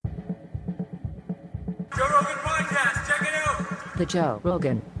Joe Rogan Podcast. Check it out. The Joe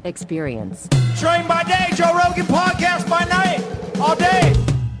Rogan Experience. Train by day, Joe Rogan Podcast by night, all day.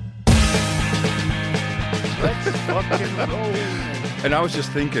 Let's fucking roll. And I was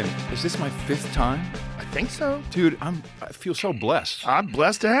just thinking, is this my 5th time? I think so. Dude, I feel so blessed. I'm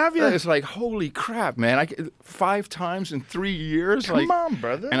blessed to have you. It's like, holy crap, man. 5 times in 3 years. Come on,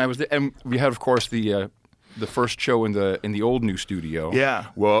 brother. And we had, of course, the first show in the old new studio. Yeah.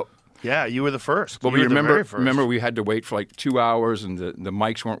 Well, yeah, you were the first. Well, you were the very first. remember we had to wait for like 2 hours, and the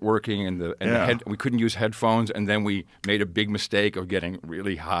mics weren't working, and we couldn't use headphones, and then we made a big mistake of getting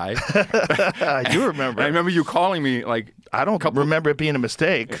really high. I do remember. I remember you calling me like I don't remember it being a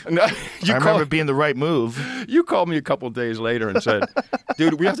mistake. No, I remember it being the right move. You called me a couple of days later and said,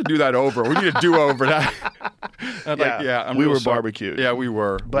 "Dude, we have to do that over. We need a do-over." We were barbecued. Yeah, we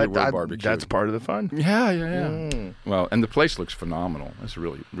were. But we were barbecued. That's part of the fun. Yeah. Well, and the place looks phenomenal. It's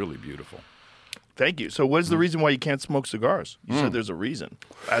really, really beautiful. Thank you. So what is the reason why you can't smoke cigars? You said there's a reason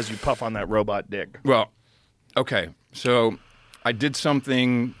as you puff on that robot dick. Well, okay. So I did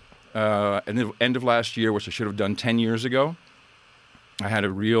something at the end of last year, which I should have done 10 years ago. I had a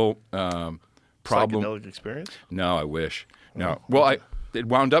real problem. Psychedelic experience? No, I wish. No. Oh, Well, it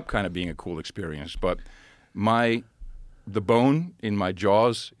wound up kind of being a cool experience, but the bone in my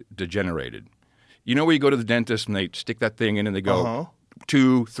jaws degenerated. You know where you go to the dentist and they stick that thing in and they go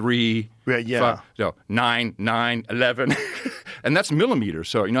 2, 3, yeah. 5, 9, 11. And that's millimeters.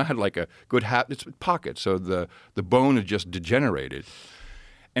 So, I had like a good it's pocket. So the bone had just degenerated.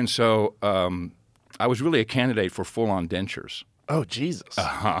 And so I was really a candidate for full-on dentures. Oh, Jesus.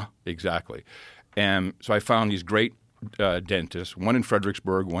 Exactly. And so I found these great dentists, one in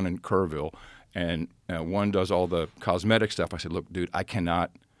Fredericksburg, one in Kerrville, and one does all the cosmetic stuff. I said, look, dude, I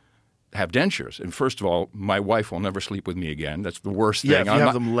cannot have dentures. And first of all, my wife will never sleep with me again. That's the worst thing. Yeah, if you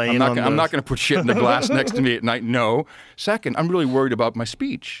have them laying on I'm not going to put shit in the glass next to me at night. No. Second, I'm really worried about my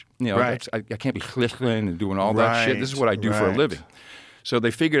speech. Right. I can't be chlichling and doing all that shit. This is what I do for a living. So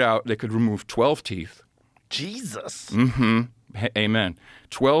they figured out they could remove 12 teeth. Jesus. Mm-hmm. Amen.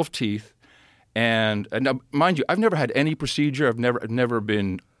 12 teeth. And now, mind you, I've never had any procedure. I've never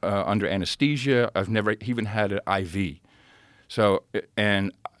been under anesthesia. I've never even had an IV. So,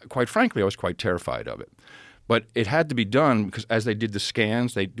 and quite frankly, I was quite terrified of it. But it had to be done because as they did the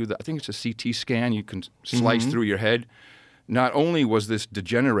scans, I think it's a CT scan. You can slice through your head. Not only was this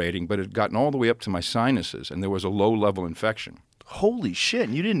degenerating, but it had gotten all the way up to my sinuses, and there was a low-level infection. Holy shit.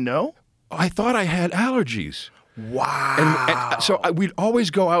 And you didn't know? I thought I had allergies. Wow. And so we'd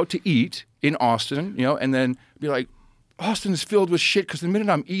always go out to eat in Austin, and then be like, Austin is filled with shit because the minute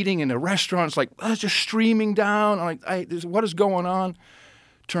I'm eating in a restaurant, it's like, it's just streaming down. I'm like, what is going on?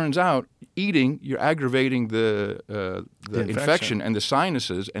 Turns out, eating, you're aggravating the infection and the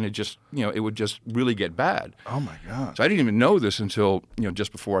sinuses, and it just, it would just really get bad. Oh, my God. So I didn't even know this until,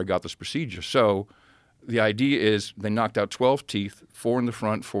 just before I got this procedure. So the idea is they knocked out 12 teeth, 4 in the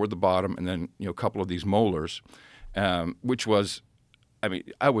front, 4 at the bottom, and then, a couple of these molars, which was,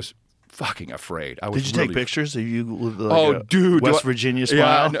 I was fucking afraid. Did you take pictures of you with dude, West Virginia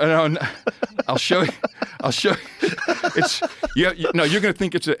smile? Yeah, no. I'll show you. It's you're going to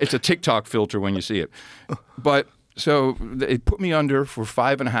think it's a TikTok filter when you see it. But so they put me under for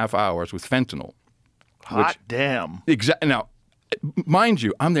 5.5 hours with fentanyl. Hot damn. Exactly. Now, mind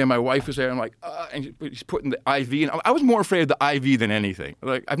you, I'm there. My wife is there. I'm like, and he's putting the IV in. I was more afraid of the IV than anything.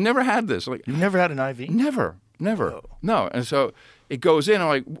 Like, I've never had this. Like, you've never had an IV? Never. Oh. No. And so it goes in. I'm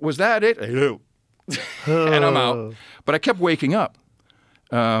like, was that it? And I'm out. But I kept waking up.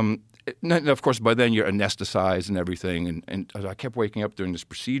 Of course, by then you're anesthetized and everything. And I kept waking up during this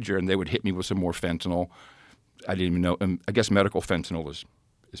procedure, and they would hit me with some more fentanyl. I didn't even know. I guess medical fentanyl is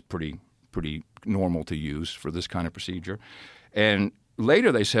pretty normal to use for this kind of procedure. And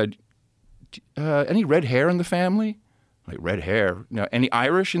later they said, any red hair in the family? Like, red hair? Any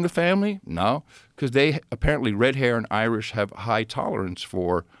Irish in the family? No, because apparently red hair and Irish have high tolerance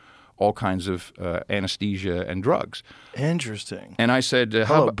for all kinds of anesthesia and drugs. Interesting. And I said,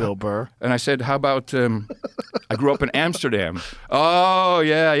 hello, Bill Burr. And I said, how about, I grew up in Amsterdam. Oh,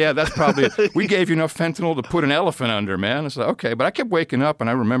 yeah, that's probably it. We gave you enough fentanyl to put an elephant under, man. It's like, okay. But I kept waking up, and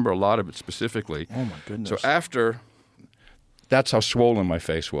I remember a lot of it specifically. Oh, my goodness. So that's how swollen my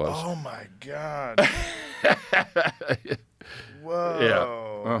face was. Oh, my God. Whoa.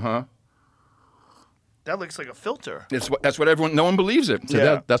 Yeah. Uh-huh. That looks like a filter. That's what everyone. No one believes it.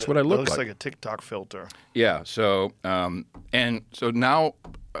 So that's what I look like. It looks like a TikTok filter. Yeah. So and so now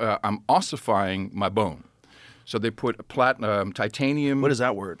I'm ossifying my bone. So they put titanium. What is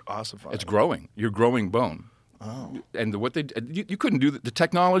that word? Ossifying. It's growing. You're growing bone. And what they you couldn't do the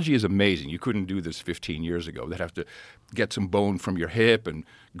technology is amazing. You couldn't do this 15 years ago. They'd have to get some bone from your hip and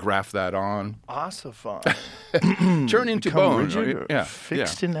graft that on. Ossify. Turn into Become bone. rigid or Yeah.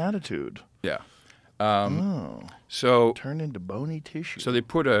 fixed in attitude. Yeah. So Turn into bony tissue. So they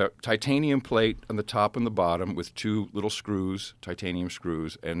put a titanium plate on the top and the bottom with two little screws, titanium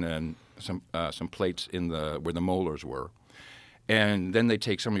screws, and then some plates in where the molars were. And then they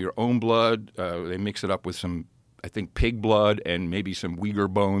take some of your own blood. They mix it up with some, I think, pig blood and maybe some Uyghur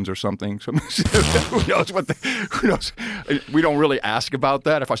bones or something. Who knows who knows? We don't really ask about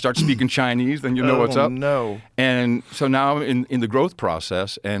that. If I start speaking Chinese, then you know what's up. No. And so now I'm in the growth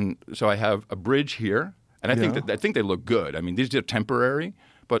process, and so I have a bridge here, and I think they look good. I mean, these are temporary,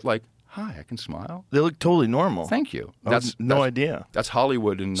 but like, hi, I can smile. They look totally normal. Thank you. That's no idea. That's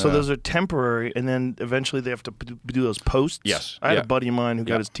Hollywood. And So those are temporary, and then eventually they have to do those posts? Yes. I had Yeah. a buddy of mine who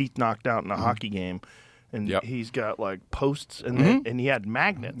got Yeah. his teeth knocked out in a hockey game, and Yep. he's got like posts, and then, and he had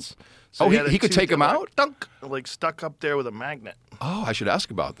magnets. So Oh, had a he could tooth take that, them like, out? Dunk. like stuck up there with a magnet. Oh, I should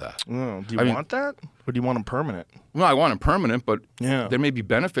ask about that. Oh, do you I mean- want that, or do you want them permanent? Well, I want them permanent, but Yeah. there may be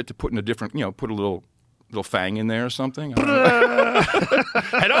benefit to putting a different, put a little fang in there or something. I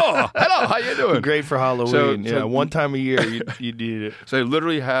don't know. hello, how you doing? Great for Halloween. So- yeah, one time a year you need it. So I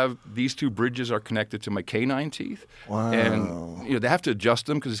literally have these two bridges are connected to my canine teeth. Wow. And they have to adjust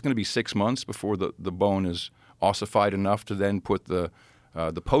them because it's going to be 6 months before the bone is ossified enough to then put the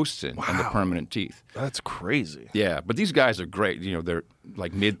posts in and the permanent teeth. That's crazy. Yeah, but these guys are great. They're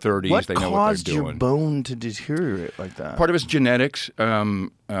like mid-30s. What They know what caused they're your doing. bone to deteriorate like that? Part of it's genetics.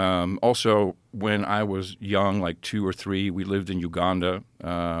 Also, when I was young, like 2 or 3, we lived in Uganda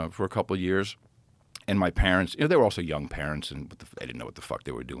for a couple of years. And my parents, they were also young parents, and they didn't know what the fuck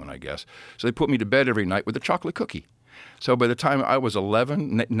they were doing, I guess. So they put me to bed every night with a chocolate cookie. So by the time I was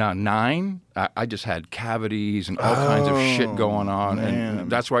 9, I just had cavities and all kinds of shit going on. man. And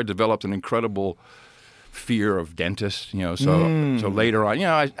that's where I developed an incredible fear of dentists, So later on,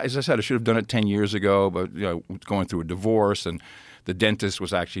 as I said, I should have done it 10 years ago, but, going through a divorce, and the dentist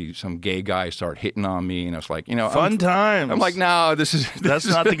was actually some gay guy started hitting on me, and I was like, Fun times. I'm like, no, That's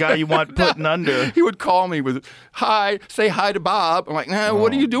not the guy you want putting under. He would call me with, hi, say hi to Bob. I'm like, nah,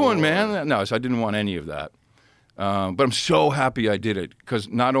 what are you doing, man? No, so I didn't want any of that. But I'm so happy I did it because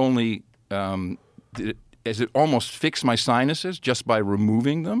not only as it almost fixed my sinuses just by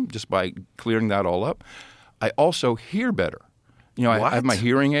removing them, just by clearing that all up, I also hear better. I have my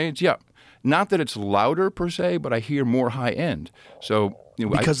hearing aids. Yeah. Not that it's louder per se, but I hear more high end. So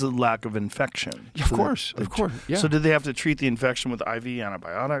Because of the lack of infection. Of course. Yeah. So did they have to treat the infection with IV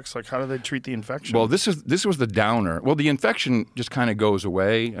antibiotics? Like, how do they treat the infection? Well, this was the downer. Well, the infection just kind of goes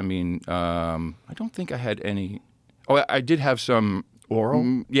away. I mean, I don't think I had any. Oh, I did have some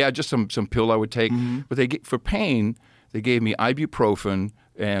oral. Yeah, just some pill I would take. But for pain, they gave me ibuprofen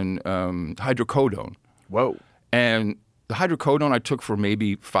and hydrocodone. Whoa. And the hydrocodone I took for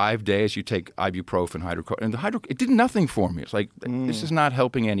maybe 5 days. You take ibuprofen, hydrocodone, and it did nothing for me. It's like this is not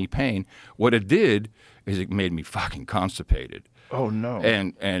helping any pain. What it did is it made me fucking constipated. Oh no.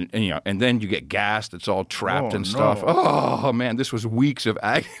 And then you get gassed. It's all trapped Oh, and stuff. no. Oh man, this was weeks of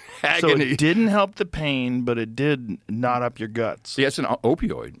agony. So it didn't help the pain, but it did knot up your guts. Yeah, it's an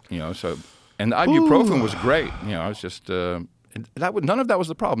opioid. So and the ibuprofen was great. It's just none of that was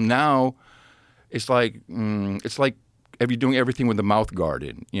the problem. Now it's like doing everything with the mouth guard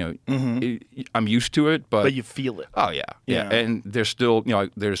in. I'm used to it, but you feel it. Oh yeah. And there's still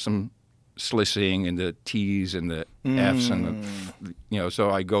there's some slissing and the T's and the F's and the,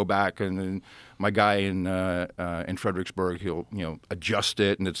 so I go back and then my guy in Fredericksburg, he'll adjust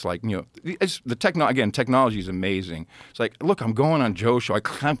it, and it's like it's the technology is amazing. It's like, look, I'm going on Joe's show. I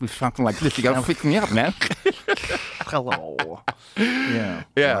can't do something like this. You got to fix me up, man. Hello. Yeah.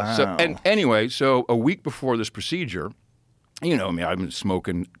 Yeah. Wow. So and anyway, so a week before this procedure, I've been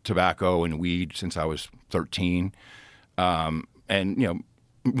smoking tobacco and weed since I was 13, and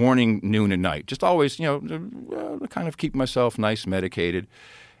morning, noon, and night, just always to kind of keep myself nice, medicated.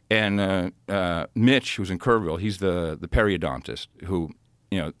 And Mitch, who's in Kerrville, he's the periodontist. Who,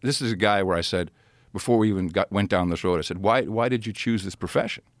 this is a guy where I said before we even went down this road, I said, why did you choose this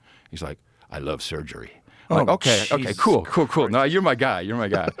profession? He's like, I love surgery. I'm like, okay, Jesus cool. No, you're my guy.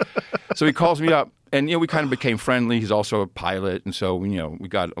 So he calls me up, and we kind of became friendly. He's also a pilot, and so we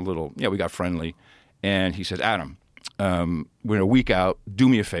got we got friendly. And he said, Adam, we're a week out. Do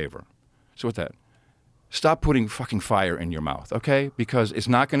me a favor. So what's that? Stop putting fucking fire in your mouth, okay? Because it's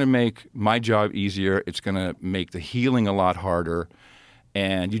not going to make my job easier. It's going to make the healing a lot harder.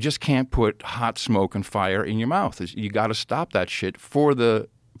 And you just can't put hot smoke and fire in your mouth. You got to stop that shit for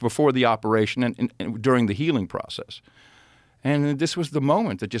before the operation and during the healing process. And this was the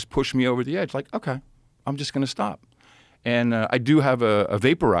moment that just pushed me over the edge. Like, okay, I'm just going to stop. And I do have a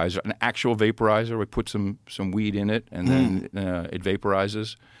vaporizer, an actual vaporizer. We put some weed in it, and then it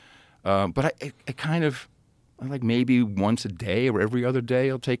vaporizes. But I kind of, like maybe once a day or every other day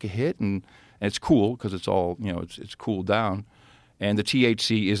I'll take a hit, and it's cool because it's all, it's cooled down. And the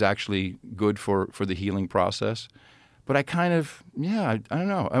THC is actually good for the healing process. But I kind of, I don't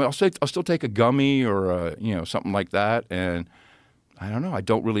know. I mean, I'll still take a gummy or, something like that. And I don't know.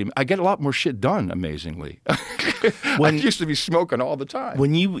 I get a lot more shit done, amazingly. I used to be smoking all the time.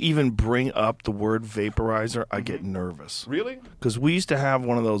 When you even bring up the word vaporizer, I get nervous. Really? Because we used to have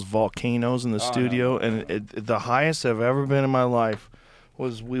one of those volcanoes in the studio, and the highest I've ever been in my life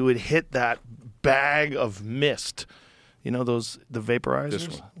was we would hit that bag of mist. You know the vaporizers? This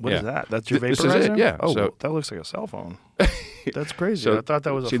one. What is that? That's your vaporizer? This is it, yeah. Oh, So- that looks like a cell phone. That's crazy. So I thought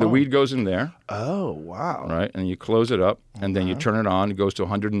that was a see, phone. the weed goes in there, Oh, wow. right? And you close it up, and then you turn it on. It goes to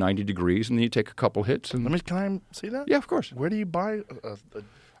 190 degrees, and then you take a couple hits. And Can I see that? yeah, of course. Where do you buy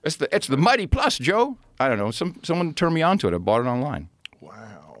It's the Mighty Plus, Joe. I don't know. Someone turned me onto it. I bought it online.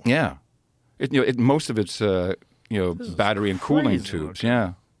 Wow. Yeah. Most of it's battery and cooling crazy tubes. looking.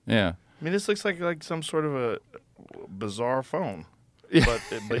 Yeah. Yeah. I mean, this looks like some sort of a bizarre phone,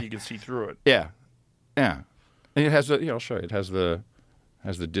 but you can see through it. Yeah. Yeah. And it has I'll show you. It has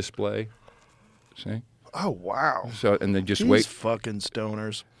the display. See? Oh, wow. So and then just These wait. fucking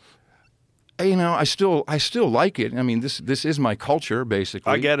stoners. I still like it. I mean, this is my culture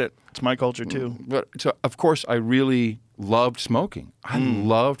basically. I get it. It's my culture too. But so of course I really loved smoking. I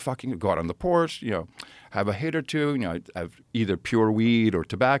loved fucking go out on the porch, have a hit or two, have either pure weed or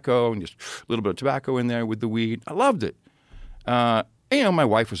tobacco and just a little bit of tobacco in there with the weed. I loved it. My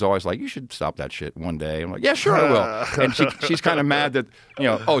wife was always like, "You should stop that shit one day." I'm like, "Yeah, sure I will." And she's kind of mad that,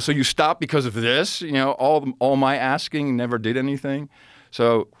 oh, so you stopped because of this? All my asking never did anything.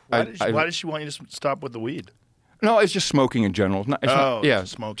 So Why did she want you to stop with the weed? No, it's just smoking in general.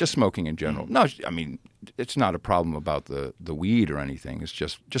 Just smoking. Just smoking in general. No, I mean, it's not a problem about the weed or anything. It's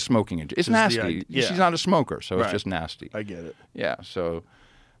just smoking. It's Just the nasty. idea. Yeah. She's not a smoker, so Right. it's just nasty. I get it. Yeah, so,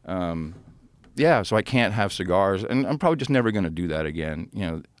 so I can't have cigars, and I'm probably just never going to do that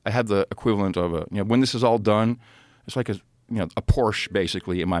again. I have the equivalent of when this is all done, it's like a Porsche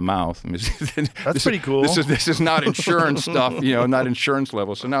basically in my mouth. I mean, That's pretty cool. This is not insurance stuff, not insurance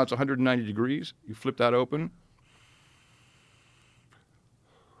level. So now it's 190 degrees. You flip that open.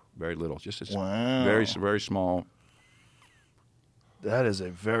 Very little, just it's Wow. very very small. That is a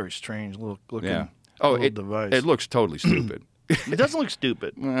very strange looking Oh, device. it looks totally stupid. It doesn't look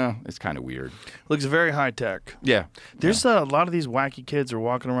stupid. Well, it's kind of weird. Looks very high tech. Yeah. There's a lot of these wacky kids are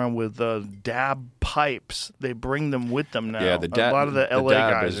walking around with dab pipes. They bring them with them now. Yeah, a lot of the LA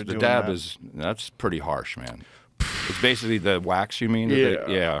dab guys is, are the doing dab that. that's pretty harsh, man. It's basically the wax, you mean? Yeah.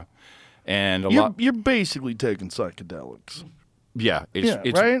 Yeah. And a lot. You're basically taking psychedelics. Yeah.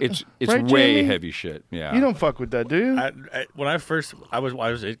 It's right? It's Right, way Jamie? heavy shit. Yeah. You don't fuck with that, do you? When I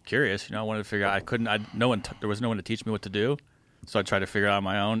was curious. I wanted to figure out. There was no one to teach me what to do, so I tried to figure it out on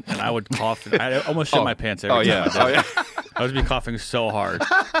my own. And I would cough. I almost shit my pants every time. Oh yeah. I was be coughing so hard.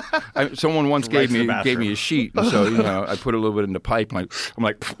 Someone once Right to the gave bathroom. me a sheet, and so I put a little bit in the pipe. I'm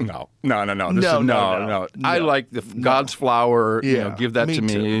like, no. This is No. I like the God's flower. Yeah, Give that me to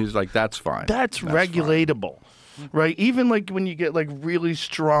me. too. He's like, that's fine. That's fine. regulatable. Right? Even like when you get like really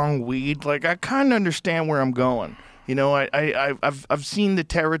strong weed, like I kind of understand where I'm going. I've seen the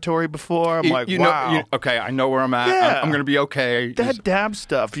territory before. I'm like, wow. Okay, I know where I'm at. Yeah. I'm going to be okay. That dab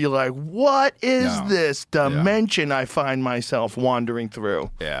stuff, you're like, what is No. this dimension I find myself wandering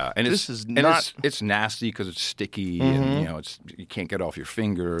through? Yeah, and This it's is and not- it's nasty because it's sticky and you can't get off your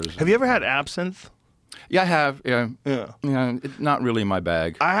fingers. Have you ever had absinthe? Yeah, I have. Yeah, Yeah. not really my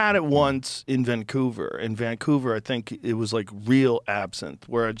bag. I had it once in Vancouver. In Vancouver, I think it was like real absinthe,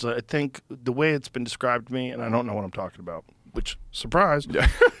 where I think the way it's been described to me, and I don't know what I'm talking about, which, surprise,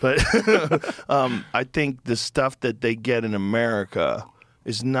 but I think the stuff that they get in America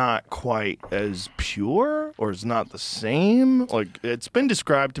is not quite as pure or is not the same. Like, it's been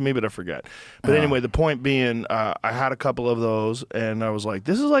described to me, but I forget. But anyway, the point being, I had a couple of those, and I was like,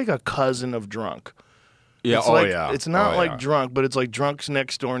 this is like a cousin of drunk. Yeah, It's It's not like drunk, but it's like drunk's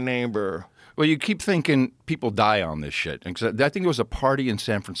next door neighbor. Well, you keep thinking people die on this shit. And 'cause I think it was a party in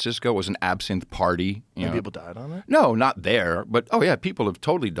San Francisco. It was an absinthe party. And people died on it? No, not there. But, people have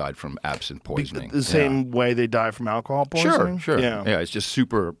totally died from absinthe poisoning. The same way they die from alcohol poisoning? Sure. Yeah. Yeah, it's just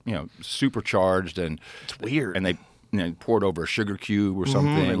super, supercharged and It's weird. and they poured over a sugar cube or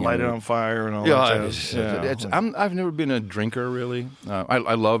something. And light it on fire and all that jazz. I've never been a drinker really. I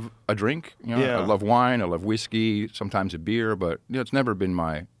love a drink. Yeah. I love wine. I love whiskey. Sometimes a beer, but it's never been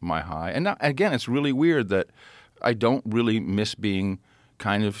my high. And again, it's really weird that I don't really miss being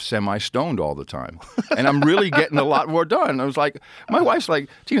kind of semi-stoned all the time, and I'm really getting a lot more done. I was like, my wife's like,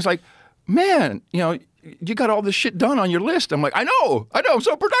 Tina's like, man, you got all this shit done on your list. I'm like, I know, I'm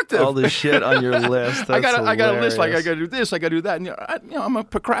so productive. All this shit on your list. I got a list, like I got to do this, I got to do that. And, I'm a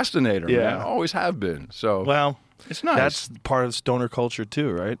procrastinator. Yeah. Man. I always have been. So Well, it's nice. That's part of the stoner culture too,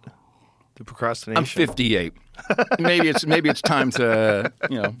 right? The procrastination. I'm 58. maybe it's time to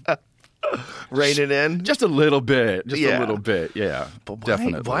rein it in. just a little bit, Yeah. a little bit. Yeah, But why,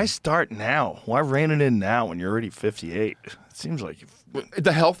 definitely. why start now? Why rein it in now when you're already 58? It seems like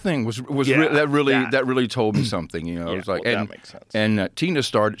The health thing was Yeah, that really told me something. It was like, well, that and makes sense. And Tina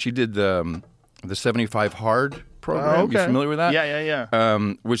started. She did the 75 Hard program. You familiar with that?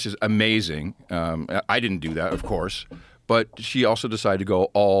 Yeah. Which is amazing. I didn't do that, of course, but she also decided to go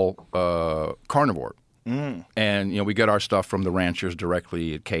all carnivore. And we get our stuff from the ranchers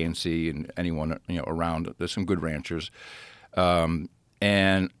directly at KNC and anyone around. There's some good ranchers, and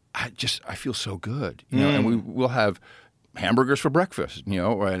I feel so good. And we'll have hamburgers for breakfast.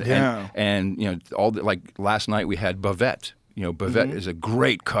 And all like last night we had bavette. Bavette is a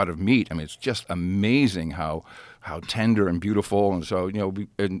great cut of meat. I mean, it's just amazing how tender and beautiful. And so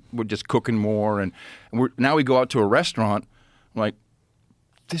we're just cooking more. And now we go out to a restaurant, like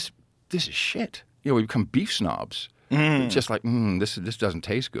this is shit. We become beef snobs. It's just like this doesn't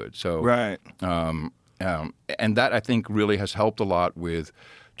taste good. So Right. And that I think really has helped a lot with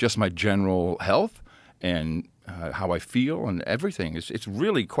just my general health and how I feel and everything. It's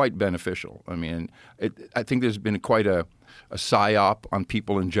really quite beneficial. I mean, I think there's been quite a psyop on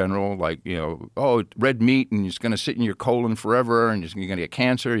people in general, like, red meat and it's going to sit in your colon forever and you're going to get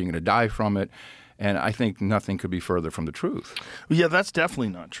cancer, you're going to die from it. And I think nothing could be further from the truth. Yeah, that's definitely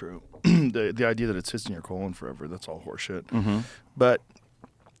not true. The idea that it sits in your colon forever, that's all horseshit. But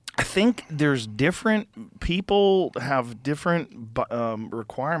I think there's different people have different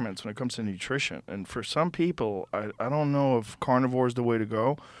requirements when it comes to nutrition. And for some people, I don't know if carnivore is the way to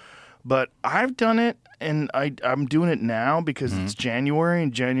go. But I've done it, and I'm doing it now because it's January,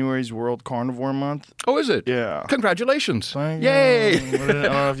 and January's World Carnivore Month. Oh, is it? Yeah. Congratulations. Thank Yay. you. I don't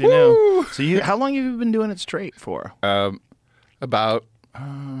know if you knew. So how long have you been doing it straight for? About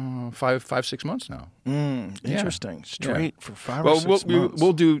 5-6 months now. Interesting. Straight for 5 Well, or 6 months.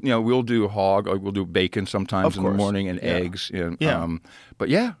 we'll do hog, or we'll do bacon sometimes Of in the course. morning and Yeah. eggs. And, Yeah. But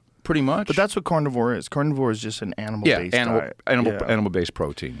yeah, pretty much. But that's what carnivore is. Carnivore is just an animal-based diet. Yeah. Animal-based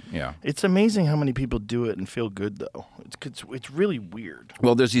protein. Yeah. It's amazing how many people do it and feel good, though. It's really weird.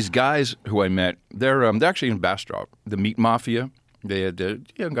 Well, there's these guys who I met. They're actually in Bastrop, the Meat Mafia. They're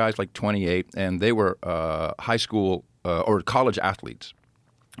young guys like 28, and they were high school or college athletes.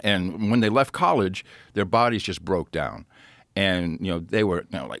 And when they left college, their bodies just broke down. And, they were,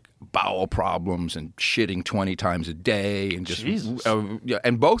 like bowel problems and shitting 20 times a day and just, Jesus.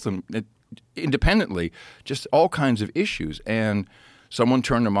 And both of them independently, just all kinds of issues. And someone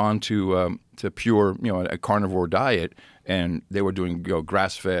turned them on to pure, a carnivore diet, and they were doing,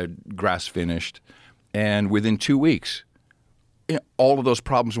 grass-fed, grass-finished. And within 2 weeks, all of those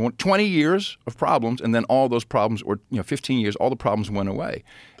problems went 20 years of problems, and then all those problems, or 15 years, all the problems went away.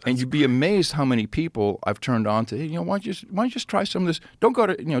 And you'd be amazed how many people I've turned on to. Why don't you just try some of this? Don't go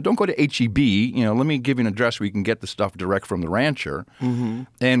to HEB. Let me give you an address where you can get the stuff direct from the rancher.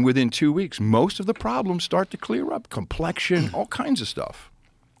 And within 2 weeks, most of the problems start to clear up. Complexion, all kinds of stuff.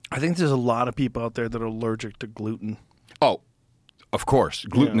 I think there's a lot of people out there that are allergic to gluten. Oh, of course,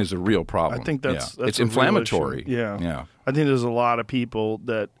 gluten is a real problem. I think that's it's a real inflammatory. issue. Yeah. Yeah. I think there's a lot of people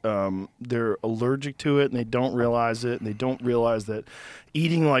that they're allergic to it and they don't realize it, and they don't realize that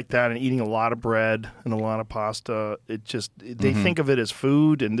eating like that and eating a lot of bread and a lot of pasta, they think of it as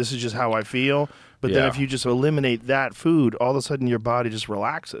food and this is just how I feel. But then Yeah. if you just eliminate that food, all of a sudden your body just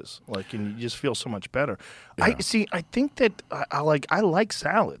relaxes, and you just feel so much better. Yeah. I think that I like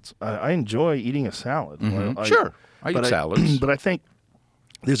salads. I enjoy eating a salad. Sure. I eat salads. But I think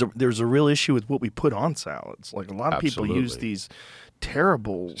there's a real issue with what we put on salads. Like a lot of people use Absolutely. these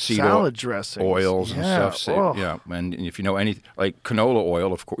terrible Seed salad dressings, oils and Yeah. stuff. Oh. Yeah, and if you know any, like canola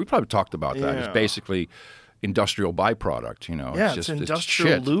oil, of course, we probably talked about that. It's Yeah. basically industrial byproduct. Yeah, it's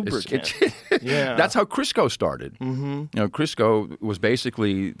industrial shit. lubricant. Yeah. That's how Crisco started. Mm-hmm. Crisco was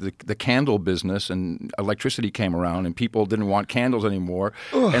basically the candle business, and electricity came around, and people didn't want candles anymore,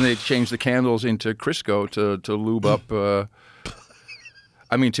 and they changed the candles into Crisco to lube up.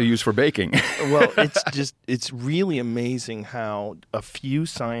 I mean, to use for baking. Well, it's really amazing how a few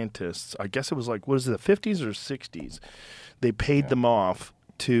scientists, I guess it was like, what is it, the 50s or 60s, they paid them off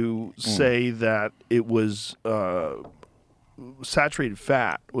to say that it was saturated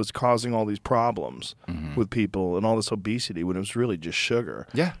fat was causing all these problems with people and all this obesity when it was really just sugar.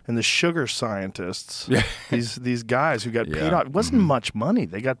 Yeah. And the sugar scientists, these guys who got paid off, it wasn't much money.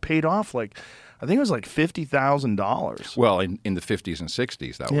 They got paid off like, I think it was like $50,000. Well, in the 50s and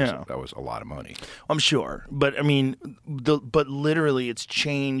 60s, that was a lot of money. I'm sure, but I mean, but literally, it's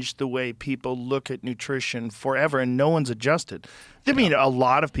changed the way people look at nutrition forever, and no one's adjusted. I mean, a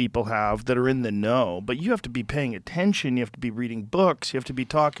lot of people have that are in the know, but you have to be paying attention. You have to be reading books. You have to be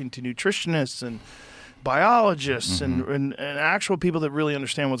talking to nutritionists and biologists and actual people that really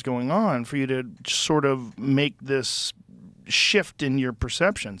understand what's going on for you to sort of make this shift in your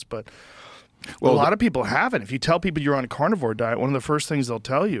perceptions. But a lot of people haven't. If you tell people you're on a carnivore diet, one of the first things they'll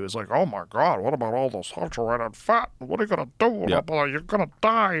tell you is like, "Oh my God, what about all the saturated fat? What are you gonna do? Yep. You're gonna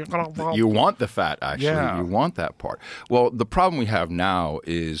die. You're gonna." You want the fat, actually. Yeah. You want that part. Well, the problem we have now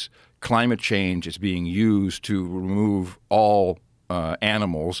is climate change is being used to remove all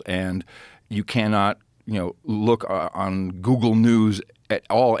animals, and you cannot, look on Google News at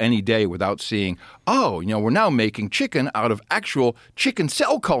all any day without seeing, we're now making chicken out of actual chicken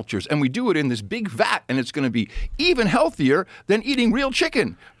cell cultures, and we do it in this big vat, and it's going to be even healthier than eating real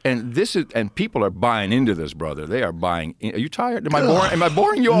chicken. And people are buying into this, brother. They are buying. Are you tired? Am I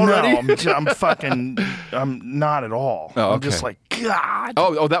boring you already? No, I'm not at all. Oh, okay. I'm just like, God.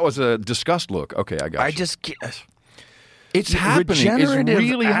 Oh, that was a disgust look. Okay, I got you. It's happening. Regenerative It's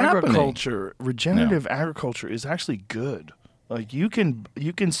really agriculture. Regenerative agriculture is actually good. Like you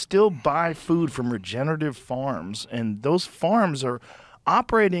can still buy food from regenerative farms, and those farms are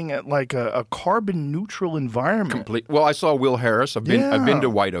operating at like a carbon neutral environment. Well, I saw Will Harris. I've been to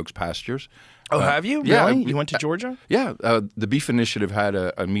White Oaks pastures. Oh, have you? Yeah. Really? You went to Georgia? Yeah. The Beef Initiative had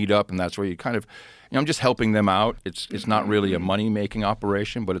a meetup, and that's where you kind of, I'm just helping them out. It's not really a money making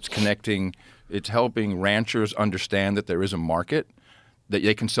operation, but it's connecting. It's helping ranchers understand that there is a market, that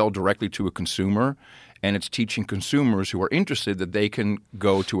they can sell directly to a consumer. And it's teaching consumers who are interested that they can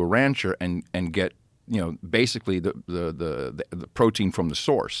go to a rancher and get, basically the protein from the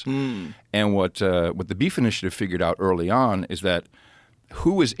source. And what the Beef Initiative figured out early on is that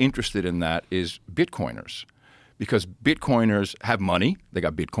who is interested in that is Bitcoiners, because Bitcoiners have money, they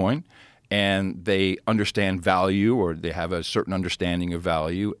got Bitcoin, and they understand value, or they have a certain understanding of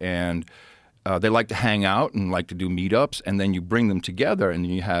value, and they like to hang out and like to do meetups, and then you bring them together, and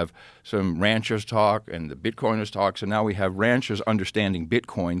you have some ranchers talk and the Bitcoiners talk. So now we have ranchers understanding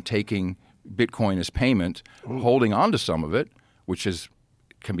Bitcoin, taking Bitcoin as payment, holding on to some of it, which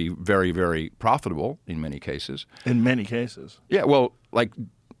can be very, very profitable in many cases. In many cases. Yeah, well, like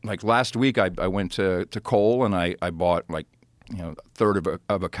last week I went to Cole, and I bought a third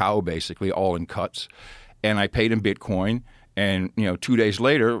of a cow, basically, all in cuts, and I paid in Bitcoin. And 2 days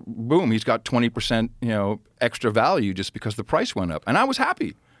later, boom, he's got 20% extra value just because the price went up, and I was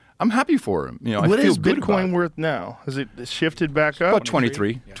happy. I'm happy for him. What I feel is good Bitcoin worth now? Has it shifted back up? About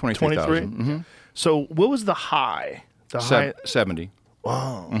 23,000. 23? So what was the high? The high 70.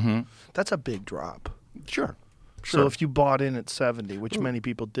 Wow, that's a big drop. Sure. So if you bought in at 70, which many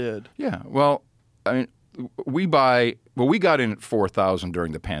people did, yeah. Well, I mean, we got in at 4,000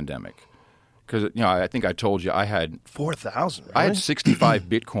 during the pandemic. Because I think I told you I had 4,000. Really? I had 65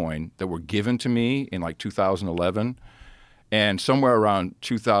 Bitcoin that were given to me in like 2011, and somewhere around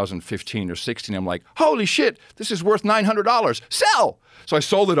 2015 or 16, I'm like, holy shit, this is worth $900. Sell. So I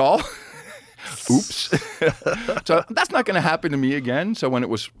sold it all. Oops. So that's not going to happen to me again. So when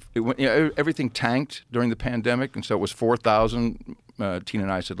everything tanked during the pandemic, and so it was 4,000. Tina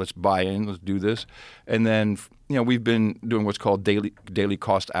and I said, let's buy in, let's do this, and then we've been doing what's called daily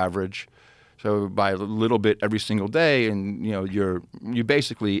cost average. So buy a little bit every single day, and you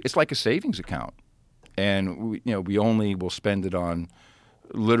basically, it's like a savings account, and we only will spend it on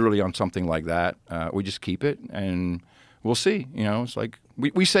literally on something like that. We just keep it, and we'll see. It's like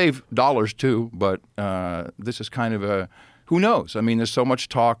we save dollars too, but this is kind of who knows? I mean, there's so much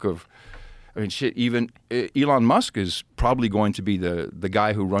talk of. I mean, shit. Even Elon Musk is probably going to be the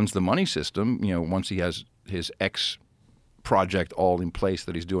guy who runs the money system. Once he has his X project all in place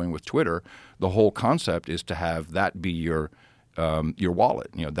that he's doing with Twitter, the whole concept is to have that be your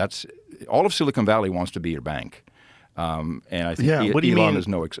wallet. That's all of Silicon Valley wants to be your bank, and I think Elon is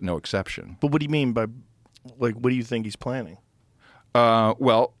no exception. But what do you mean by, what do you think he's planning?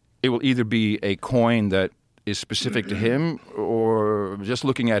 Well, it will either be a coin that is specific to him, or just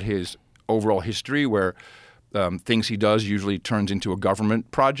looking at his overall history, where things he does usually turns into a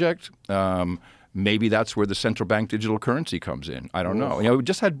government project. Maybe that's where the central bank digital currency comes in. I don't know. We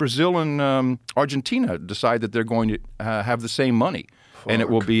just had Brazil and Argentina decide that they're going to have the same money, and it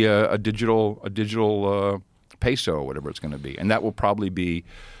will be a digital peso or whatever it's going to be, and that will probably be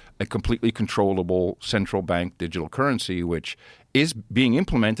a completely controllable central bank digital currency, which is being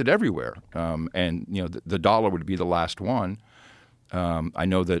implemented everywhere. And the dollar would be the last one. I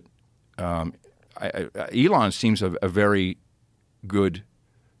know that Elon seems a very good.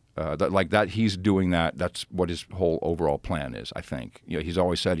 That he's doing that. That's what his whole overall plan is. I think he's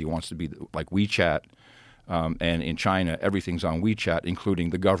always said he wants to be like WeChat, and in China everything's on WeChat, including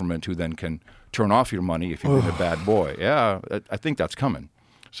the government, who then can turn off your money if you've been a bad boy. Yeah, I think that's coming.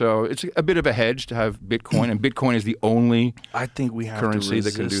 So it's a bit of a hedge to have Bitcoin, and Bitcoin is the only I think we have currency to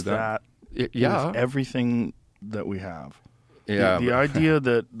that can do that. with Yeah, everything that we have. Yeah, The idea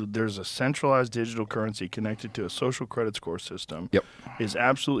that there's a centralized digital currency connected to a social credit score system Yep. is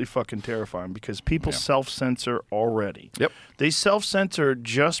absolutely fucking terrifying, because people self-censor already. Yep. They self-censor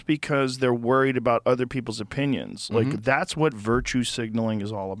just because they're worried about other people's opinions. Like, that's what virtue signaling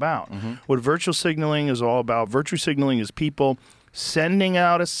is all about. What virtue signaling is all about, virtue signaling is people sending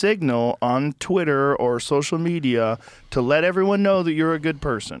out a signal on Twitter or social media to let everyone know that you're a good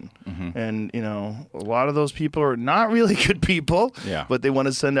person. And, a lot of those people are not really good people, but they want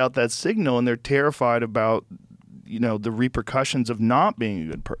to send out that signal, and they're terrified about, the repercussions of not being a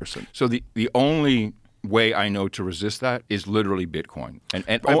good person. So the only way I know to resist that is literally Bitcoin,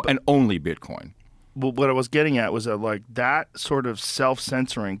 and only Bitcoin. Well, what I was getting at was that, that sort of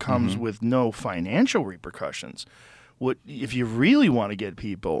self-censoring comes with no financial repercussions. What if you really want to get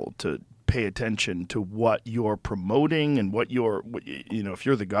people to pay attention to what you're promoting and what if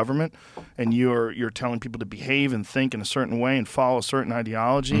you're the government and you're telling people to behave and think in a certain way and follow a certain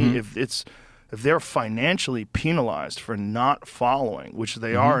ideology, if they're financially penalized for not following, which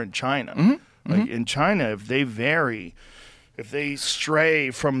they are in China. Like in China, if they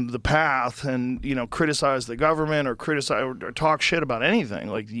stray from the path and criticize the government or criticize or talk shit about anything,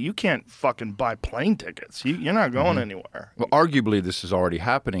 you can't fucking buy plane tickets. You're not going anywhere. Well, arguably, this is already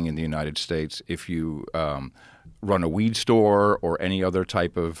happening in the United States. If you run a weed store or any other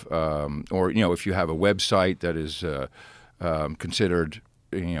type of, if you have a website that is considered,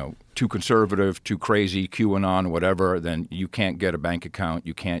 too conservative, too crazy, QAnon, whatever, then you can't get a bank account.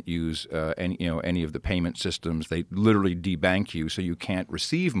 You can't use any of the payment systems. They literally debank you, so you can't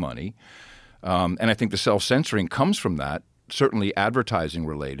receive money. And I think the self-censoring comes from that. Certainly, advertising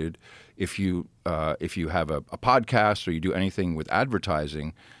related. If you have a podcast or you do anything with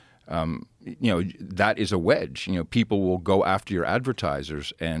advertising, that is a wedge. People will go after your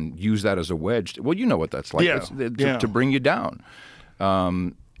advertisers and use that as a wedge. Well, you know what that's like. To bring you down.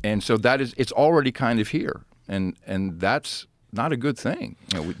 And so it's already kind of here, and that's not a good thing.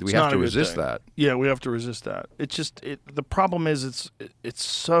 We have to resist that. Yeah, we have to resist that. It's just the problem is it's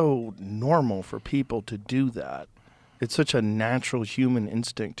so normal for people to do that. It's such a natural human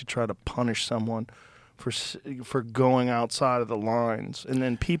instinct to try to punish someone for going outside of the lines, and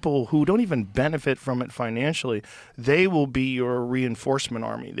then people who don't even benefit from it financially, they will be your reinforcement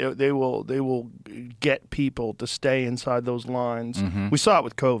army. They will get people to stay inside those lines. We saw it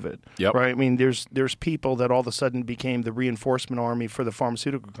with COVID, right? I mean, there's people that all of a sudden became the reinforcement army for the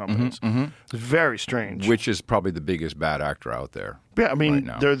pharmaceutical companies. It's very strange. Which is probably the biggest bad actor out there. Yeah, I mean,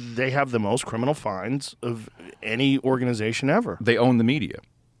 right they have the most criminal fines of any organization ever. They own the media.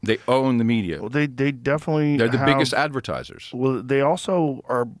 They own the media. Well, they definitely They're the biggest advertisers. Well, they also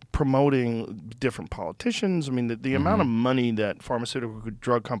are promoting different politicians. I mean, the amount of money that pharmaceutical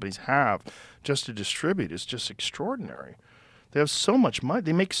drug companies have just to distribute is just extraordinary. They have so much money.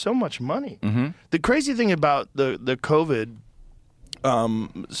 They make so much money. The crazy thing about the COVID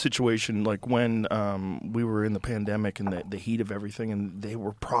situation, like when we were in the pandemic and the heat of everything, and they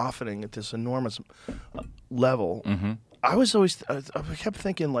were profiting at this enormous level. I kept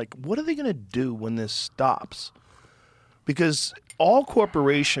thinking, what are they going to do when this stops? Because all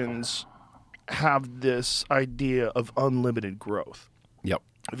corporations have this idea of unlimited growth. Yep.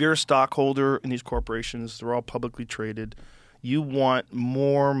 If you're a stockholder in these corporations, they're all publicly traded. You want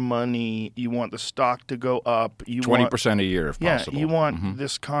more money. You want the stock to go up. 20% a year, if possible. Yeah, you want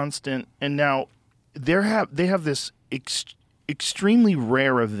this constant. And now they have this extremely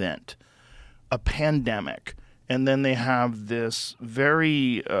rare event, a pandemic. And then they have this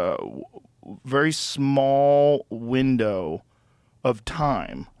very, very small window of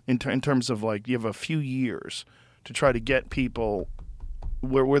time in terms of you have a few years to try to get people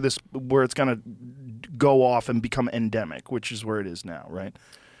where it's going to go off and become endemic, which is where it is now, right?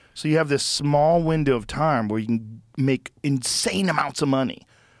 So you have this small window of time where you can make insane amounts of money,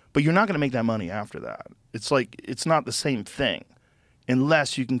 but you're not going to make that money after that. It's like it's not the same thing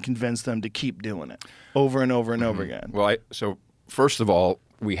unless you can convince them to keep doing it over and over and over again. Well, so first of all,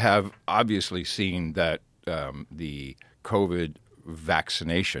 we have obviously seen that the COVID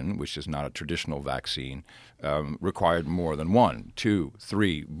vaccination, which is not a traditional vaccine, required more than 1, 2,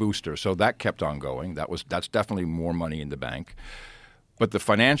 3 boosters. So that kept on going. That's definitely more money in the bank. But the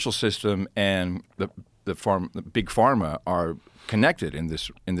financial system and the big pharma are connected in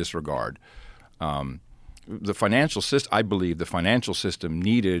this regard. The financial system, I believe, the financial system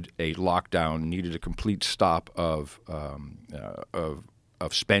needed a lockdown, needed a complete stop of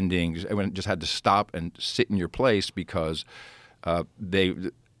spending. It just had to stop and sit in your place because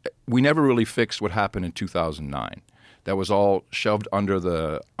we never really fixed what happened in 2009. That was all shoved under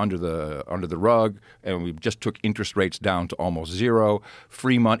the rug, and we just took interest rates down to almost zero.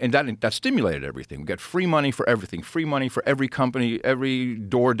 Free money, and that stimulated everything. We got free money for everything. Free money for every company, every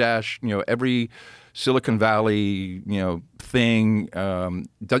DoorDash, every Silicon Valley, thing. You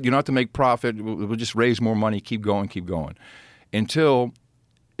don't have to make profit. We'll just raise more money. Keep going. Until,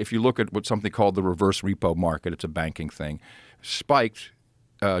 if you look at what's something called the reverse repo market, it's a banking thing, spiked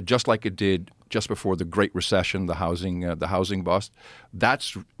just like it did just before the Great Recession, the housing bust.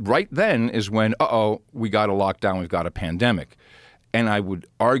 That's right then is when, we got a lockdown, we've got a pandemic. And I would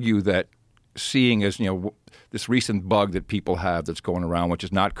argue that seeing as, this recent bug that people have that's going around, which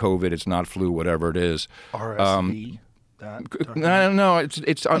is not COVID, it's not flu, whatever it is. RSV? No,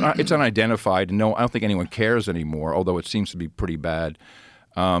 it's unidentified. No, I don't think anyone cares anymore, although it seems to be pretty bad.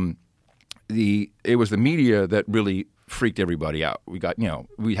 It was the media that really freaked everybody out.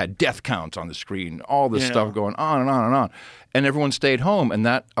 We had death counts on the screen, all this stuff going on and on and on. And everyone stayed home, and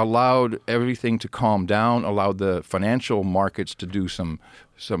that allowed everything to calm down, allowed the financial markets to do some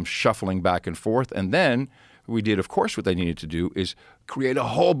shuffling back and forth. And then we did, of course, what they needed to do is create a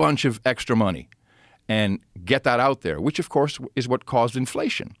whole bunch of extra money and get that out there, which, of course, is what caused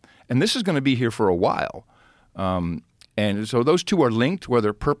inflation. And this is going to be here for a while. And so those two are linked,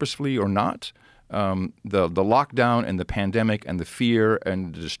 whether purposefully or not. The lockdown and the pandemic and the fear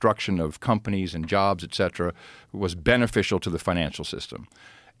and the destruction of companies and jobs, et cetera, was beneficial to the financial system.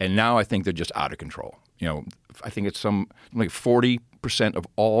 And now I think they're just out of control. I think it's like 40% of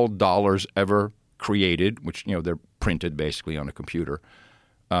all dollars ever created, which, they're printed basically on a computer,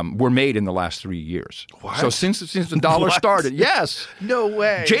 were made in the last 3 years. What? So since the dollar started, yes. No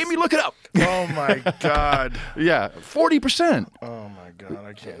way. Jamie, look it up. Oh, my God. Yeah, 40%. Oh, my God.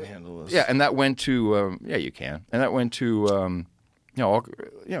 I can't handle this. Yeah, and that went to you can. And that went to a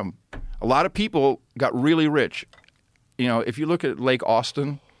lot of people got really rich. If you look at Lake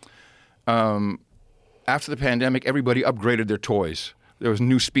Austin, after the pandemic, everybody upgraded their toys. There was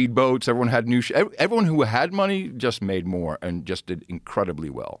new speedboats. Everyone had everyone who had money just made more and just did incredibly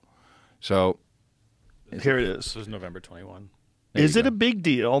well. So here it is. This was November 21. Is it a big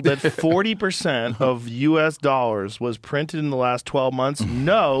deal that 40% of U.S. dollars was printed in the last 12 months?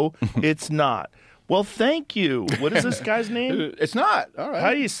 No, it's not. Well, thank you. What is this guy's name? It's not. All right.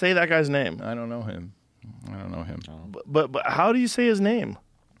 How do you say that guy's name? I don't know him. But how do you say his name?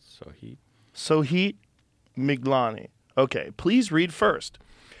 Sohit Miglani. Okay, please read first.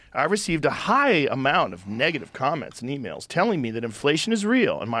 I received a high amount of negative comments and emails telling me that inflation is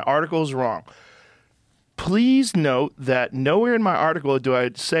real and my article is wrong. Please note that nowhere in my article do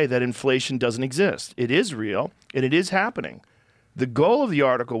I say that inflation doesn't exist. It is real, and it is happening. The goal of the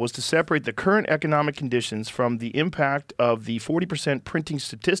article was to separate the current economic conditions from the impact of the 40% printing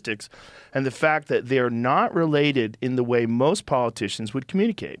statistics and the fact that they are not related in the way most politicians would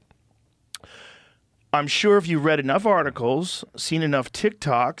communicate. I'm sure if you've read enough articles, seen enough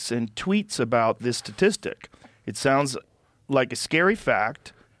TikToks and tweets about this statistic, it sounds like a scary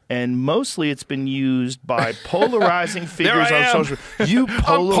fact, and mostly it's been used by polarizing figures on social media. I'm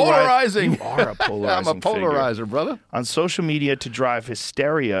polarizing. You are a polarizing I'm a polarizer, figure. brother. On social media to drive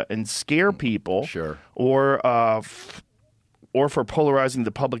hysteria and scare people. Sure. Or for polarizing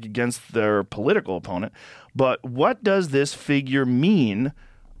the public against their political opponent. But what does this figure mean?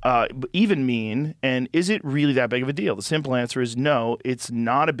 Even mean, and is it really that big of a deal? The simple answer is no, it's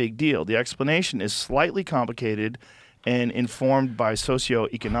not a big deal. The explanation is slightly complicated and informed by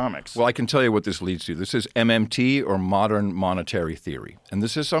socioeconomics. Well, I can tell you what this leads to. This is MMT, or modern monetary theory. And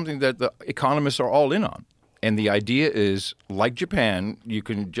this is something that the economists are all in on. And the idea is, like Japan, you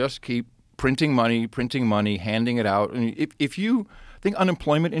can just keep printing money, handing it out. And if you think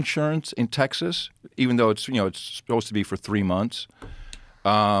unemployment insurance in Texas, even though it's supposed to be for 3 months,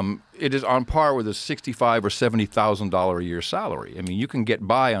 It is on par with a $65,000 or $70,000 a year salary. I mean, you can get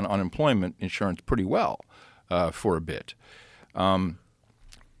by on unemployment insurance pretty well for a bit.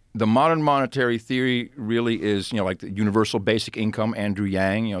 The modern monetary theory really is, like the universal basic income. Andrew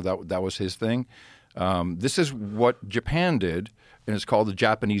Yang, that was his thing. This is what Japan did, and it's called the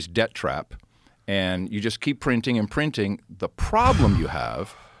Japanese debt trap. And you just keep printing and printing. The problem you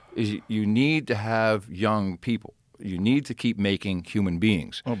have is you need to have young people. You need to keep making human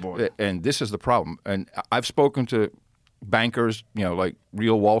beings. Oh, boy. And this is the problem. And I've spoken to bankers, like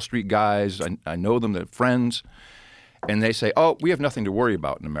real Wall Street guys. I know them, they're friends. And they say, we have nothing to worry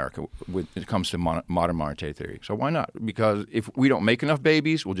about in America when it comes to modern monetary theory. So why not? Because if we don't make enough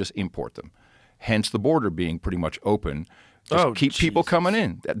babies, we'll just import them. Hence the border being pretty much open. Just keep people coming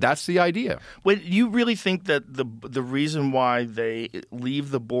in. That's the idea. Wait, you really think that the reason why they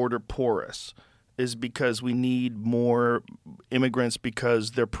leave the border porous is because we need more immigrants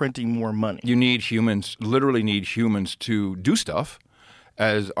because they're printing more money? You need humans, literally need humans to do stuff.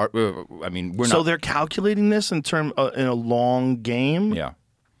 We're So they're calculating this in a long game? Yeah.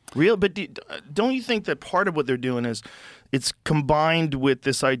 Real, but don't you think that part of what they're doing is it's combined with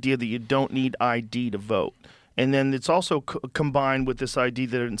this idea that you don't need ID to vote? And then it's also combined with this idea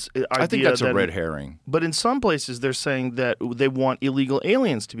that I think that's a red herring. But in some places, they're saying that they want illegal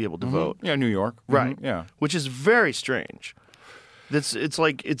aliens to be able to vote. Yeah, New York. Right. Yeah. Which is very strange.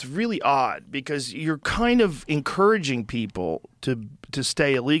 It's really odd because you're kind of encouraging people to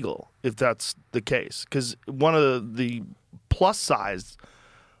stay illegal if that's the case. Because one of the plus sides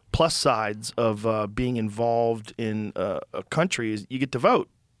of being involved in a country is you get to vote.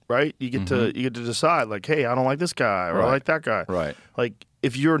 Right, you get to decide like, hey, I don't like this guy or I like that guy. Right. Like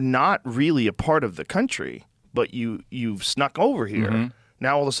if you're not really a part of the country, but you've snuck over here,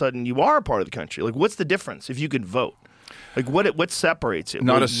 now all of a sudden you are a part of the country. Like, what's the difference if you can vote? Like, what separates it?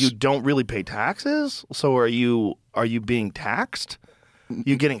 You don't really pay taxes, so are you being taxed?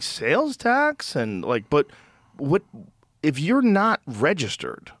 You getting sales tax but what if you're not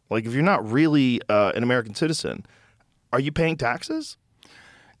registered? Like, if you're not really an American citizen, are you paying taxes?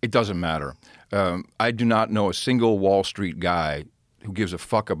 It doesn't matter. I do not know a single Wall Street guy who gives a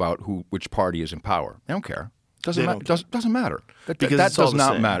fuck about which party is in power. They don't care. Doesn't matter. That does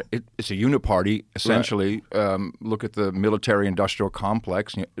not matter. It's a uniparty, essentially. Right. Look at the military-industrial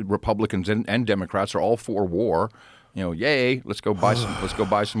complex. Republicans and Democrats are all for war. Yay! Let's go buy some. Let's go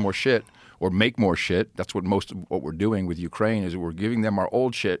buy some more shit or make more shit. That's what most of what we're doing with Ukraine is we're giving them our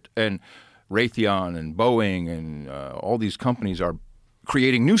old shit. And Raytheon and Boeing and all these companies are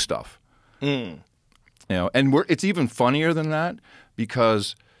creating new stuff. And it's even funnier than that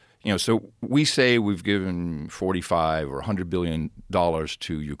because, so we say we've given $45 or $100 billion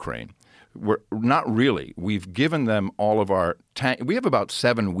to Ukraine. We're not really. We've given them all of our we have about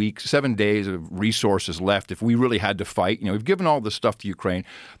 7 days of resources left if we really had to fight. We've given all the stuff to Ukraine,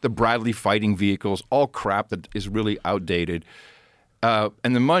 the Bradley fighting vehicles, all crap that is really outdated.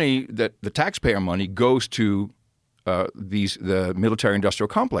 And the money, the taxpayer money, goes to the military-industrial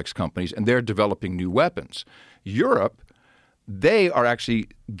complex companies, and they're developing new weapons. Europe, they are actually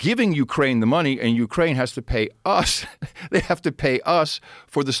giving Ukraine the money, and Ukraine has to pay us. They have to pay us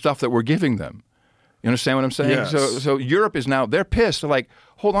for the stuff that we're giving them. You understand what I'm saying? Yes. So Europe is now, they're pissed. They're like,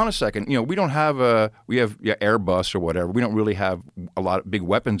 hold on a second. We don't have we have Airbus or whatever. We don't really have a lot of big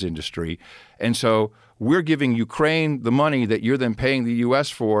weapons industry. And so we're giving Ukraine the money that you're then paying the U.S.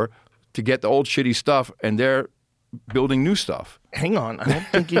 for to get the old shitty stuff, and they're building new stuff. Hang on. I don't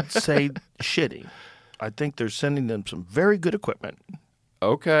think you'd say shitty. I think they're sending them some very good equipment.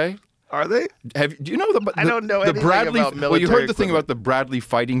 Okay. Are they? Do you know I don't know anything Bradley, about military well, you heard the equipment. thing about the Bradley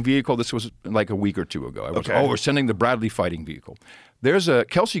fighting vehicle. This was like a week or two ago. We're sending the Bradley fighting vehicle.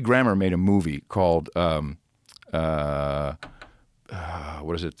 Kelsey Grammer made a movie called what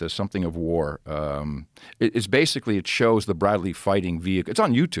is it? There's something of war. It's basically it shows the Bradley fighting vehicle. It's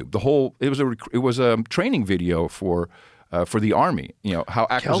on YouTube. It was a training video for the Army. How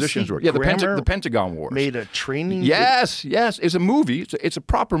acquisitions Kelsey were. Yeah, Grammer the Pentagon Wars. Made a training. Yes. It's a movie. It's a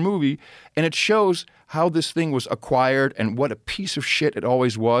proper movie, and it shows how this thing was acquired and what a piece of shit it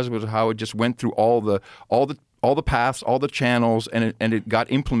always was how it just went through all the paths, all the channels, and it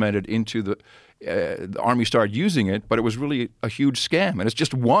got implemented into the Army started using it, but it was really a huge scam, and it's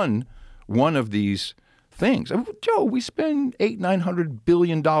just one of these things. Joe, we spend $800-900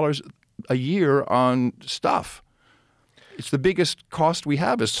 billion a year on stuff. It's the biggest cost we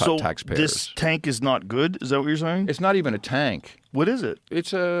have as taxpayers. This tank is not good? Is that what you're saying? It's not even a tank. What is it?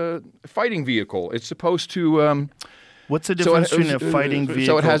 It's a fighting vehicle. It's supposed to. What's the difference between a fighting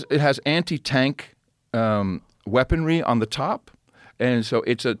vehicle? So it has anti-tank weaponry on the top. and so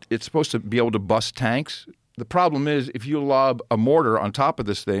it's supposed to be able to bust tanks. The problem is if you lob a mortar on top of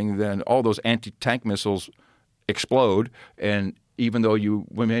this thing, then all those anti-tank missiles explode, and even though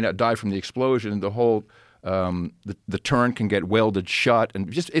we may not die from the explosion, the whole the turret can get welded shut, and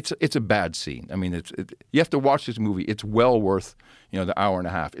just it's a bad scene. I mean, you have to watch this movie. It's well worth the hour and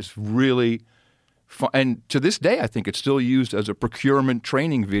a half. It's really fun, and to this day, I think it's still used as a procurement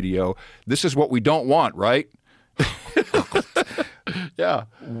training video. This is what we don't want, right? Yeah.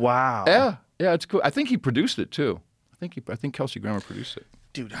 Wow. Yeah, it's cool. I think he produced it too. I think Kelsey Grammer produced it.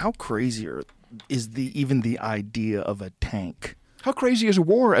 Dude, how crazy is even the idea of a tank? How crazy is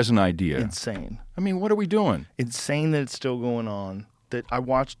war as an idea? Insane. I mean, what are we doing? Insane that it's still going on. That I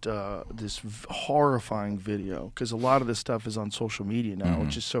watched this horrifying video, because a lot of this stuff is on social media now,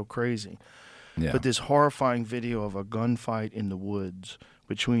 which is so crazy. Yeah. But this horrifying video of a gunfight in the woods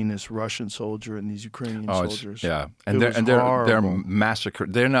between this Russian soldier and these Ukrainian soldiers. Yeah, and they're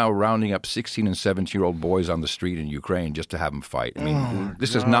massacred. They're now rounding up 16 and 17-year-old boys on the street in Ukraine just to have them fight. I mean,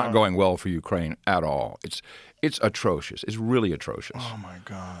 this is not going well for Ukraine at all. It's atrocious. It's really atrocious. Oh my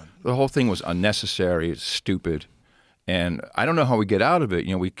God! The whole thing was unnecessary. It's stupid. And I don't know how we get out of it.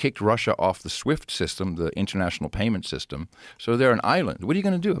 We kicked Russia off the SWIFT system, the international payment system. So they're an island. What are you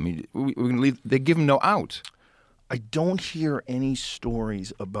going to do? I mean, we're going to leave. They give them no out. I don't hear any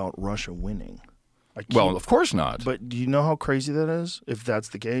stories about Russia winning. Well, of course not. But do you know how crazy that is? If that's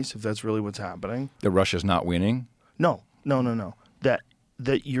the case, if that's really what's happening? That Russia's not winning? No.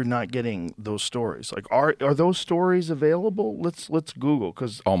 That you're not getting those stories. Like, are those stories available? Let's Google,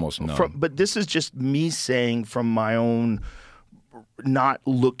 because almost none. But this is just me saying from my own, not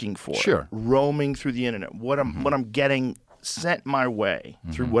looking for it, roaming through the internet. What I'm getting sent my way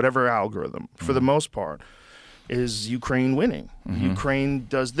through whatever algorithm, for the most part, is Ukraine winning. Ukraine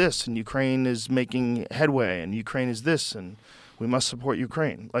does this, and Ukraine is making headway, and Ukraine is this, and we must support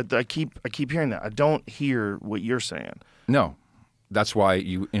Ukraine. I keep hearing that. I don't hear what you're saying. No. That's why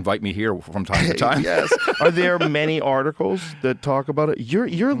you invite me here from time to time. Yes. Are there many articles that talk about it?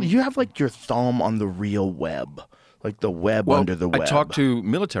 You have like your thumb on the real web, like the web under the web. I talk to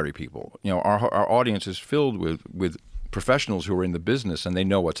military people. Our audience is filled with professionals who are in the business, and they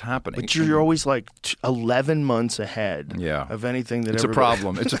know what's happening. But you're always like 11 months ahead of anything that It's a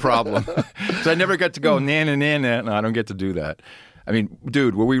problem. It's a problem. So I never get to go, na. No, I don't get to do that. I mean,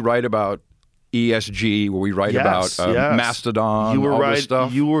 dude, will we write about ESG, where we write about Mastodon, you were all right. this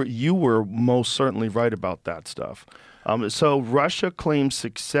stuff? You were most certainly right about that stuff. So Russia claims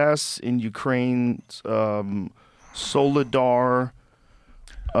success in Ukraine's Soledar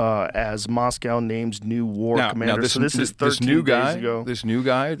as Moscow names new war commander. This is 13 days ago. This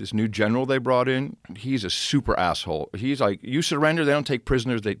new general they brought in, he's a super asshole. He's like, you surrender, they don't take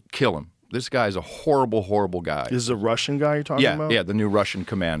prisoners, they kill him. This guy is a horrible, horrible guy. This is a Russian guy you're talking about? Yeah, the new Russian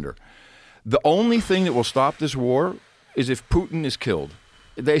commander. The only thing that will stop this war is if Putin is killed.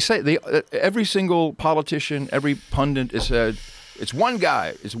 They say every single politician, every pundit has said it's one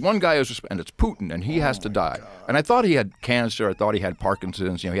guy. It's one guy and it's Putin, and he has to die. God. And I thought he had cancer. I thought he had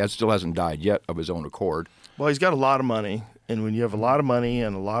Parkinson's. He still hasn't died yet of his own accord. Well, he's got a lot of money, and when you have a lot of money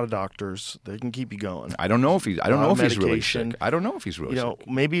and a lot of doctors, they can keep you going. I don't know if he's really sick. I don't know if he's really sick.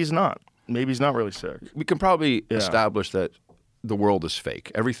 Maybe he's not. Maybe he's not really sick. We can probably establish that the world is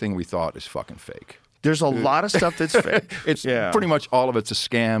fake. Everything we thought is fucking fake. There's a lot of stuff that's fake. It's pretty much all of it's a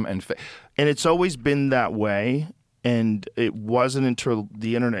scam and fake. And it's always been that way. And it wasn't until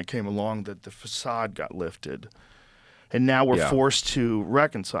the internet came along that the facade got lifted. And now we're forced to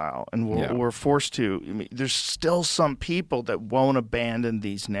reconcile. And we're forced to. I mean, there's still some people that won't abandon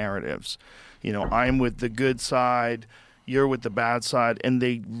these narratives. I'm with the good side. You're with the bad side, and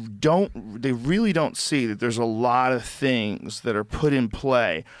they really don't see that there's a lot of things that are put in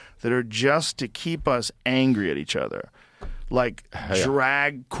play that are just to keep us angry at each other. Like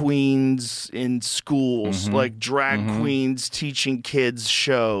drag queens in schools, like drag queens teaching kids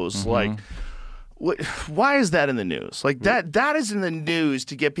shows, like why is that in the news? Like that is in the news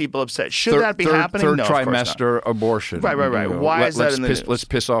to get people upset. Should that be happening? Third no, trimester abortion. Right. Why is that in the news? Let's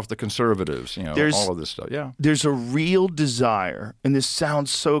piss off the conservatives. All of this stuff. Yeah. There's a real desire, and this sounds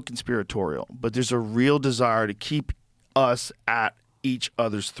so conspiratorial, but there's a real desire to keep us at each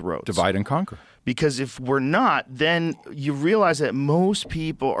other's throats. Divide and conquer. Because if we're not, then you realize that most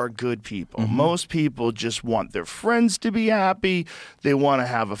people are good people. Most people just want their friends to be happy. They want to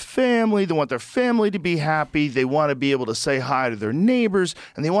have a family. They want their family to be happy. They want to be able to say hi to their neighbors,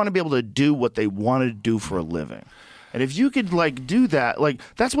 and they want to be able to do what they want to do for a living. And if you could like do that, like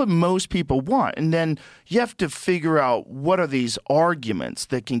that's what most people want. And then you have to figure out what are these arguments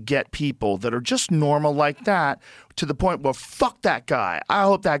that can get people that are just normal like that to the point where fuck that guy. I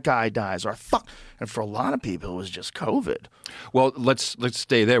hope that guy dies, or fuck. And for a lot of people, it was just COVID. Well, let's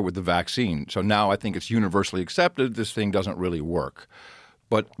stay there with the vaccine. So now I think it's universally accepted this thing doesn't really work.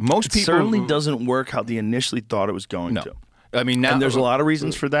 But most It people certainly doesn't work how they initially thought it was going to. I mean, now And there's a lot of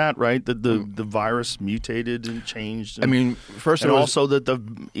reasons for that, right? That the virus mutated and changed. And, I mean, first and it was, also that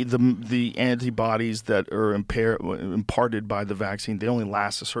the antibodies that are imparted by the vaccine, they only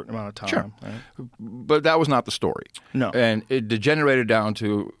last a certain amount of time. Sure. Right? but that was not the story. No. And it degenerated down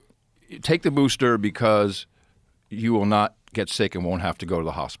to take the booster because you will not get sick and won't have to go to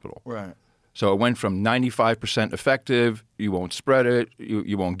the hospital. Right. So it went from 95% effective, you won't spread it,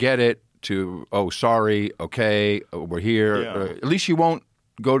 you won't get it, to, oh, sorry, okay, we're here. Yeah. At least you won't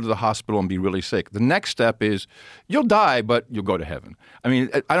go to the hospital and be really sick. The next step is you'll die, but you'll go to heaven. I mean,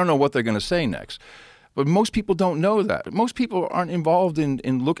 I don't know what they're going to say next. But most people don't know that. Most people aren't involved in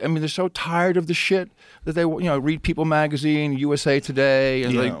look. I mean, they're so tired of the shit that they read People Magazine, USA Today,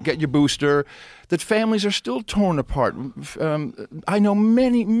 and they get your booster. That families are still torn apart. I know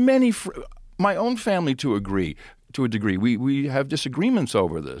many my own family to a degree. We have disagreements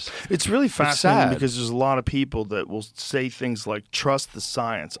over this. It's really fascinating sad. because there's a lot of people that will say things like, trust the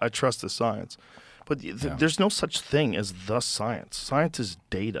science. I trust the science. But there's no such thing as the science. Science is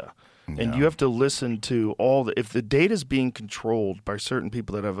data. And you have to listen to if the data is being controlled by certain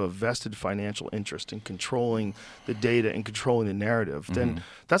people that have a vested financial interest in controlling the data and controlling the narrative, then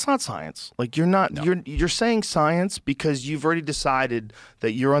that's not science. Like you're saying science because you've already decided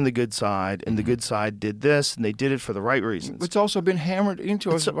that you're on the good side and the good side did this and they did it for the right reasons. It's also been hammered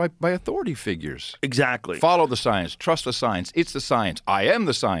into us by authority figures. Exactly. Follow the science. Trust the science. It's the science. I am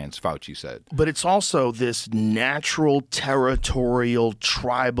the science, Fauci said. But it's also this natural, territorial,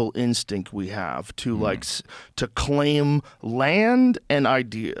 tribal instinct we have to to claim land and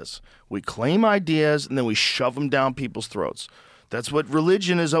ideas. We claim ideas and then we shove them down people's throats. That's what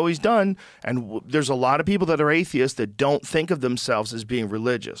religion has always done. And there's a lot of people that are atheists that don't think of themselves as being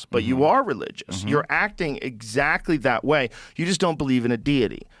religious. But you are religious. You're acting exactly that way. You just don't believe in a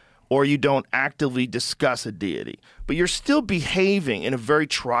deity. Or you don't actively discuss a deity. But you're still behaving in a very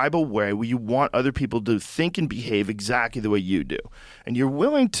tribal way where you want other people to think and behave exactly the way you do. And you're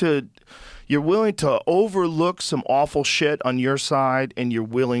willing to overlook some awful shit on your side, and you're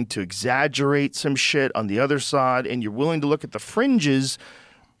willing to exaggerate some shit on the other side, and you're willing to look at the fringes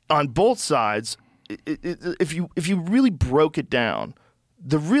on both sides. If you really broke it down,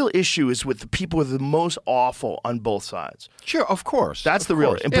 the real issue is with the people who are the most awful on both sides. Sure, of course. That's the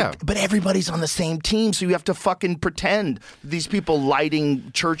real. But everybody's on the same team, so you have to fucking pretend these people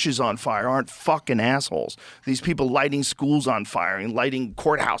lighting churches on fire aren't fucking assholes. These people lighting schools on fire and lighting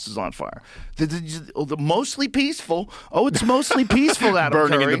courthouses on fire. The mostly peaceful. Oh, it's mostly peaceful. Adam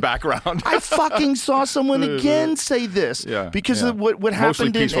burning Curry. in the background. I fucking saw someone again say this because of what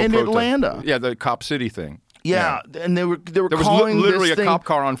happened in Atlanta. Yeah, the Cop City thing. Yeah, and they were There was calling literally this a thing, cop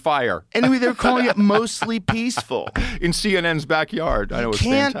car on fire Anyway, they're calling it mostly peaceful. in CNN's backyard. I know, it was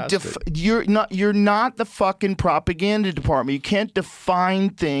fantastic. You're not the fucking propaganda department. You can't define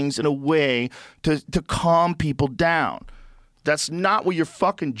things in a way to calm people down. That's not what your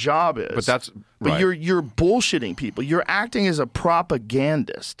fucking job is. But that's But right. you're bullshitting people. You're acting as a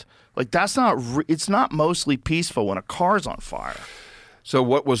propagandist. Like it's not mostly peaceful when a car's on fire. So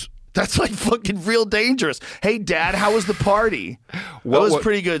what was... That's like fucking real dangerous. Hey, Dad, how was the party? That was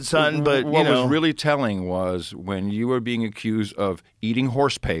pretty good, son. But what was really telling was when you were being accused of eating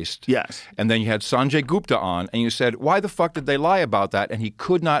horse paste. Yes. And then you had Sanjay Gupta on, and you said, "Why the fuck did they lie about that?" And he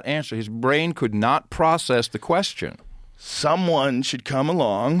could not answer. His brain could not process the question. Someone should come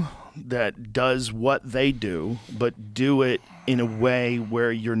along that does what they do, but do it in a way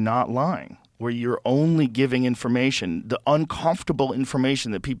where you're not lying, where you're only giving information, the uncomfortable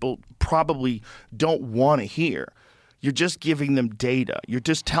information that people probably don't want to hear. You're just giving them data. You're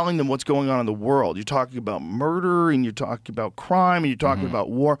just telling them what's going on in the world. You're talking about murder, and you're talking about crime, and you're talking about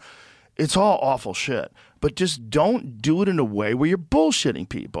war. It's all awful shit. But just don't do it in a way where you're bullshitting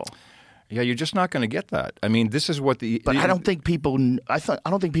people. Yeah, you're just not going to get that. I mean, this is what But I don't think people. I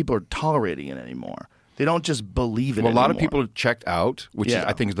don't think people are tolerating it anymore. They don't just believe it. Well, a lot of anymore. people have checked out, which is,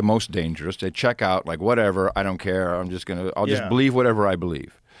 I think is the most dangerous. They check out like, whatever, I don't care. I'll just believe whatever I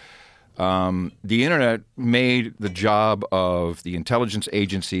believe. The internet made the job of the intelligence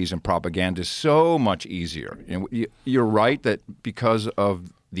agencies and propagandists so much easier. You're right that because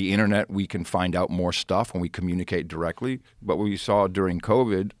of the internet, we can find out more stuff when we communicate directly. But what we saw during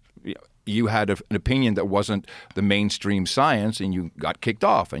COVID, you had an opinion that wasn't the mainstream science, and you got kicked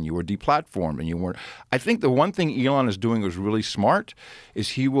off, and you were deplatformed, and you weren't. I think the one thing Elon is doing is really smart. Is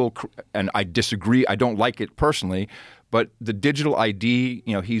he will, and I disagree. I don't like it personally, but the digital ID.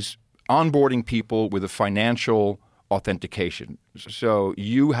 He's onboarding people with a financial authentication. So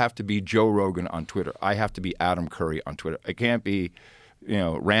you have to be Joe Rogan on Twitter. I have to be Adam Curry on Twitter. I can't be,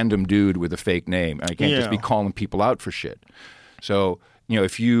 random dude with a fake name. I can't just be calling people out for shit. So.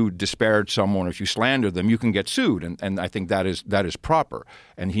 If you disparage someone, if you slander them, you can get sued, and I think that is proper.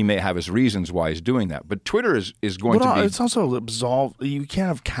 And he may have his reasons why he's doing that. But Twitter is going to be. It's also absolved. You can't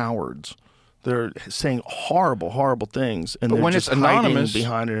have cowards. They're saying horrible, horrible things, and they're when just it's anonymous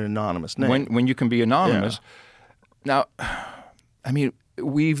behind an anonymous name. When you can be anonymous. Now, I mean,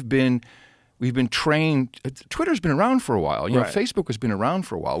 we've been trained. Twitter's been around for a while. Right. Facebook has been around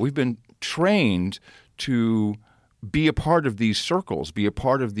for a while. We've been trained to be a part of these circles, be a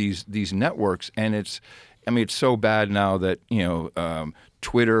part of these networks, and it's so bad now that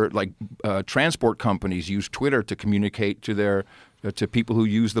Twitter, like transport companies use Twitter to communicate to to people who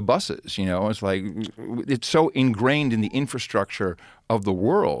use the buses. It's like it's so ingrained in the infrastructure of the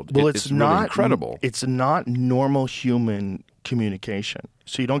world. Well, it's not really incredible. It's not normal human communication,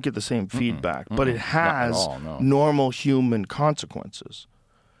 so you don't get the same feedback, but it has all, no. normal human consequences.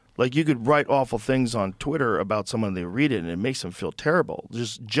 Like you could write awful things on Twitter about someone, they read it, and it makes them feel terrible.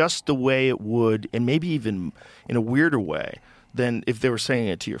 Just the way it would, and maybe even in a weirder way than if they were saying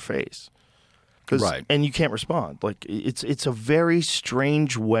it to your face. Right. And you can't respond. Like it's a very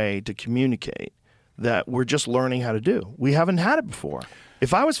strange way to communicate that we're just learning how to do. We haven't had it before.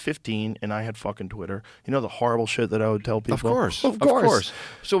 If I was 15 and I had fucking Twitter, the horrible shit that I would tell people. Of course.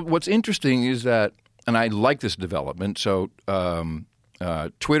 So what's interesting is that, and I like this development. So.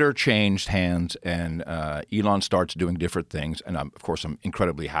 Twitter changed hands, and Elon starts doing different things. And I'm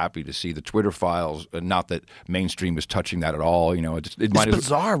incredibly happy to see the Twitter files. Not that mainstream is touching that at all. It's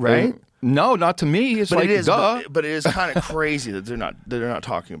bizarre, right? No, not to me. It's like, duh. But it is kind of crazy that they're not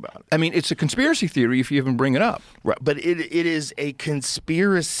talking about it. I mean, it's a conspiracy theory if you even bring it up. Right, but it is a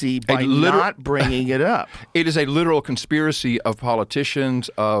conspiracy by not bringing it up. It is a literal conspiracy of politicians,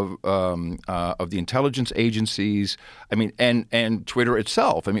 of the intelligence agencies. I mean, and Twitter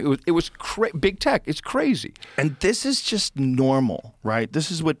itself. I mean, it was big tech. It's crazy. And this is just normal, right? This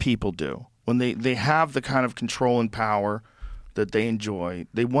is what people do when they have the kind of control and power that they enjoy.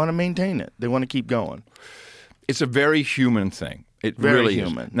 They want to maintain it. They want to keep going. It's a very human thing. It Very really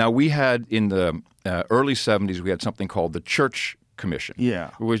human. is. Now, we had in the early 70s, we had something called the Church Commission,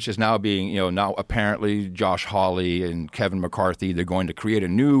 which is now being, now apparently Josh Hawley and Kevin McCarthy, they're going to create a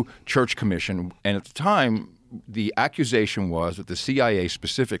new Church Commission. And at the time, the accusation was that the CIA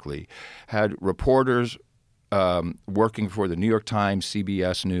specifically had reporters working for the New York Times,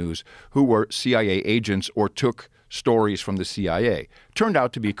 CBS News, who were CIA agents or took stories from the CIA. Turned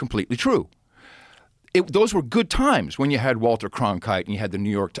out to be completely true. Those were good times when you had Walter Cronkite and you had the New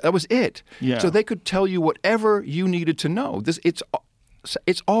York Times. That was it. Yeah. So they could tell you whatever you needed to know.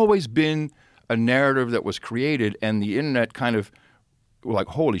 It's always been a narrative that was created, and the internet kind of like,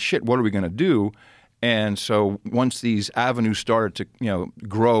 holy shit, what are we going to do? And so once these avenues started to,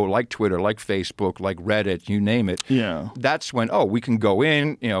 grow, like Twitter, like Facebook, like Reddit, you name it. Yeah. That's when we can go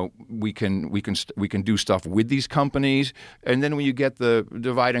in, we can do stuff with these companies, and then when you get the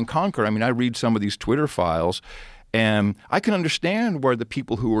divide and conquer. I mean, I read some of these Twitter files, and I can understand where the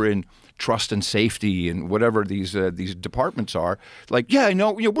people who are in trust and safety and whatever these departments are, like,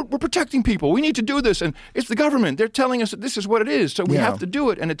 we're protecting people. We need to do this, and it's the government. They're telling us that this is what it is, so we have to do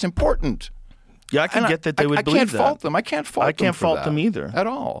it, and it's important. Yeah, I can get that they would believe that. I can't fault them either at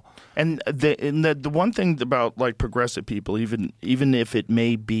all. And the one thing about like progressive people, even if it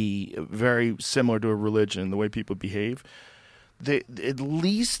may be very similar to a religion, the way people behave, at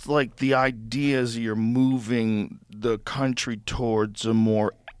least like the ideas you're moving the country towards a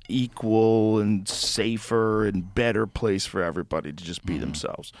more equal and safer and better place for everybody to just be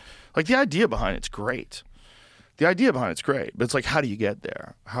themselves. Like the idea behind it's great. The idea behind it's great, but it's like, how do you get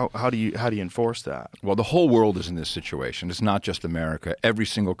there? How do you enforce that? Well, the whole world is in this situation. It's not just America. Every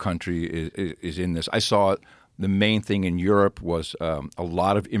single country is in this. I saw the main thing in Europe was a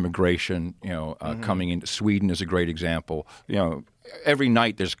lot of immigration. Coming into Sweden is a great example. Every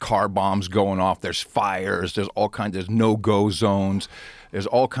night there's car bombs going off. There's fires. There's all kinds. There's no-go zones. There's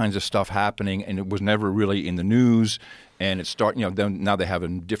all kinds of stuff happening, and it was never really in the news. And it's then now they have a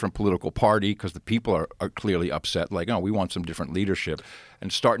different political party because the people are clearly upset. Like, we want some different leadership, and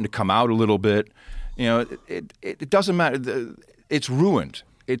it's starting to come out a little bit. It doesn't matter. It's ruined.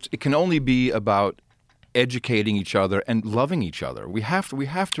 It can only be about educating each other and loving each other. We have to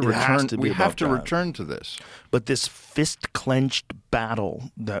return. to be We have about to that. return to this. But this fist-clenched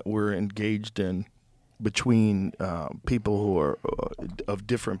battle that we're engaged in between people who are of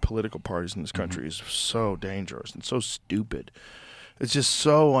different political parties in this country is so dangerous and so stupid. It's just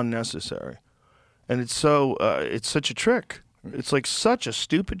so unnecessary, and it's such a trick. It's like such a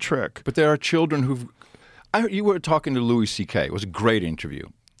stupid trick. But there are children who've. You were talking to Louis C.K. It was a great interview.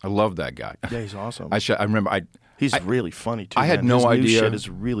 I love that guy. Yeah, he's awesome. I remember. He's really funny too. I had man. no His new idea. shit is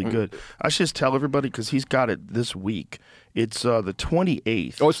really good. I should just tell everybody because he's got it this week. It's the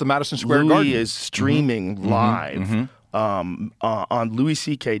 28th. Oh, it's the Madison Square Louis Garden. is streaming live on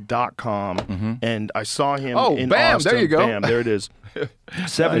louisck.com, and I saw him Oh, in bam, Austin. there you go. Bam, there it is.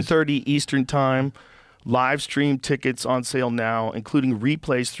 7:30 Eastern Time. Live stream tickets on sale now, including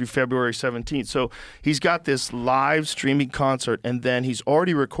replays through February 17th. So he's got this live streaming concert, and then he's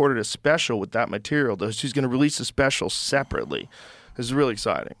already recorded a special with that material. He's going to release a special separately. This is really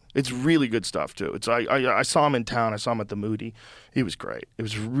exciting. It's really good stuff too. I saw him in town. I saw him at the Moody. He was great. It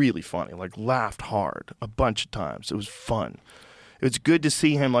was really funny. Like laughed hard a bunch of times. It was fun. It was good to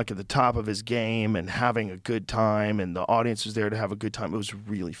see him like at the top of his game and having a good time, and the audience was there to have a good time. It was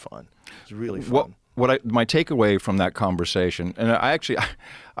really fun. It was really fun. My takeaway from that conversation, and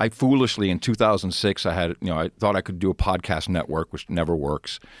I foolishly in 2006 I thought I could do a podcast network, which never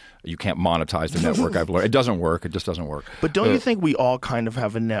works. You can't monetize the network. I've learned it doesn't work. It just doesn't work. But don't you think we all kind of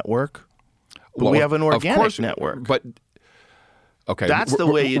have a network? But we have an organic of course, network. But okay, That's the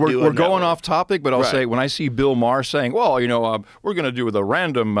way you do a We're going network. off topic, but I'll Right. say when I see Bill Maher saying, "Well, we're going to do the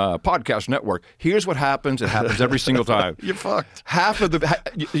random podcast network," here's what happens. It happens every single time. You're fucked. Half of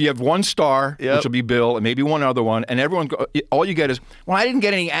you have one star, Yep. which will be Bill, and maybe one other one, and all you get is, "Well, I didn't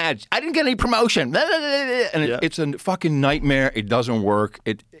get any ads. I didn't get any promotion," and Yeah. it's a fucking nightmare. It doesn't work.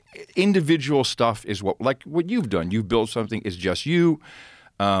 Individual stuff is what you've done. You've built something. It's just you.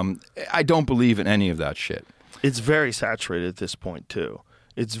 I don't believe in any of that shit. It's very saturated at this point too.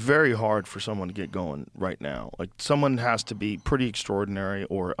 It's very hard for someone to get going right now. Like someone has to be pretty extraordinary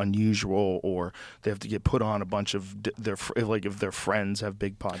or unusual, or they have to get put on a bunch of if their friends have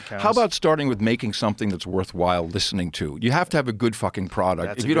big podcasts. How about starting with making something that's worthwhile listening to? You have to have a good fucking product.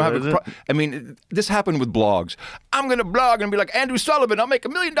 That's if a you don't good have idea. I mean, this happened with blogs. I'm going to blog and be like Andrew Sullivan. I'll make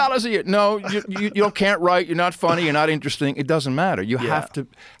 $1 million a year. No, you can't write. You're not funny. You're not interesting. It doesn't matter. You Yeah.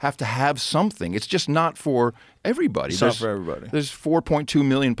 have to have something. It's just not for everybody. It's not for everybody. There's 4.2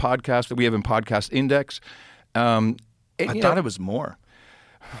 million podcasts that we have in Podcast Index. I thought it was more.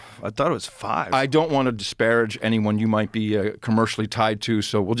 I thought it was 5. I don't want to disparage anyone you might be commercially tied to,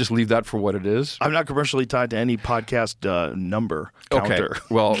 so we'll just leave that for what it is. I'm not commercially tied to any podcast number counter. Okay.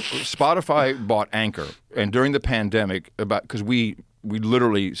 Well, Spotify bought Anchor, and during the pandemic, because we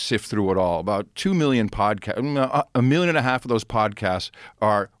literally sift through it all. About 2 million podcasts, 1.5 million of those podcasts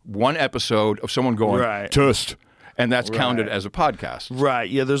are one episode of someone going Right. "Tust," and that's counted Right. as a podcast. Right.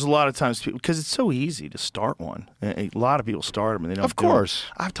 Yeah. There's a lot of times because it's so easy to start one. A lot of people start them and they don't. Of do 'em. course.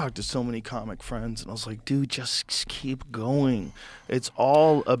 I've talked to so many comic friends and I was like, dude, just keep going. It's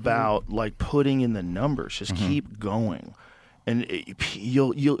all about like putting in the numbers. Just keep going. And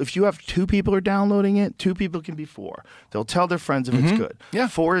you'll if you have 2 people are downloading it, 2 people can be 4. They'll tell their friends if it's good. Yeah.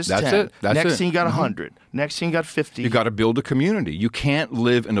 4 is That's 10. it. That's Next it. thing you got 100. Next thing you got 50. You got to build a community. You can't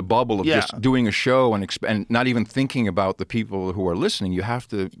live in a bubble of Yeah. just doing a show and not even thinking about the people who are listening. You have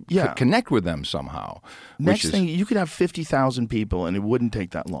to Yeah. connect with them somehow. Next thing you could have 50,000 people and it wouldn't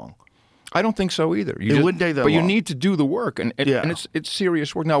take that long. I don't think so either. It wouldn't take that but you long. need to do the work, and Yeah. it's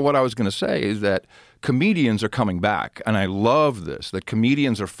serious work. Now, what I was going to say is that comedians are coming back, and I love this. That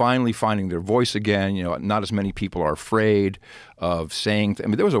comedians are finally finding their voice again. Not as many people are afraid of saying. I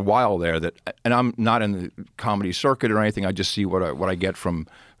mean, there was a while there that, and I'm not in the comedy circuit or anything. I just see what I get from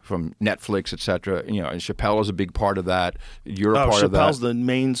Netflix, etc. And Chappelle is a big part of that. You're a part of that. Chappelle's the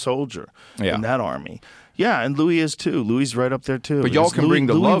main soldier Yeah. in that army. Yeah, and Louis is too. Louis is right up there too. But y'all can bring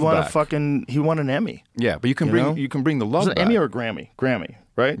the love won back. He won an Emmy. Yeah, but you can know? bring the love Was it back. Emmy or a Grammy? Grammy,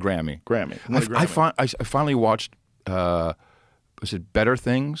 right? Grammy. Grammy. He won a Grammy. I finally watched. Was it Better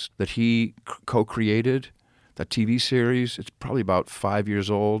Things that he co-created? That TV series. It's probably about 5 years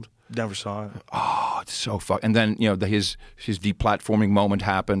old. Never saw it. Oh, it's so fun. And then his deplatforming moment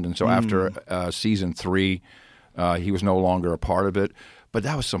happened, and so after season 3, he was no longer a part of it. But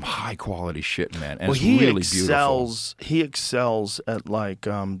that was some high quality shit, man. And it's really beautiful. He excels at like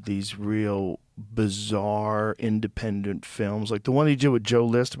these real bizarre independent films, like the one he did with Joe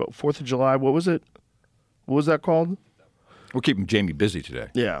List about 4th of July. What was it? What was that called? We're keeping Jamie busy today.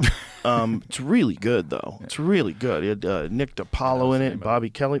 Yeah. It's really good, though. It's really good. It had Nick DiPaolo in it, Bobby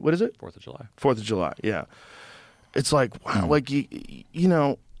Kelly. What is it? 4th of July. 4th of July, yeah. It's like, wow, like, you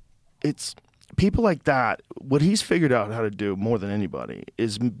know, it's people like that. What he's figured out how to do more than anybody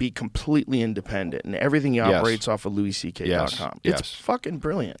is be completely independent, and everything he operates off of LouisCK.com. Yes. It's fucking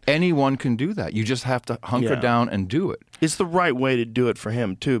brilliant. Anyone can do that. You just have to hunker down and do it. It's the right way to do it for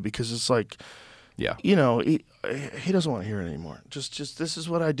him, too, because it's like, you know, he doesn't want to hear it anymore. Just this is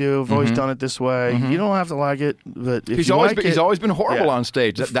what I do. I've always done it this way. You don't have to like it, but if He's always been horrible on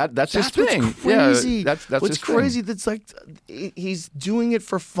stage. That's his thing. What's crazy. Yeah, that's what's his crazy. thing. That's like he's doing it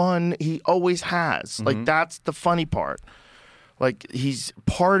for fun. He always has. Like that's the funny part. Like he's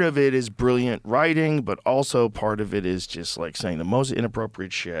part of it is brilliant writing, but also part of it is just like saying the most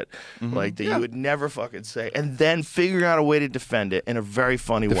inappropriate shit, like that you would never fucking say, and then figuring out a way to defend it in a very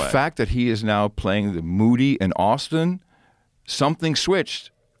funny way. The fact that he is now playing the Moody in Austin, something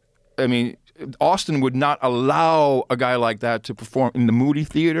switched. I mean, Austin would not allow a guy like that to perform in the Moody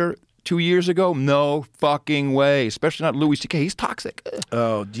Theater 2 years ago. No fucking way. Especially not Louis C.K. He's toxic.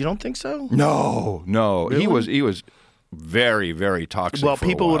 Oh, you don't think so? No. Really? He was very, very toxic. Well, for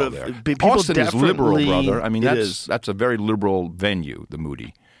people a would while have. there. People Austin is liberal, definitely- brother. I mean, it is. that's a very liberal venue, the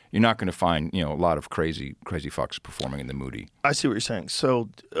Moody. You're not going to find a lot of crazy fucks performing in the Moody. I see what you're saying. So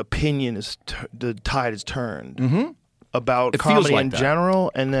opinion is the tide is turned about It feels comedy like in that.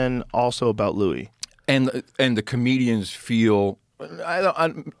 general, and then also about Louis. And the comedians feel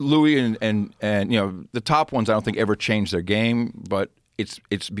Louis and the top ones I don't think ever changed their game, but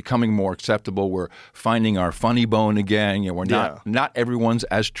it's becoming more acceptable. We're finding our funny bone again. We're not everyone's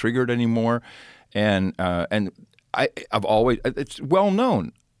as triggered anymore, and I've always it's well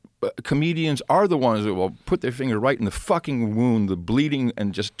known. Comedians are the ones that will put their finger right in the fucking wound, the bleeding,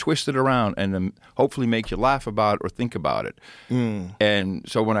 and just twist it around and then hopefully make you laugh about it or think about it. And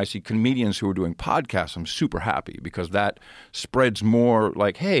so when I see comedians who are doing podcasts, I'm super happy because that spreads more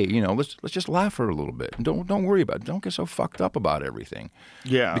like, hey, let's just laugh for a little bit. And don't worry about it. Don't get so fucked up about everything.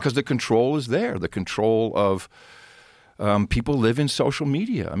 Yeah. Because the control is there. The control of people live in social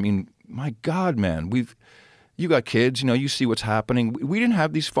media. I mean, my God, man, you got kids, you see what's happening. We didn't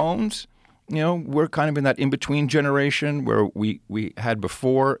have these phones. We're kind of in that in-between generation where we had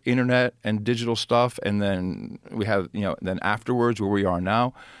before internet and digital stuff, and then we have, then afterwards where we are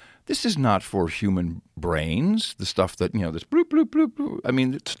now. This is not for human brains, the stuff that, this bloop, bloop, bloop, bloop. I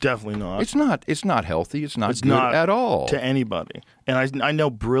mean, It's definitely not. It's not healthy. It's not good not at all. to anybody. And I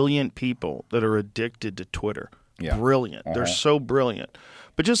know brilliant people that are addicted to Twitter. Yeah. Brilliant. They're so brilliant.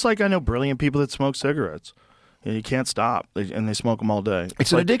 But just like I know brilliant people that smoke cigarettes. And you can't stop, and they smoke them all day.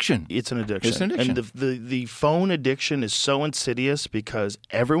 It's an addiction. It's an addiction. It's an addiction. And the phone addiction is so insidious because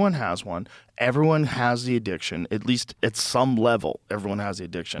everyone has one. Everyone has the addiction, at least at some level. Everyone has the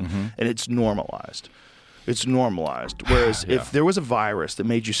addiction, and it's normalized. It's normalized. Whereas if there was a virus that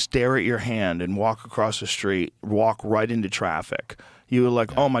made you stare at your hand and walk across the street, walk right into traffic, you were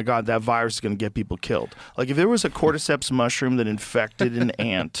like, oh my God, that virus is going to get people killed. Like if there was a cordyceps mushroom that infected an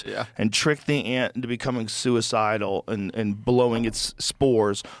ant and tricked the ant into becoming suicidal and blowing its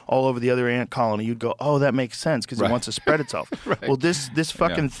spores all over the other ant colony, you'd go, oh, that makes sense because it wants to spread itself. Well, this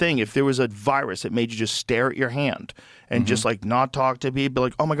fucking thing, if there was a virus that made you just stare at your hand and just like not talk to people,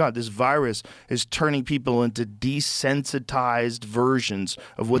 like, oh my God, this virus is turning people into desensitized versions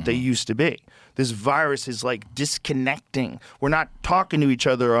of what they used to be. This virus is like disconnecting. We're not talking to each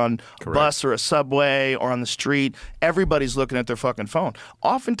other on a bus or a subway or on the street. Everybody's looking at their fucking phone.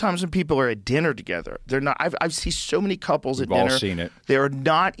 Oftentimes when people are at dinner together, they're not. I've seen so many couples at We've all dinner. seen it. They're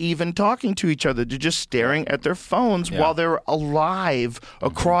not even talking to each other. They're just staring at their phones while they're alive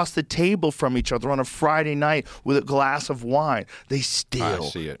across the table from each other on a Friday night with a glass of wine. They still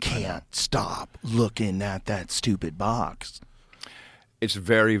see it. can't stop looking at that stupid box. It's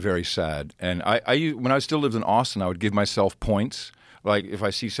very, very sad. And when I still lived in Austin, I would give myself points. Like if I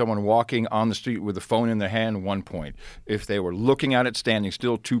see someone walking on the street with a phone in their hand, 1 point. If they were looking at it standing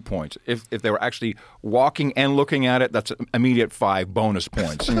still, 2 points. If they were actually walking and looking at it, that's immediate 5 bonus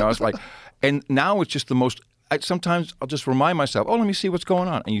points. It's like, and now it's just the most. Sometimes I'll just remind myself, oh, let me see what's going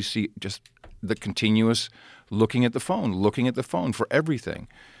on, and you see just the continuous looking at the phone for everything.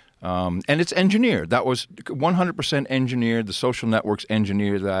 And it's engineered. That was 100% engineered. The social networks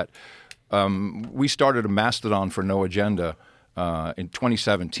engineered that. We started a Mastodon for No Agenda in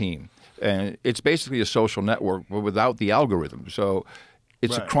 2017. And it's basically a social network but without the algorithm. So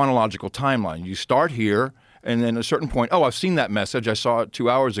it's a chronological timeline. You start here, And then at a certain point, I've seen that message. I saw it 2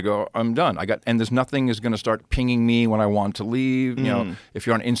 hours ago. I'm done. And there's nothing is going to start pinging me when I want to leave. You know, if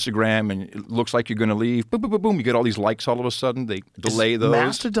you're on Instagram and it looks like you're going to leave, boom, boom, boom, boom, you get all these likes all of a sudden. They delay those.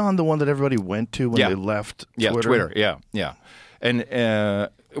 Mastodon the one that everybody went to when they left Twitter? Yeah, Twitter. Yeah. And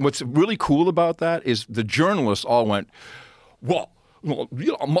what's really cool about that is the journalists all went, well,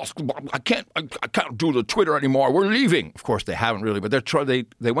 Elon Musk, I can't do the Twitter anymore. We're leaving. Of course, they haven't really, but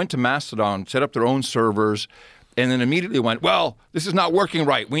they went to Mastodon, set up their own servers, and then immediately went, well, this is not working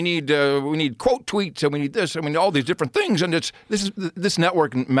right. We need quote tweets, and we need this, and we need all these different things. And this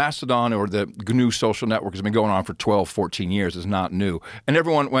network, Mastodon, or the GNU social network, has been going on for 12, 14 years. It's not new. And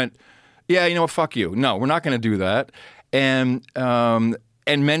everyone went, yeah, you know what, fuck you. No, we're not going to do that. And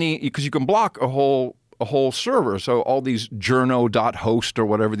many, because you can block a whole server. So all these journo.host or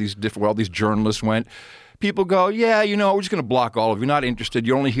whatever where all these journalists went, people go, yeah, you know, we're just going to block all of you. You're not interested.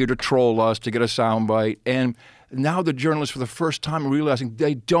 You're only here to troll us, to get a soundbite. And now the journalists, for the first time, are realizing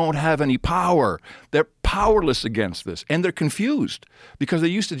they don't have any power. They're powerless against this, and they're confused because they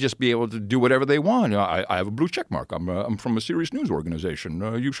used to just be able to do whatever they want. You know, I have a blue check mark. I'm from a serious news organization.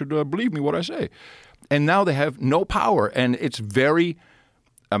 You should believe me what I say. And now they have no power, and it's very.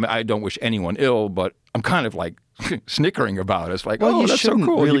 I mean, I don't wish anyone ill, but I'm kind of like snickering about it. It's like, that's so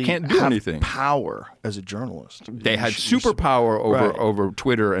cool. Really you can't do anything. Power as a journalist. They had superpower over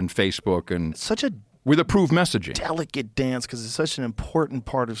Twitter and Facebook, and such a with approved messaging. Delicate dance because it's such an important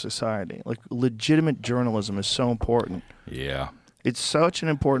part of society. Like legitimate journalism is so important. Yeah. It's such an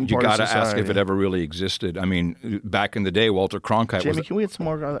important part of society. You got to ask if it ever really existed. I mean, back in the day, Walter Cronkite Jamie, can we get some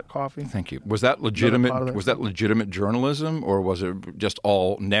more of that coffee? Thank you. Was that legitimate? Was that legitimate journalism, or was it just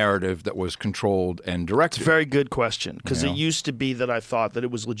all narrative that was controlled and directed? It's a very good question because it used to be that I thought that it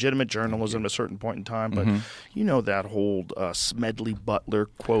was legitimate journalism at a certain point in time, but you know that whole Smedley Butler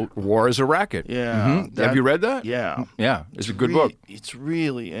quote: "War is a racket." Yeah, have you read that? Yeah, yeah. It's a good book. It's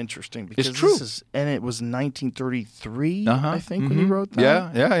really interesting because it's true. And it was 1933, I think. When he wrote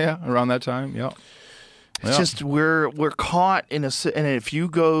that? Yeah, around that time, yeah. It's just we're caught in and if you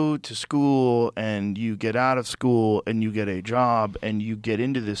go to school and you get out of school and you get a job and you get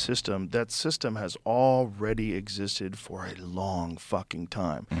into this system, that system has already existed for a long fucking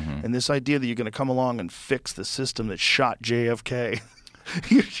time. And this idea that you're going to come along and fix the system that shot JFK.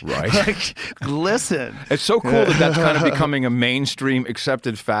 Right. Like, listen. It's so cool that that's kind of becoming a mainstream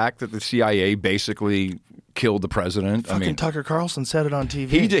accepted fact that the CIA basically killed the president. Fucking Tucker Carlson said it on TV.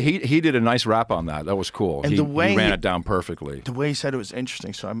 He did a nice rap on that. That was cool. And he ran it down perfectly. The way he said it was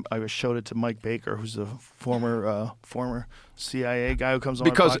interesting. So I showed it to Mike Baker, who's a former CIA guy who comes on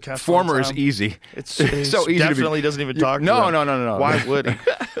because our podcast. Former is easy. It's so easy. Definitely doesn't even talk. No. Why would he?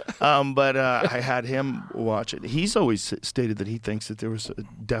 But I had him watch it. He's always stated that he thinks that there was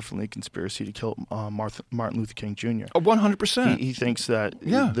definitely a conspiracy to kill Martin Luther King Jr. 100%. He thinks that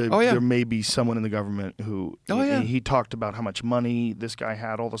there may be someone in the government who. He talked about how much money this guy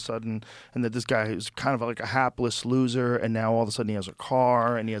had all of a sudden, and that this guy is kind of like a hapless loser, and now all of a sudden he has a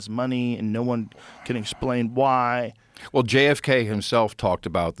car and he has money, and no one can explain why. Well, JFK himself talked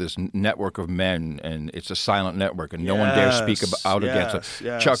about this network of men, and it's a silent network, and no one dare speak out against it.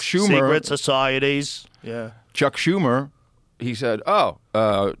 Yes. Chuck Schumer, secret societies. Yeah. Chuck Schumer, he said,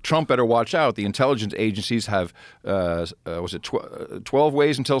 Trump better watch out. The intelligence agencies have, 12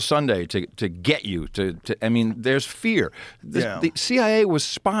 ways until Sunday to get you. I mean, there's fear. The CIA was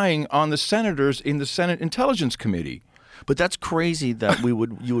spying on the senators in the Senate Intelligence Committee. But that's crazy that you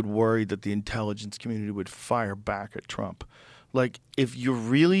would worry that the intelligence community would fire back at Trump. Like, if you're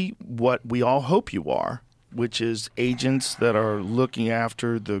really what we all hope you are, which is agents that are looking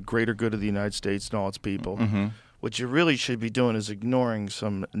after the greater good of the United States and all its people, what you really should be doing is ignoring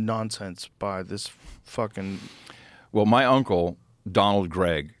some nonsense by this fucking... Well, my uncle, Donald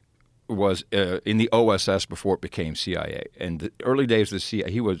Gregg, was in the OSS before it became CIA. And the early days of the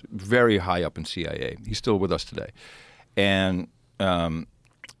CIA, he was very high up in CIA. He's still with us today. And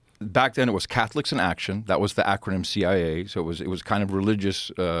back then it was Catholics in Action. That was the acronym CIA. So it was kind of religious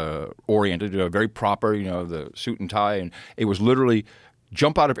oriented, very proper, the suit and tie. And it was literally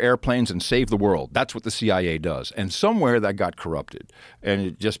jump out of airplanes and save the world. That's what the CIA does. And somewhere that got corrupted. And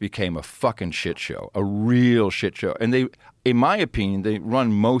it just became a fucking shit show, a real shit show. And they, in my opinion, they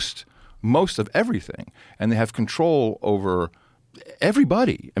run most of everything. And they have control over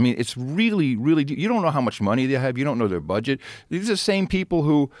everybody. I mean, it's really, really... You don't know how much money they have. You don't know their budget. These are the same people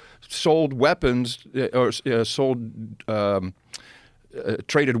who sold weapons or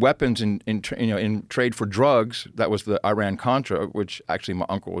traded weapons in trade for drugs. That was the Iran-Contra, which actually my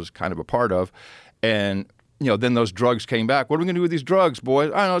uncle was kind of a part of. And then those drugs came back. What are we going to do with these drugs,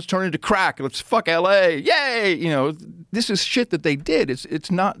 boys? I don't know. Let's turn it into crack. Let's fuck L.A. Yay! This is shit that they did.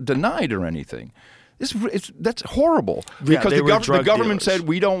 It's not denied or anything. That's horrible. Because the government said,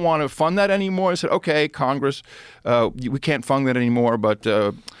 we don't want to fund that anymore. I said, okay, Congress, we can't fund that anymore, but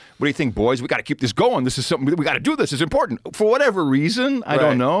what do you think, boys? We got to keep this going. This is something, we got to do this. It's important. For whatever reason, I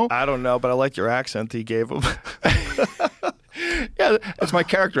don't know. I don't know, but I like your accent that you gave him. Yeah, that's my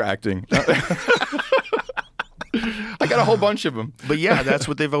character acting. I got a whole bunch of them. But yeah, that's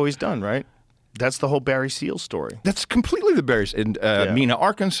what they've always done, right? That's the whole Barry Seals story. That's completely the Barry in Mena,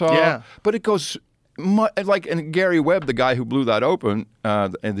 Arkansas. Yeah. But it goes and Gary Webb, the guy who blew that open,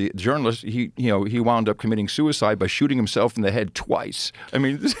 and the journalist, he wound up committing suicide by shooting himself in the head twice. I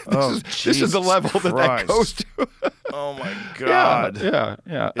mean, this is the level that goes to. Oh my God!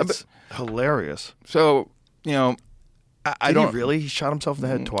 Yeah. It's hilarious. So I don't really. He shot himself in the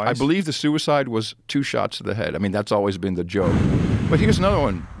head twice. I believe the suicide was 2 shots to the head. I mean, that's always been the joke. But here's another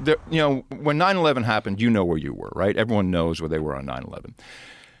one. When 9/11 happened, you know where you were, right? Everyone knows where they were on 9/11.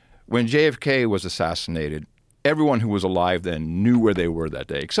 When JFK was assassinated, everyone who was alive then knew where they were that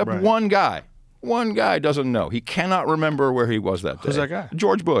day, except one guy. One guy doesn't know. He cannot remember where he was that day. Who's that guy?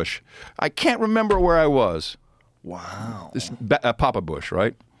 George Bush. I can't remember where I was. Wow. Papa Bush,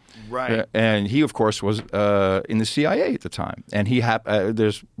 right? Right. And he, of course, was in the CIA at the time. And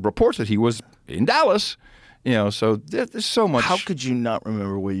there's reports that he was in Dallas. So there's so much. How could you not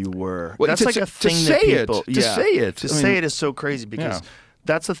remember where you were? Well, that's like a thing to that say people. To say it. To say it is so crazy because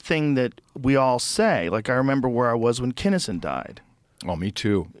that's a thing that we all say. Like I remember where I was when Kinnison died. Oh, me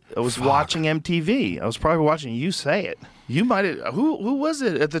too. I was watching MTV. I was probably watching you say it. You might have. Who was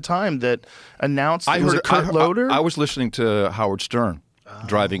it at the time that announced? Was it Kurt Loder? I was listening to Howard Stern.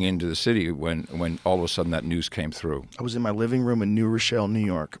 Driving into the city when all of a sudden that news came through. I was in my living room in New Rochelle, New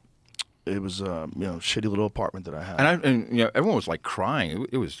York. It was a shitty little apartment that I had, and everyone was like crying.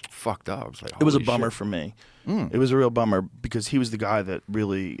 It was fucked up. It was like, it was a bummer for me. It was a real bummer because he was the guy that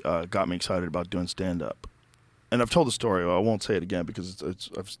really got me excited about doing stand up. And I've told the story. I won't say it again because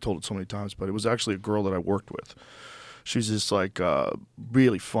I've told it so many times. But it was actually a girl that I worked with. She's this like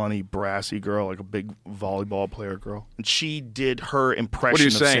really funny, brassy girl, like a big volleyball player girl, and she did her impression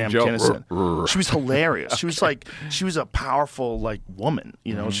of Sam Kinison. She was hilarious. She was like, she was a powerful like woman,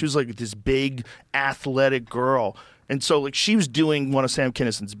 She was like this big athletic girl, and so like she was doing one of Sam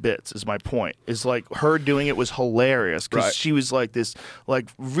Kinnison's bits. Is my point? Is like her doing it was hilarious because she was like this like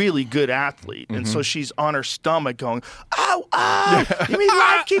really good athlete, and so she's on her stomach going, "Oh, you mean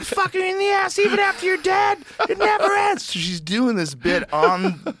life keeps fucking you in the ass even after you're dead? It never ends." So she's doing this bit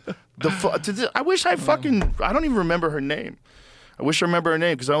on I wish I don't even remember her name. I wish I remember her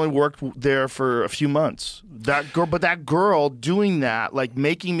name because I only worked there for a few months. That girl doing that, like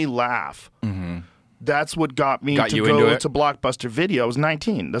making me laugh. That's what got me to go to Blockbuster Video. I was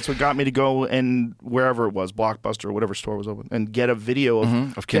 19. That's what got me to go and wherever it was, Blockbuster or whatever store was open, and get a video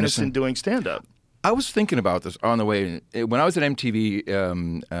of Kinnison doing stand-up. I was thinking about this on the way. When I was at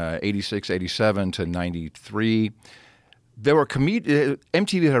MTV 86, 87 to 93, there were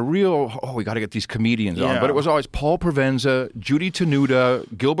MTV had a real, we got to get these comedians on. But it was always Paul Provenza, Judy Tenuta,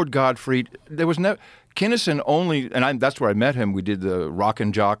 Gilbert Gottfried. There was no... Kinnison only, and that's where I met him. We did the Rock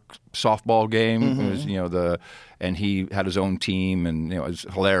and Jock softball game. It was, and he had his own team, and it was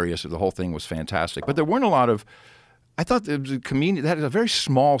hilarious. The whole thing was fantastic. But there weren't a lot of. I thought there was that had a very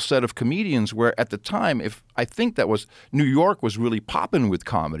small set of comedians. Where at the time, I think that was New York was really popping with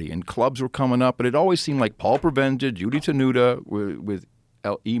comedy, and clubs were coming up. But it always seemed like Paul Provenza, Judy Tenuta with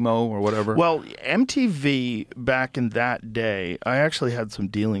Emo or whatever. Well, MTV back in that day, I actually had some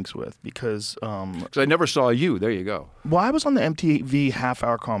dealings with because I never saw you. There you go. Well, I was on the MTV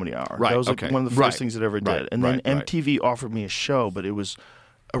half-hour comedy hour. Right. That was like one of the first things it ever did. Right. And then MTV offered me a show, but it was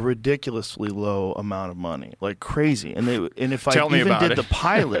a ridiculously low amount of money, like crazy. And if I even did the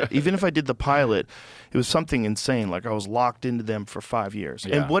pilot, it was something insane. Like I was locked into them for 5 years.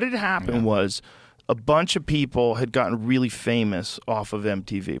 Yeah. And what had happened was a bunch of people had gotten really famous off of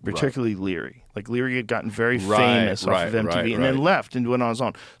MTV, particularly Leary. Like Leary had gotten very famous off of MTV and then left and went on his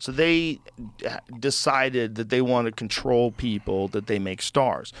own. So they decided that they want to control people, that they make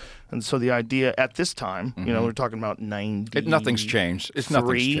stars. And so the idea at this time, we're talking about 90. Nothing's changed.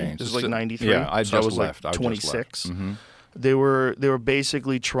 Nothing's changed. It's like 93. Yeah, I just was left. Like 26. They were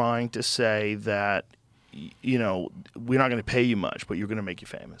basically trying to say that, we're not going to pay you much, but you're going to make you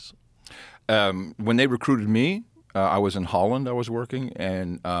famous. When they recruited me, I was in Holland. I was working,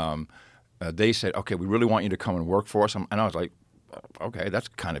 and they said, "Okay, we really want you to come and work for us." And I was like, "Okay, that's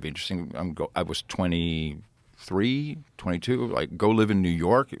kind of interesting." I was 24 23, 22. Like, go live in New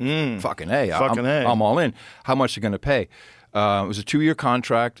York. Fucking A. Fucking A. I'm all in. How much are you going to pay? It was a 2-year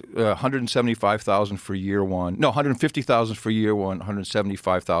contract, $175,000 for year one. No, $150,000 for year one,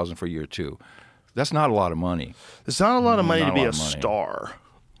 $175,000 for year two. That's not a lot of money. It's not a lot of money Not to a be lot a of money. star,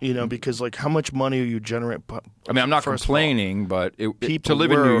 you know, because like how much money are you generate? I mean, I'm not First of all, complaining, but to people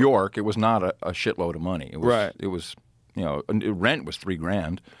live in were- New York, it was not a shitload of money. It was, Right. It was, you know, rent was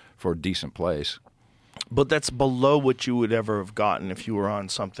 $3,000 for a decent place. But that's below what you would ever have gotten if you were on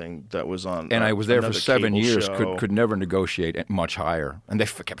something that was on. And I was there for another 7 cable years. show. Could never negotiate much higher, and they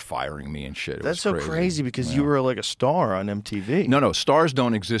kept firing me and shit. It That's was so crazy. crazy because you were like a star on MTV. No, stars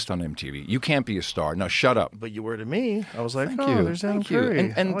don't exist on MTV. You can't be a star. Now shut up. But you were to me. I was like, Thank oh, you. there's Adam Thank you. Curry.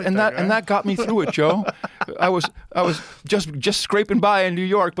 And I like and that and guy. that got me through it, Joe. I was just scraping by in New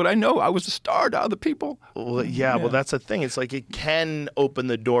York, but I know I was a star to other people. Well, yeah, well, that's the thing. It's like it can open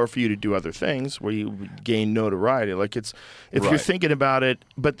the door for you to do other things where you gain notoriety. Like it's if you're Right. thinking about it,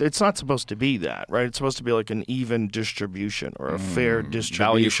 but it's not supposed to be that, right? It's supposed to be like an even distribution or a fair distribution.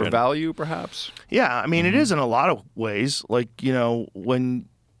 Value for value, perhaps. Yeah, I mean, it is in a lot of ways. Like, you know, when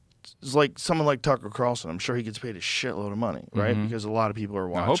it's like someone like Tucker Carlson, I'm sure he gets paid a shitload of money, right? Because a lot of people are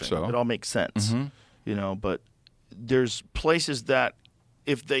watching. hope so. It all makes sense, you know, but there's places that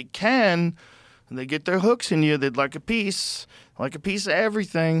if they can, and they get their hooks in you, they'd like a piece of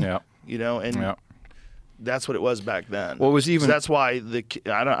everything, Yeah. you know, and Yeah. that's what it was back then. Well, it was even- So that's why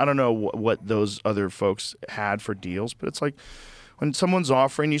I don't know what those other folks had for deals, but it's like when someone's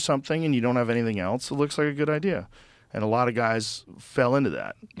offering you something and you don't have anything else, it looks like a good idea. And a lot of guys fell into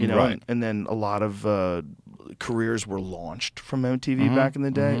that, you know, Right. and then a lot of careers were launched from MTV Mm-hmm. back in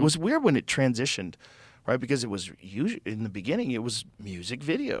the day. It was weird when it transitioned, right? Because it was usually in the beginning, it was music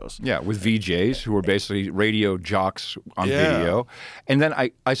videos. Yeah, with VJs who were basically radio jocks on Yeah. video. And then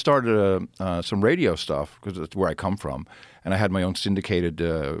I started some radio stuff because that's where I come from. And I had my own syndicated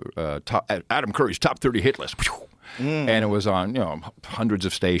Adam Curry's Top 30 Hit List. And it was on, you know, hundreds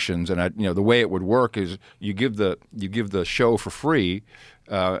of stations. And the way it would work is you give the show for free,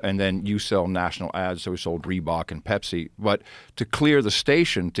 and then you sell national ads. So we sold Reebok and Pepsi. But to clear the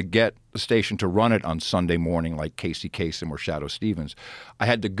station, to get the station to run it on Sunday morning, like Casey Kasem or Shadow Stevens, I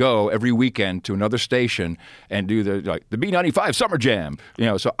had to go every weekend to another station and do the B95 Summer Jam. You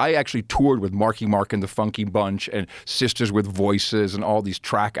know, so I actually toured with Marky Mark and the Funky Bunch and Sisters with Voices and all these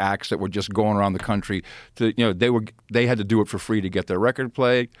track acts that were just going around the country. They had to do it for free to get their record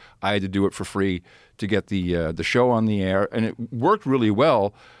played. I had to do it for free to get the show on the air, and it worked really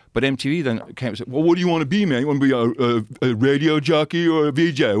well. But MTV then came and said, well, what do you want to be, man? You want to be a radio jockey or a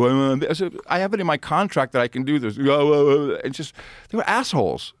VJ? I said, I have it in my contract that I can do this. It's just, they were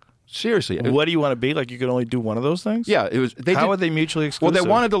assholes. Seriously. What do you want to be? Like you could only do one of those things? Yeah, it was. How are they mutually Well, exclusive? they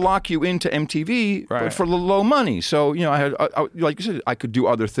wanted to lock you into MTV, Right. but for the low money. So I had, like you said, I could do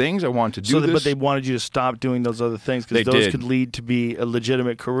other things. I wanted to do this. But they wanted you to stop doing those other things They because those did. could lead to be a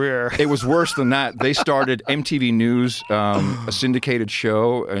legitimate career. It was worse than that. They started MTV News, a syndicated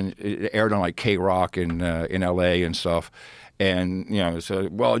show, and it aired on like K-Rock in LA and stuff. And so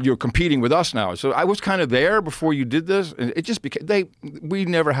well, you're competing with us now. So I was kind of there before you did this, and it just became we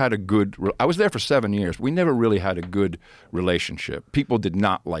never had a good. I was there for 7 years. We never really had a good relationship. People did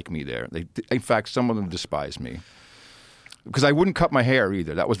not like me there. In fact, some of them despised me. Because I wouldn't cut my hair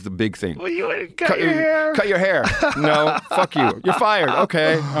either. That was the big thing. Well, you wouldn't cut your hair. Cut your hair. No, fuck you. You're fired.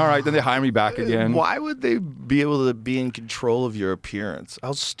 Okay. All right. Then they hire me back again. Why would they be able to be in control of your appearance?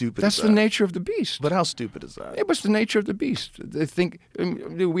 How stupid That's is the that? nature of the beast. But how stupid is that? It was the nature of the beast. They think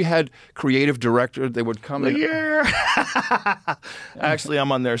we had creative director. They would come in. Actually,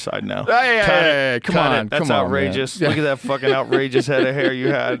 I'm on their side now. Hey, come Cut on, it. That's come on, outrageous. man. Look at that fucking outrageous head of hair you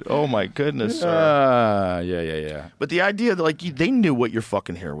had. Oh my goodness, sir. Yeah. But the idea that they knew what your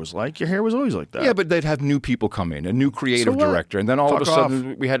fucking hair was like. Your hair was always like that. Yeah, but they'd have new people come in, a new creative So what? director, and then all of a Fuck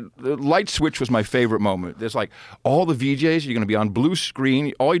sudden we had Light Switch was my favorite moment. There's like all the VJs, you're going to be on blue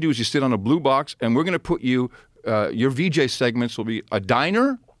screen. All you do is you sit on a blue box, and we're going to put you. Your VJ segments will be a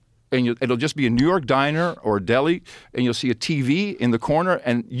diner. And it'll just be a New York diner or a deli, and you'll see a TV in the corner,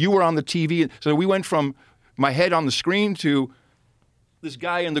 and you were on the TV. So we went from my head on the screen to this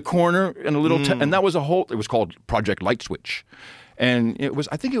guy in the corner and a little, and that was a whole. It was called Project Light Switch, and it was.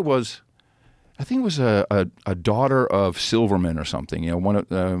 I think it was a daughter of Silverman or something. One of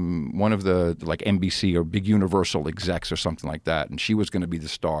the like NBC or big Universal execs or something like that, and she was going to be the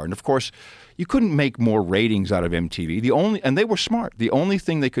star. And of course, you couldn't make more ratings out of MTV. And they were smart. The only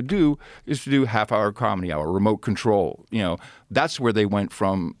thing they could do is to do half-hour comedy hour, remote control. That's where they went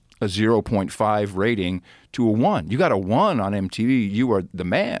from a 0.5 rating to a 1. You got a 1 on MTV, you are the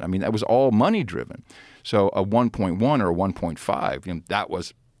man. I mean, that was all money driven. So a 1.1 or a 1.5, that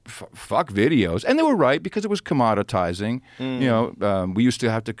was fuck videos. And they were right because it was commoditizing. We used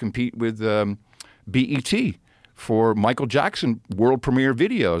to have to compete with BET for Michael Jackson world premiere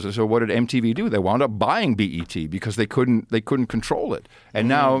videos. And so what did MTV do? They wound up buying BET because they couldn't control it. And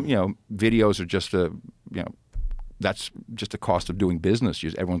now, videos are just that's just a cost of doing business.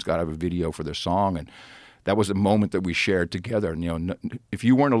 Everyone's got to have a video for their song, and that was a moment that we shared together. And, if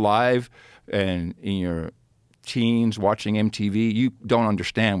you weren't alive and in your teens watching MTV, you don't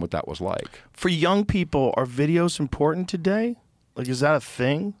understand what that was like. For young people, are videos important today? Like, is that a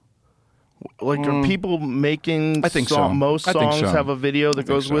thing? Like, are people making? I think so. Most songs have a video that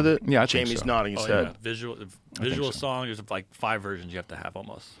goes with it. Yeah, I think Jamie's so. nodding his head. Yeah. Visual song. There's like 5 versions you have to have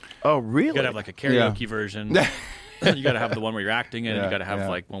almost. Oh, really? You gotta have like a karaoke version. You gotta have the one where you're acting in. You gotta have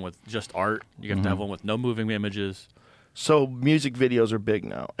like one with just art. You have to have one with no moving images. So music videos are big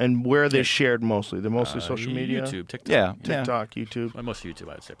now, and where are they shared mostly? They're mostly social media, YouTube, TikTok. Yeah, TikTok, YouTube. Most YouTube,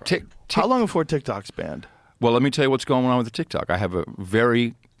 I'd say. Probably. How long before TikTok's banned? Well, let me tell you what's going on with the TikTok. I have a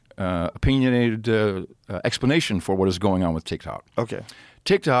very opinionated explanation for what is going on with TikTok. Okay.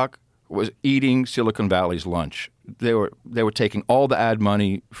 TikTok was eating Silicon Valley's lunch. They were taking all the ad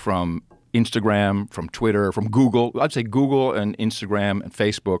money from Instagram, from Twitter, from Google. I'd say Google and Instagram and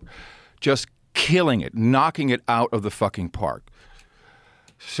Facebook, just killing it, knocking it out of the fucking park.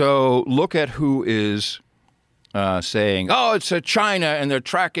 So look at who is saying, "Oh, it's China and they're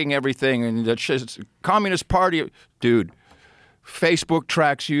tracking everything and it's a Communist Party." Dude, Facebook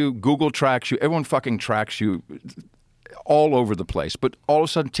tracks you, Google tracks you, everyone fucking tracks you all over the place. But all of a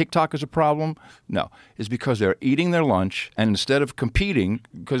sudden TikTok is a problem? No. It's because they're eating their lunch, and instead of competing,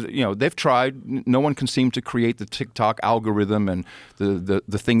 because they've tried, no one can seem to create the TikTok algorithm and the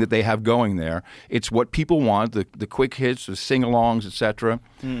thing that they have going there. It's what people want, the quick hits, the sing-alongs, etc.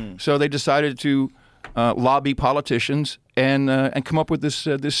 So they decided to lobby politicians and come up with this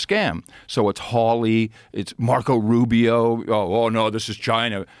scam. So it's Hawley, it's Marco Rubio. Oh no, this is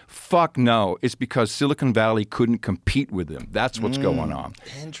China. Fuck no. It's because Silicon Valley couldn't compete with them. That's what's going on.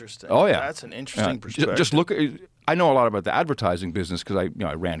 Interesting. Oh yeah, that's an interesting perspective. Just look. I know a lot about the advertising business because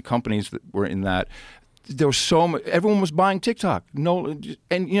I ran companies that were in that. There was so much. Everyone was buying TikTok. No,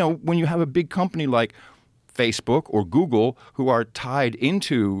 and when you have a big company like Facebook or Google who are tied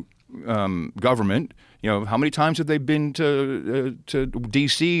into government. How many times have they been to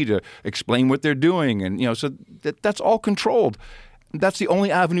D.C. to explain what they're doing? And, so that's all controlled. That's the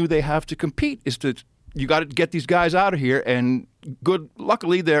only avenue they have to compete is you got to get these guys out of here. And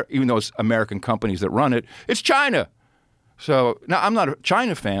luckily, even though it's American companies that run it, it's China. So now I'm not a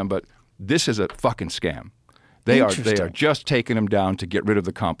China fan, but this is a fucking scam. They are just taking them down to get rid of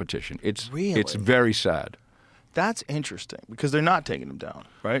the competition. It's very sad. That's interesting because they're not taking them down,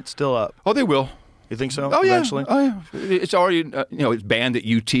 right? It's still up. Oh, they will. You think so? Oh yeah. Eventually? Oh yeah. It's already it's banned at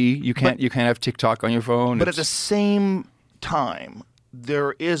UT. You can't have TikTok on your phone. But at the same time,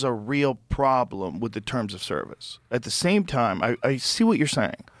 there is a real problem with the terms of service. At the same time, I see what you're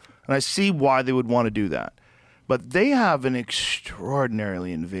saying, and I see why they would want to do that. But they have an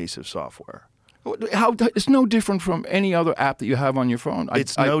extraordinarily invasive software. It's no different from any other app that you have on your phone.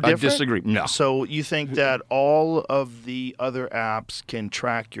 It's no different? I disagree. No. So you think that all of the other apps can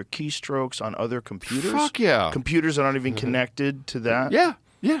track your keystrokes on other computers? Fuck yeah. Computers that aren't even connected to that? Yeah.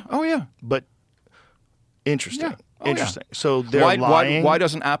 Yeah. Oh yeah. But interesting. Yeah. Oh, interesting. Yeah. So they're lying? Why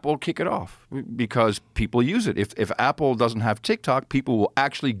doesn't Apple kick it off? Because people use it. If Apple doesn't have TikTok, people will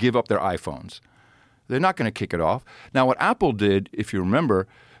actually give up their iPhones. They're not going to kick it off. Now, what Apple did, if you remember,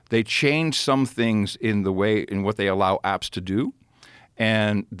 they changed some things in what they allow apps to do,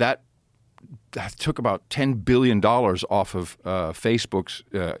 and that took about $10 billion off of Facebook's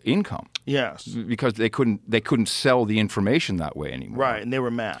income. Yes, because they couldn't sell the information that way anymore. Right, and they were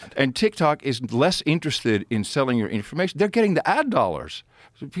mad. And TikTok is less interested in selling your information. They're getting the ad dollars.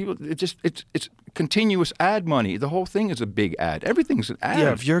 So people, it's continuous ad money. The whole thing is a big ad. Everything's an ad.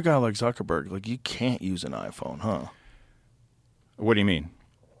 Yeah, if you're a guy like Zuckerberg, you can't use an iPhone, huh? What do you mean?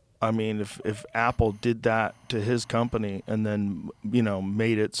 I mean, if Apple did that to his company and then,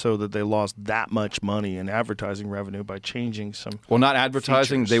 made it so that they lost that much money in advertising revenue by changing some not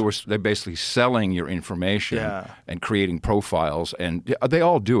advertising, features. they're basically selling your information and creating profiles, and they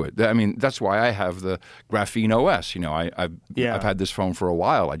all do it. I mean, that's why I have the Graphene OS. I've had this phone for a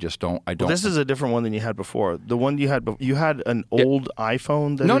while. I don't. Well, this is a different one than you had before. The one you had an old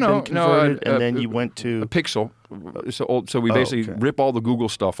iPhone that had been converted, and then you went to a Pixel. So we basically rip all the Google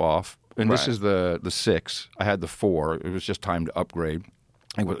stuff off, and this is the 6. I had the 4. It was just time to upgrade.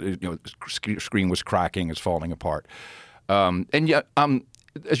 The screen was cracking, it's falling apart. And yet,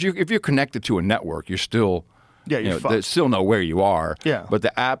 if you're connected to a network, you're still, you're they still know where you are. Yeah. But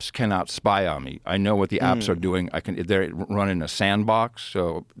the apps cannot spy on me. I know what the apps are doing. They're running a sandbox,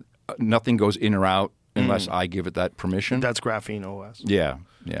 so nothing goes in or out unless I give it that permission. That's Graphene OS. Yeah.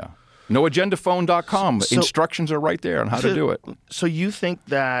 NoAgendaPhone.com. So- Instructions are right there on how to do it. So you think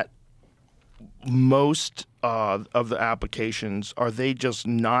that most of the applications, are they just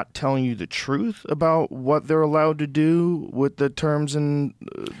not telling you the truth about what they're allowed to do with the terms and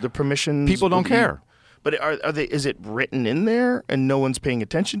the permissions? People don't care. But are they? Is it written in there and no one's paying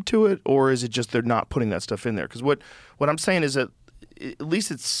attention to it, or is it just they're not putting that stuff in there? Because what I'm saying is that at least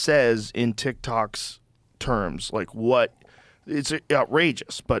it says in TikTok's terms, like what. It's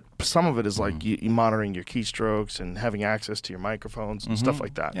outrageous, but some of it is like you monitoring your keystrokes and having access to your microphones and stuff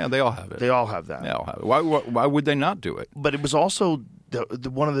like that. Yeah, they all have it. They all have that. They all have it. Why would they not do it? But it was also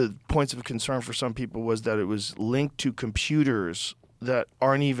one of the points of concern for some people was that it was linked to computers that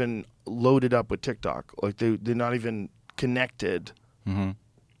aren't even loaded up with TikTok. Like they're not even connected.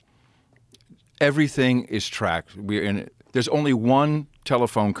 Everything is tracked. There's only one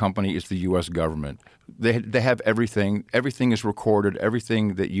telephone company. It's the U.S. government. They have everything. Everything is recorded.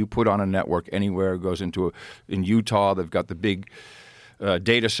 Everything that you put on a network anywhere goes into in Utah. They've got the big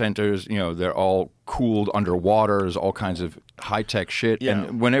data centers. They're all cooled underwater. There's all kinds of high-tech shit. Yeah.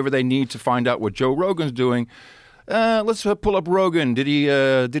 And whenever they need to find out what Joe Rogan's doing, let's pull up Rogan. Did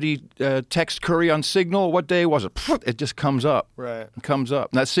he text Curry on Signal? What day was it? It just comes up. Right. It comes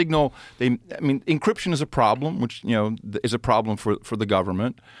up. And that Signal, encryption is a problem, which is a problem for the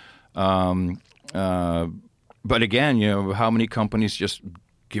government. But again, how many companies just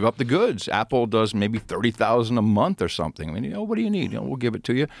give up the goods? Apple does maybe $30,000 a month or something. What do you need? We'll give it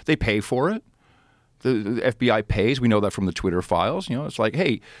to you. They pay for it. The FBI pays. We know that from the Twitter files. It's like,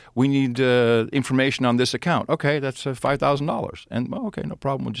 hey, we need information on this account. Okay, that's $5,000. And okay, no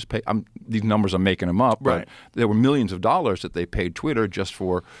problem. We'll just pay. These numbers, I'm making them up. Right. But there were millions of dollars that they paid Twitter just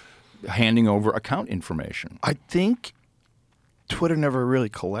for handing over account information. I think Twitter never really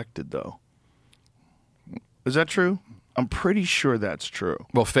collected, though. Is that true? I'm pretty sure that's true.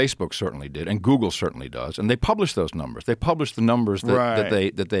 Well, Facebook certainly did, and Google certainly does, and they publish those numbers. They publish the numbers that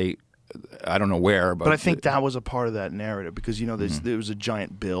they I don't know where, but I think that was a part of that narrative because there was a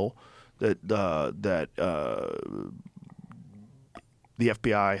giant bill that the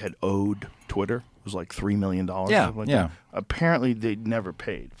FBI had owed Twitter. It was like $3 million. Yeah, something like yeah. that. Apparently, they never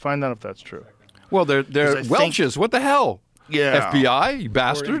paid. Find out if that's true. Well, they're Welches. What the hell? Yeah. FBI, you According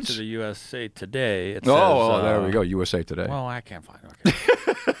bastards. to the USA Today, it says... there we go. USA Today. Well, I can't find it. Okay.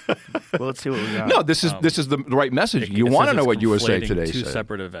 Well, let's see what we got. No, this is the right message. You It want to says know it's what USA conflating Today two said.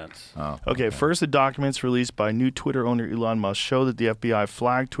 separate events. Okay, first, the documents released by new Twitter owner Elon Musk show that the FBI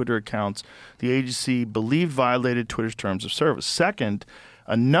flagged Twitter accounts the agency believed violated Twitter's terms of service. Second,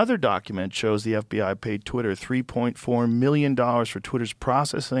 another document shows the FBI paid Twitter $3.4 million for Twitter's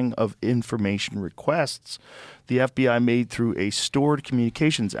processing of information requests the FBI made through a Stored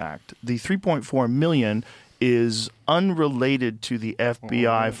Communications Act. The $3.4 million is unrelated to the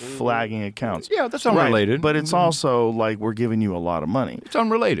FBI flagging accounts. Yeah, that's unrelated. Right, but it's also like we're giving you a lot of money. It's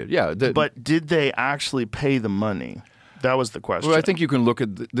unrelated, yeah. But did they actually pay the money? That was the question. Well, I think you can look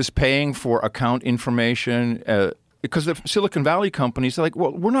at this paying for account information because the Silicon Valley companies are like,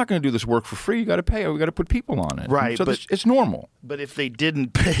 well, we're not going to do this work for free. You got to pay. We got to put people on it. Right, So but- it's normal. But if they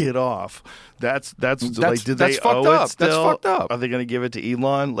didn't pay it off, that's like, did that's they fucked owe up. it still? That's fucked up. Are they going to give it to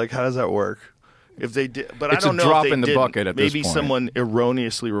Elon? Like, how does that work? If they did, but It's I a don't know drop if they in the didn't. bucket at this Maybe point. someone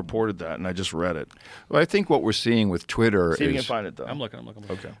erroneously reported that, and I just read it. Well, I think what we're seeing with Twitter See if you can is find it though. I'm looking.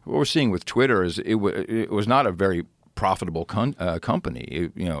 Okay. what we're seeing with Twitter is it was not a very profitable company.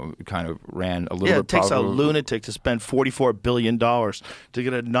 It kind of ran a little Yeah, bit it takes a profitable. lunatic to spend $44 billion to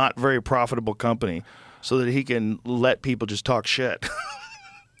get a not very profitable company so that he can let people just talk shit.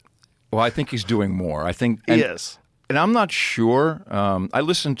 Well, I think he's doing more. I think Yes. And I'm not sure. I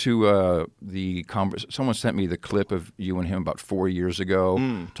listened to someone sent me the clip of you and him about 4 years ago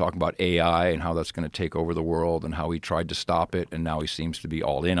talking about AI and how that's going to take over the world and how he tried to stop it and now he seems to be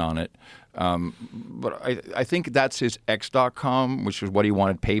all in on it. But I think that's his X.com, which is what he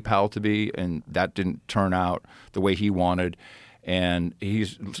wanted PayPal to be, and that didn't turn out the way he wanted. And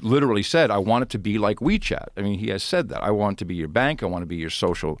he's literally said, I want it to be like WeChat. I mean, he has said that. I want it to be your bank. I want to be your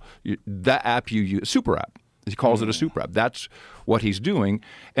social, that app you use, super app. He calls it a super app. That's what he's doing.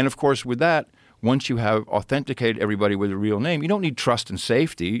 And, of course, with that, once you have authenticated everybody with a real name, you don't need trust and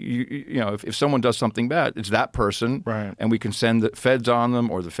safety. You know, if someone does something bad, it's that person, Right. and we can send the feds on them,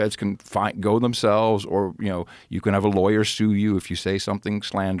 or the feds can go themselves, or you can have a lawyer sue you if you say something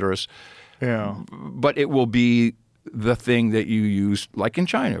slanderous. Yeah. But it will be the thing that you use, like in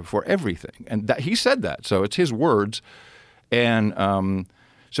China, for everything. And he said that, so it's his words, and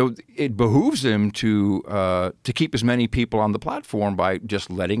so it behooves him to keep as many people on the platform by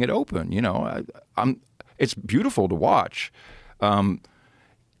just letting it open. It's beautiful to watch.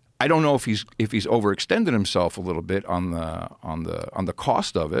 I don't know if he's overextended himself a little bit on the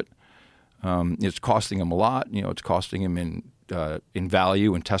cost of it. It's costing him a lot. It's costing him in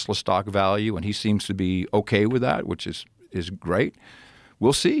value and Tesla stock value, and he seems to be okay with that, which is great.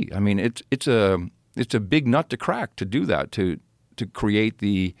 We'll see. I mean, it's a big nut to crack to do that, to create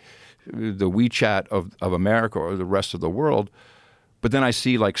the WeChat of America or the rest of the world. But then I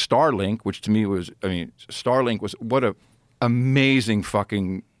see like Starlink, which to me Starlink was what a amazing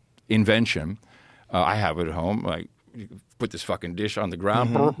fucking invention. I have it at home. Like, you put this fucking dish on the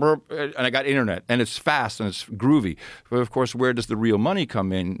ground, burp, burp, and I got internet, and it's fast and it's groovy. But of course, where does the real money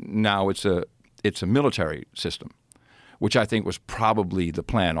come in? Now it's a military system, which I think was probably the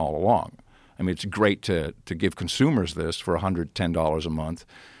plan all along. I mean, it's great to give consumers this for $110 a month.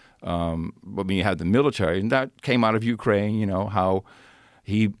 But when you have the military, and that came out of Ukraine, how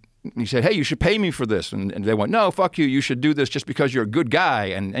he said, hey, you should pay me for this. And they went, no, fuck you. You should do this just because you're a good guy.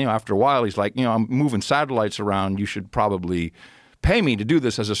 And after a while, he's like, I'm moving satellites around. You should probably pay me to do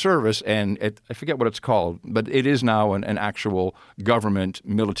this as a service. And I forget what it's called, but it is now an actual government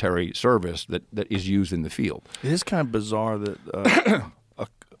military service that is used in the field. It is kind of bizarre that a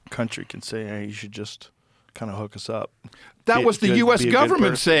country can say, hey, you should just kind of hook us up. That was the U.S.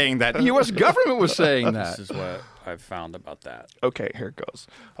 government saying that. The U.S. government was saying that. This is what I've found about that. Okay, here it goes.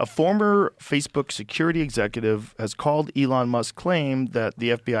 A former Facebook security executive has called Elon Musk's claim that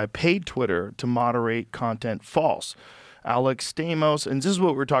the FBI paid Twitter to moderate content false. Alex Stamos, and this is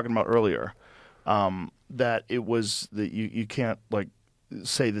what we were talking about earlier, that it was that you can't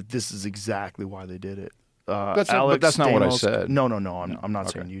say that this is exactly why they did it. But that's not what I said. No. I'm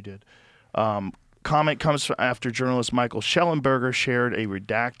not saying you did. Comment comes after journalist Michael Schellenberger shared a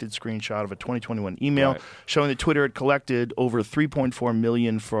redacted screenshot of a 2021 email showing that Twitter had collected over $3.4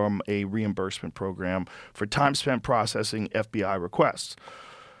 million from a reimbursement program for time spent processing FBI requests.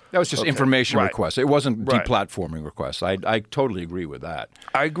 That was just information requests. It wasn't deplatforming requests. I totally agree with that.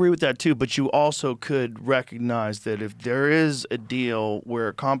 I agree with that too, but you also could recognize that if there is a deal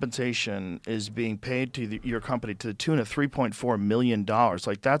where compensation is being paid to your company to the tune of $3.4 million,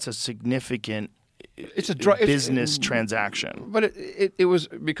 that's a significant business transaction. But it was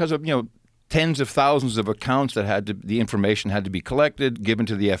because of tens of thousands of accounts that the information had to be collected, given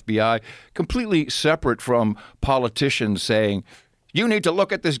to the FBI, completely separate from politicians saying, you need to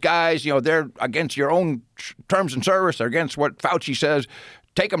look at this, guys. They're against your own terms and service. They're against what Fauci says.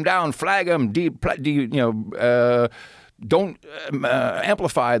 Take them down, flag them, don't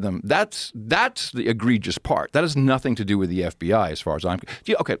amplify them. That's the egregious part. That has nothing to do with the FBI, as far as I'm.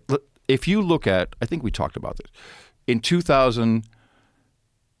 Okay, if you look at, I think we talked about this in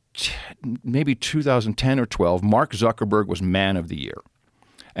 2010 or 12. Mark Zuckerberg was Man of the Year,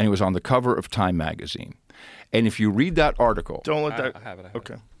 and he was on the cover of Time magazine. And if you read that article, don't let that. I have it.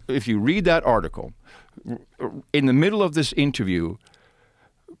 Okay. If you read that article, in the middle of this interview,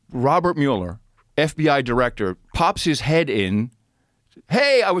 Robert Mueller, FBI director, pops his head in.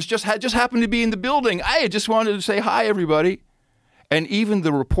 Hey, I was just happened to be in the building. I just wanted to say hi, everybody. And even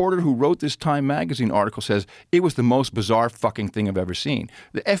the reporter who wrote this Time magazine article says it was the most bizarre fucking thing I've ever seen.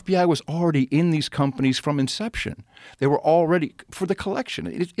 The FBI was already in these companies from inception. They were already for the collection.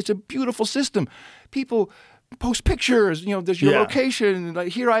 It's a beautiful system. People post pictures. There's your location.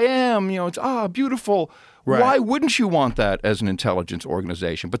 Like, here I am. It's beautiful. Right. Why wouldn't you want that as an intelligence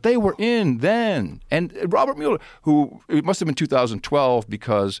organization? But they were in then. And Robert Mueller, who it must have been 2012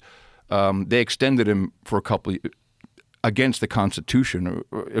 because they extended him for a couple of against the Constitution,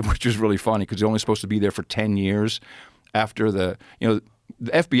 which is really funny because they're only supposed to be there for 10 years after the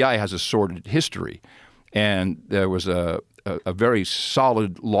FBI has a sordid history. And there was a very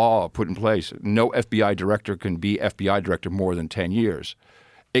solid law put in place. No FBI director can be FBI director more than 10 years,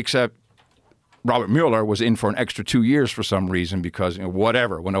 except Robert Mueller was in for an extra 2 years for some reason because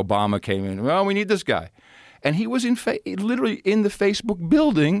whatever. When Obama came in, well, we need this guy. And he was literally in the Facebook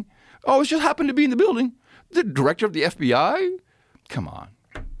building. Oh, it just happened to be in the building. The director of the FBI? Come on.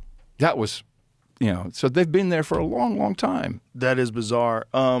 That was, so they've been there for a long, long time. That is bizarre.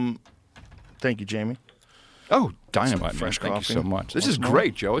 Thank you, Jamie. Oh, dynamite, fresh man. Thank coffee. you so much. This is Once more.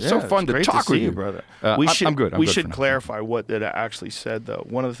 great, Joe. It's Yeah, so fun to great talk see with you, you. brother. I'm good. I'm we good should for now. clarify what it actually said, though.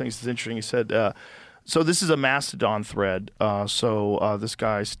 One of the things that's interesting, he said, so this is a Mastodon thread. This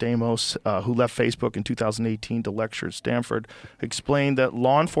guy, Stamos, who left Facebook in 2018 to lecture at Stanford, explained that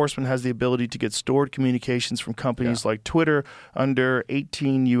law enforcement has the ability to get stored communications from companies like Twitter under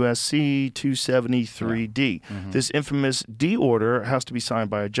 18 U.S.C. 273D. This infamous D order has to be signed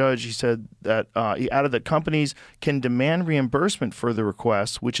by a judge. He said that he added that companies can demand reimbursement for the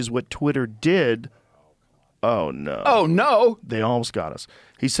requests, which is what Twitter did. Oh no! Oh no! They almost got us.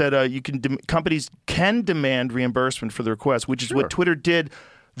 He said companies can demand reimbursement for the request, which is what Twitter did,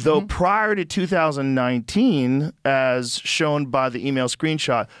 though prior to 2019, as shown by the email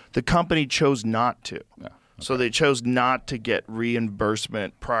screenshot, the company chose not to. Yeah. Okay. So they chose not to get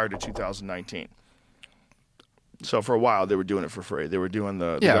reimbursement prior to 2019. So for a while, they were doing it for free. They were doing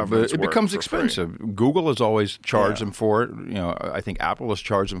the government's but it work becomes for expensive. free. Google has always charged them for it. You know, I think Apple has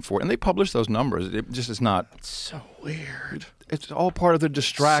charged them for it, and they publish those numbers. It just is not. It's so weird. It's all part of the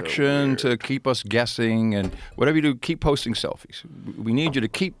distraction to keep us guessing, and whatever you do, keep posting selfies. We need you to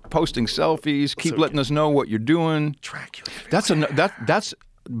keep posting selfies, keep letting us know what you're doing. Track you. That's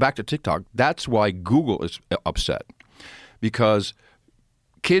back to TikTok. That's why Google is upset, because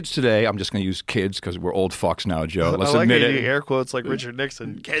kids today, I'm just going to use kids because we're old fucks now, Joe. Let's I like admit how it. you air quotes like Richard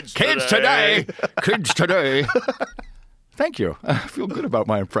Nixon. Kids today. Kids today. Thank you. I feel good about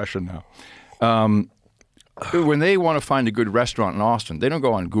my impression now. When they want to find a good restaurant in Austin, they don't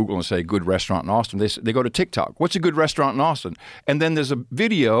go on Google and say good restaurant in Austin. They go to TikTok. What's a good restaurant in Austin? And then there's a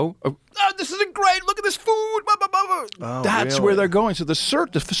video of, this isn't great. Look at this food. Blah, blah, blah, blah. Oh, That's really? where they're going. So the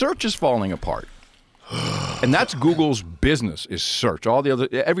search is falling apart. And that's Google's business, is search.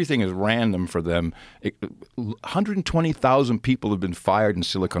 Everything is random for them. 120,000 people have been fired in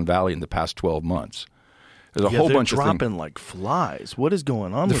Silicon Valley in the past 12 months. There's a whole bunch of things. They're dropping like flies. What is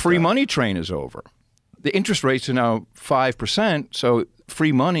going on The with free that? money train is over. The interest rates are now 5%, so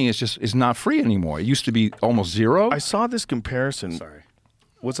free money is not free anymore. It used to be almost zero. I saw this comparison. Sorry.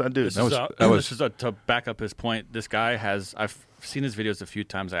 What's that do? This is to back up his point. This guy I've seen his videos a few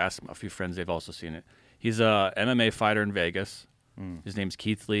times. I asked a few friends; they've also seen it. He's a MMA fighter in Vegas. His name's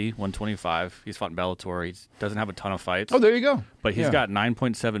Keith Lee, 125. He's fought in Bellator. He doesn't have a ton of fights. Oh, there you go. But he's got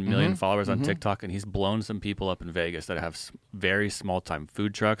 9.7 million followers on TikTok, and he's blown some people up in Vegas that have very small-time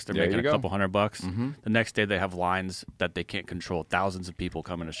food trucks. They're making a couple $100. The next day, they have lines that they can't control. Thousands of people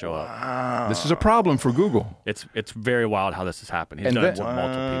coming to show up. This is a problem for Google. It's very wild how this has happened. He's done it to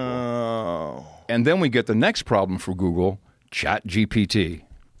multiple people. And then we get the next problem for Google, ChatGPT.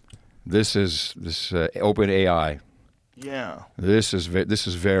 This OpenAI. Yeah. This is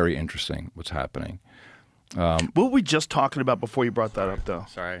very interesting. What's happening? What were we just talking about before you brought that up, though?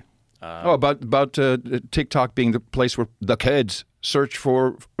 Sorry. About TikTok being the place where the kids search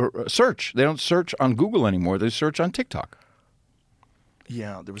for search. They don't search on Google anymore. They search on TikTok.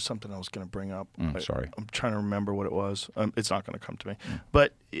 Yeah, there was something I was going to bring up. Sorry. I'm trying to remember what it was. It's not going to come to me.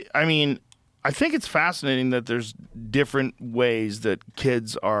 But, I mean, I think it's fascinating that there's different ways that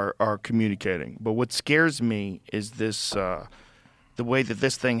kids are communicating. But what scares me is this the way that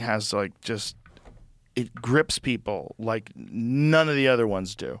this thing has, like, just it grips people like none of the other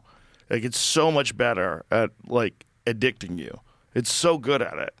ones do. Like, it's so much better at, like, addicting you. It's so good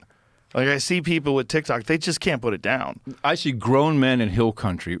at it. Like, I see people with TikTok, they just can't put it down. I see grown men in hill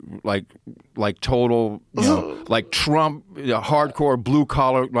country, like total, like Trump, hardcore blue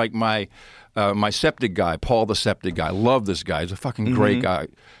collar, like my septic guy, Paul the septic guy. Love this guy. He's a fucking great guy.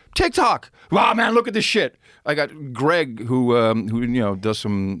 TikTok. Wow, man, look at this shit. I got Greg who does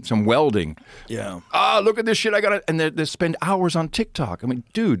some welding. Yeah. Look at this shit. I got it, and they spend hours on TikTok. I mean,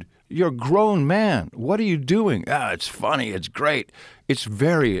 dude, you're a grown man. What are you doing? It's funny. It's great. It's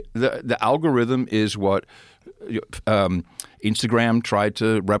the algorithm is what Instagram tried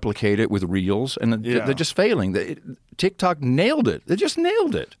to replicate it with Reels, and they're just failing. TikTok nailed it. They just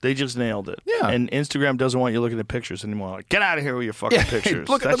nailed it. They just nailed it. Yeah. And Instagram doesn't want you looking at pictures anymore. Like, get out of here with your fucking pictures.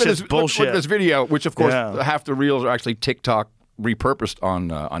 Look That's at just this, bullshit. Look at this video, which of course Yeah. half the Reels are actually TikTok repurposed on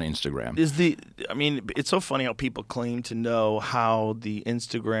Instagram. It's so funny how people claim to know how the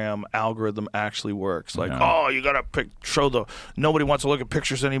Instagram algorithm actually works. Like, you gotta nobody wants to look at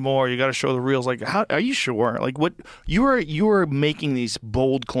pictures anymore. You gotta show the reels. Like, how are you sure? Like, what you are making these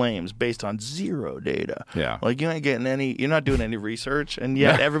bold claims based on zero data. Yeah. Like, you're not doing any research, and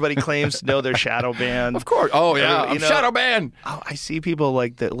yet everybody claims to know they're shadow banned. Of course. Oh yeah, I'm shadow banned. I see people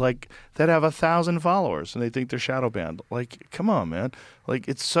like that have 1,000 followers and they think they're shadow banned. Like, come come on, man. Like,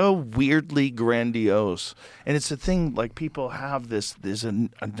 it's so weirdly grandiose. And it's a thing, like, people have there's a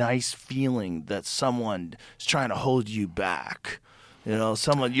nice feeling that someone is trying to hold you back. You know,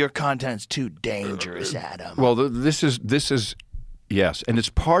 your content's too dangerous, Adam. Well, this is yes, and it's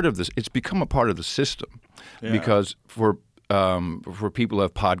part of this. It's become a part of the system because for people who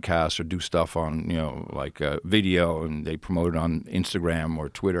have podcasts or do stuff on, like video, and they promote it on Instagram or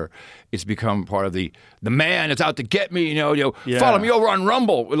Twitter, it's become part of the man that's out to get me. Follow me over on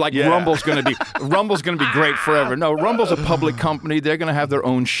Rumble. Like Rumble's going to be great forever. No, Rumble's a public company. They're going to have their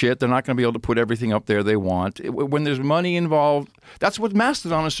own shit. They're not going to be able to put everything up there they want. When there's money involved, that's what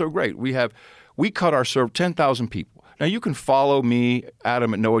Mastodon is so great. We cut our server 10,000 people. Now, you can follow me,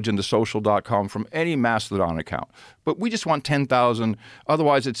 Adam, at noagendasocial.com from any Mastodon account. But we just want 10,000.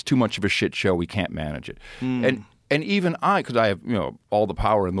 Otherwise, it's too much of a shit show. We can't manage it. And even because I have all the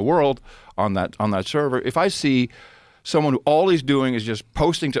power in the world on that server, if I see someone who all he's doing is just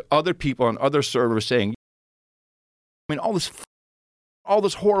posting to other people on other servers saying, all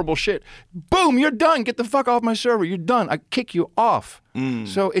this horrible shit. Boom, you're done. Get the fuck off my server. You're done. I kick you off.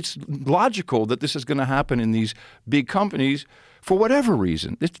 So it's logical that this is going to happen in these big companies for whatever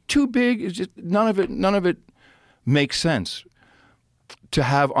reason. It's too big. It's just none of it makes sense to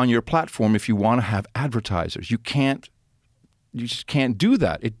have on your platform if you want to have advertisers. You just can't do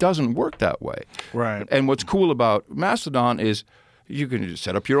that. It doesn't work that way. Right. And what's cool about Mastodon is you can just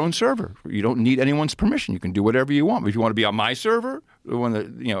set up your own server. You don't need anyone's permission. You can do whatever you want. But if you want to be on my server, the one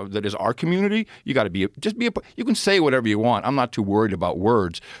that is our community, you got to be you can say whatever you want. I'm not too worried about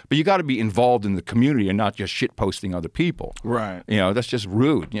words, but you got to be involved in the community and not just shit posting other people. Right. That's just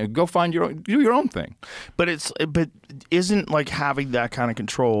rude. Go find do your own thing. But isn't like having that kind of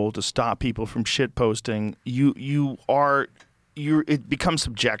control to stop people from shit posting, it becomes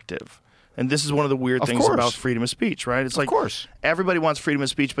subjective. And this is one of the weird things about freedom of speech, right? It's like everybody wants freedom of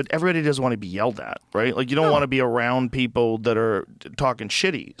speech, but everybody doesn't want to be yelled at, right? Like you don't want to be around people that are talking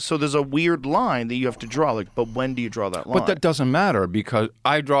shitty. So there's a weird line that you have to draw. Like, but when do you draw that line? But that doesn't matter because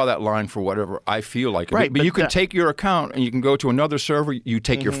I draw that line for whatever I feel like. Right, but you can take your account and you can go to another server. You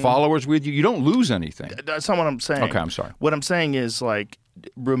take your followers with you. You don't lose anything. That's not what I'm saying. Okay, I'm sorry. What I'm saying is like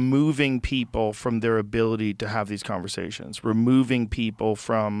removing people from their ability to have these conversations, removing people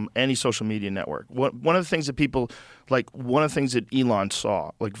from any social media network. One of the things that Elon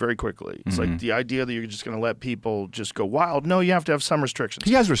saw like very quickly, it's like the idea that you're just going to let people just go wild. No, you have to have some restrictions.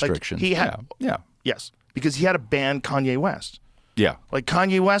 He has restrictions. Yes, because he had to ban Kanye West. Yeah. Like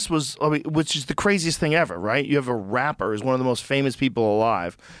Kanye West which is the craziest thing ever, right? You have a rapper who's one of the most famous people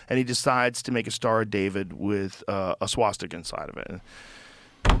alive, and he decides to make a Star of David with a swastika inside of it.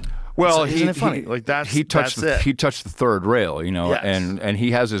 Well, isn't it funny? He touched the third rail, Yes. and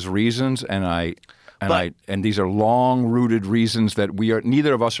he has his reasons, and these are long-rooted reasons that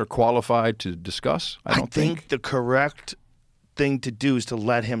neither of us are qualified to discuss. I think the correct thing to do is to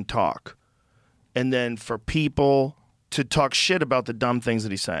let him talk, and then for people to talk shit about the dumb things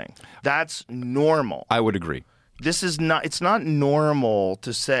that he's saying. That's normal. I would agree. It's not normal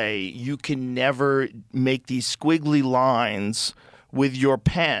to say you can never make these squiggly lines with your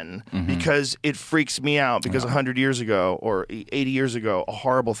pen because it freaks me out because 100 years ago or 80 years ago a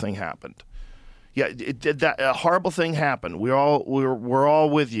horrible thing happened. Yeah, a horrible thing happened. We're all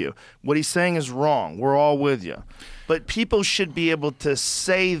with you. What he's saying is wrong. We're all with you. But people should be able to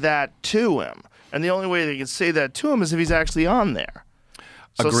say that to him. And the only way they can say that to him is if he's actually on there.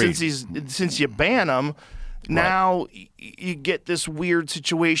 So Agreed. since you ban him, now you get this weird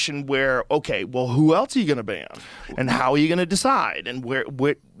situation where, okay, well, who else are you going to ban, and how are you going to decide, and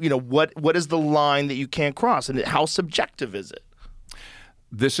what is the line that you can't cross, and how subjective is it?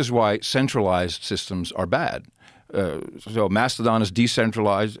 This is why centralized systems are bad. So Mastodon is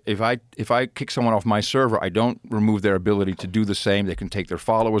decentralized. If I kick someone off my server, I don't remove their ability to do the same. They can take their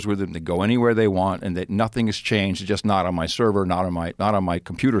followers with them. They go anywhere they want, and that nothing has changed. It's just not on my server, not on my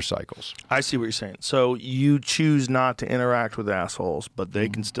computer cycles. I see what you're saying. So you choose not to interact with assholes, but they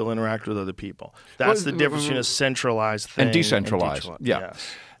can still interact with other people. That's the difference between a centralized thing and decentralized. Yeah. Yes.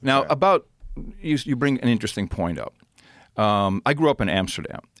 Now, about you bring an interesting point up. I grew up in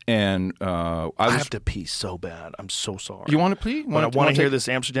Amsterdam. And I have to pee so bad. I'm so sorry. You want to pee? I want to hear this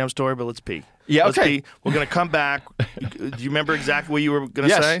Amsterdam story, but let's pee. Yeah, let's okay. Pee. We're going to come back. Do you remember exactly what you were going to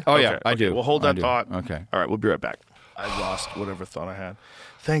yes. say? Oh, okay. yeah, I do. Well, hold that thought. Okay. All right, we'll be right back. I lost whatever thought I had.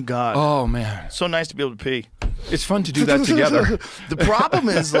 Thank God. Oh, man. So nice to be able to pee. It's fun to do that together. The problem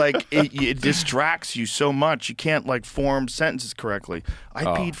is, like, it distracts you so much. You can't, like, form sentences correctly. I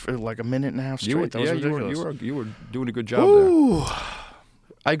peed for, like, a minute and a half straight. That was ridiculous. You were doing a good job there.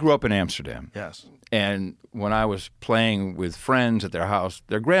 I grew up in Amsterdam. Yes. And when I was playing with friends at their house,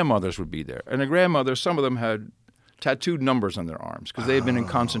 their grandmothers would be there. And the grandmothers, some of them had tattooed numbers on their arms because they had been in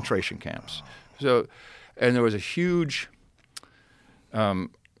concentration camps. So, and there was a huge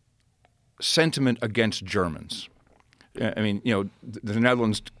sentiment against Germans. I mean, the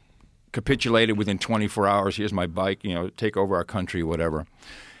Netherlands capitulated within 24 hours. Here's my bike, take over our country, whatever.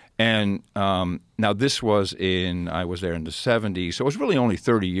 And now this was I was there in the 70s, so it was really only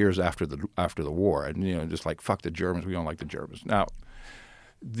 30 years after the war. And, just like, fuck the Germans, we don't like the Germans. Now,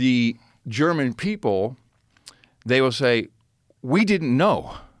 the German people, they will say, we didn't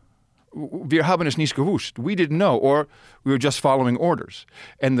know. Wir haben es nicht gewusst. We didn't know, or we were just following orders.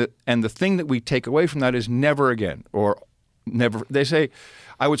 And the thing that we take away from that is never again, or never. They say,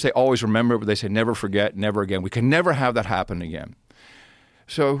 I would say always remember, but they say never forget, never again. We can never have that happen again.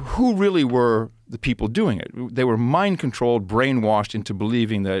 So who really were the people doing it? They were mind-controlled, brainwashed into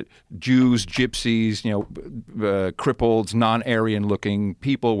believing that Jews, gypsies, crippled, non-Aryan-looking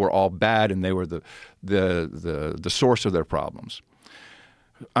people were all bad, and they were the source of their problems.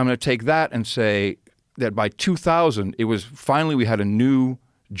 I'm going to take that and say that by 2000, it was finally we had a new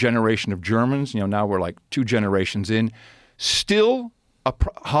generation of Germans. Now we're like 2 generations in. Still,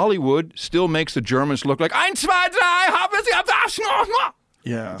 Hollywood still makes the Germans look like ein, zwei, drei, haben Sie das noch?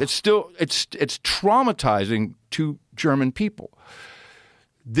 Yeah. It's traumatizing to German people.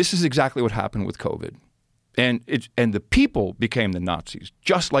 This is exactly what happened with COVID. And the people became the Nazis,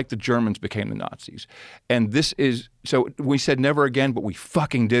 just like the Germans became the Nazis. And so we said never again, but we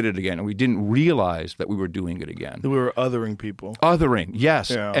fucking did it again. And we didn't realize that we were doing it again. We were othering people. Othering, yes.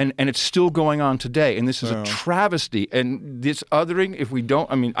 Yeah. And it's still going on today. And this is a travesty. And this othering, if we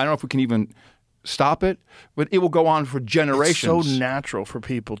don't, I don't know if we can even stop it, but it will go on for generations. It's so natural for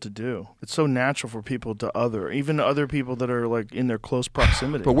people to do. It's so natural for people to other, even other people that are like in their close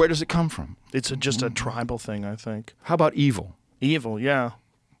proximity. But where does it come from? It's just a tribal thing, I think. How about evil? Evil, yeah.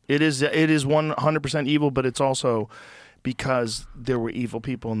 It is 100% evil, but it's also because there were evil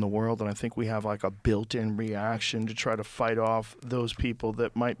people in the world, and I think we have like a built-in reaction to try to fight off those people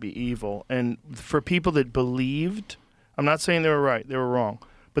that might be evil. And for people that believed, I'm not saying they were right, they were wrong.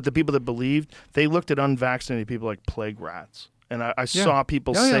 But the people that believed, they looked at unvaccinated people like plague rats. And I saw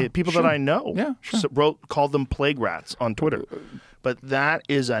people say it, people that I know called them plague rats on Twitter. But that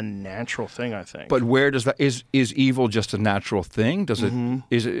is a natural thing, I think. But where does that is evil just a natural thing? Does it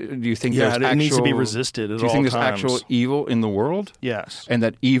do you think there's it needs to be resisted at all times. Do you think there's actual evil in the world? Yes. And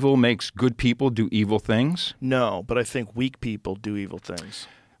that evil makes good people do evil things? No, but I think weak people do evil things.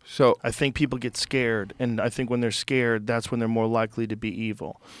 So I think people get scared, and I think when they're scared, that's when they're more likely to be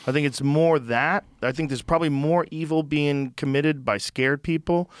evil. I think it's more that. I think there's probably more evil being committed by scared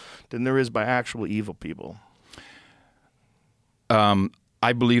people than there is by actual evil people.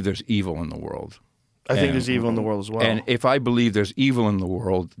 I believe there's evil in the world. I think there's evil in the world as well. And if I believe there's evil in the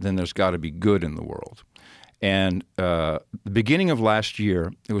world, then there's got to be good in the world. And the beginning of last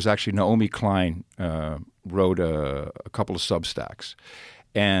year, it was actually Naomi Klein wrote a couple of Substacks.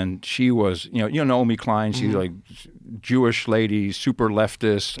 And she was, Naomi Klein, she's like Jewish lady, super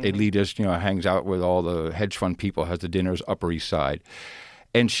leftist, elitist, hangs out with all the hedge fund people, has the dinners, Upper East Side.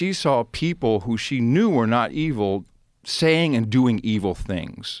 And she saw people who she knew were not evil saying and doing evil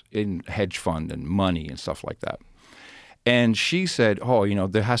things in hedge fund and money and stuff like that. And she said,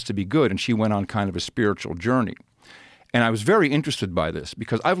 there has to be good. And she went on kind of a spiritual journey. And I was very interested by this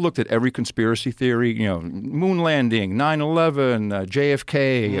because I've looked at every conspiracy theory, moon landing, 9/11,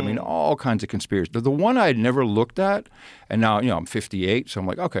 JFK, all kinds of conspiracies. The one I had never looked at, and now, I'm 58, so I'm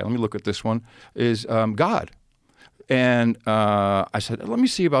like, okay, let me look at this one, is God. And I said, let me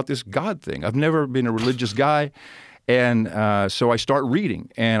see about this God thing. I've never been a religious guy. And so I start reading,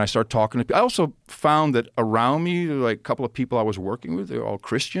 and I start talking to people. I also found that around me, like a couple of people I was working with, they were all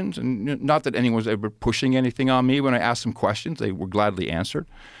Christians. And not that anyone was ever pushing anything on me. When I asked them questions, they were gladly answered.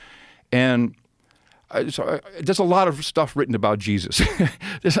 And there's a lot of stuff written about Jesus.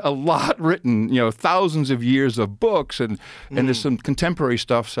 There's a lot written, thousands of years of books. And there's some contemporary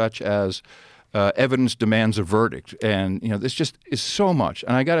stuff such as Evidence Demands a Verdict. And, this just is so much.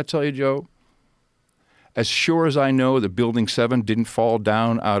 And I got to tell you, Joe, as sure as I know that Building 7 didn't fall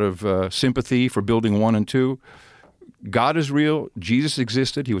down out of sympathy for Building 1 and 2, God is real, Jesus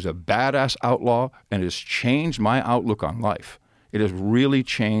existed, he was a badass outlaw, and it has changed my outlook on life. It has really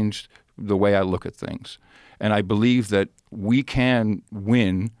changed the way I look at things. And I believe that we can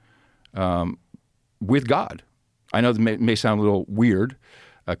win with God. I know that may sound a little weird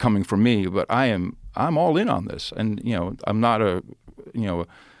coming from me, but I'm all in on this. And, I'm not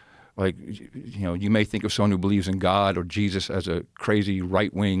Like, you may think of someone who believes in God or Jesus as a crazy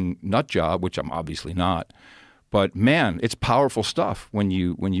right-wing nut job, which I'm obviously not. But man, it's powerful stuff when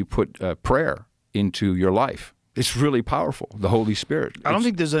you put prayer into your life. It's really powerful. The Holy Spirit. I don't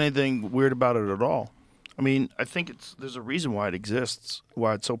think there's anything weird about it at all. I mean, I think there's a reason why it exists,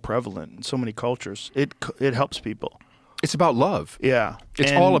 why it's so prevalent in so many cultures. It helps people. It's about love. Yeah,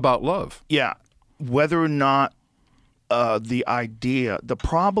 It's all about love. Yeah, whether or not the idea, the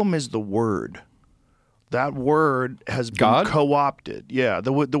problem is the word. That word has been God? co-opted. Yeah,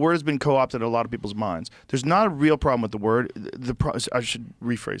 the word has been co-opted in a lot of people's minds. There's not a real problem with the word. I should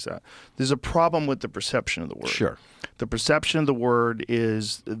rephrase that. There's a problem with the perception of the word. Sure. The perception of the word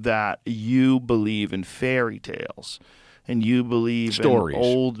is that you believe in fairy tales. And you believe Stories. in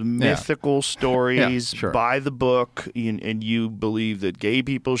old mythical stories Yeah, sure. by the book, and you believe that gay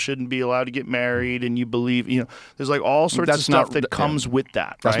people shouldn't be allowed to get married, and you believe, there's like all sorts of That's stuff not- that comes with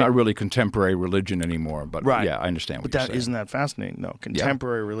that. That's right? not really contemporary religion anymore, but Right. yeah, I understand what But you're saying. isn't that fascinating, though?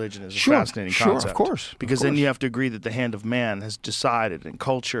 Contemporary religion is a Sure, fascinating sure, of concept. course, of Because then course. you have to agree that the hand of man has decided and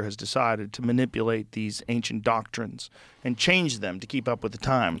culture has decided to manipulate these ancient doctrines and change them to keep up with the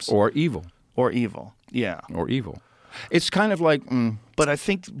times. Or evil. Or evil. Yeah. Or evil. It's kind of like... But I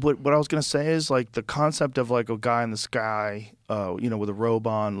think what I was going to say is like the concept of like a guy in the sky, with a robe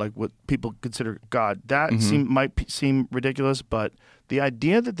on, like what people consider God, that might seem ridiculous, but the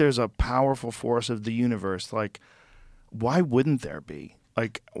idea that there's a powerful force of the universe, like why wouldn't there be?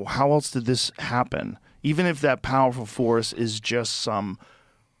 Like how else did this happen? Even if that powerful force is just some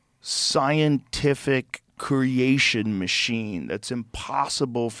scientific creation machine that's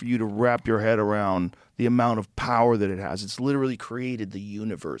impossible for you to wrap your head around the amount of power that it has. It's literally created the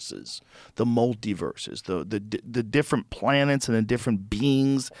universes, the multiverses, the different planets and the different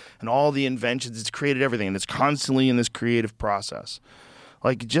beings and all the inventions. It's created everything, and it's constantly in this creative process.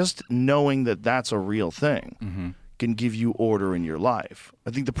 Like just knowing that that's a real thing can give you order in your life.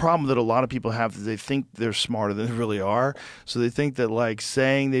 I think the problem that a lot of people have is they think they're smarter than they really are. So they think that like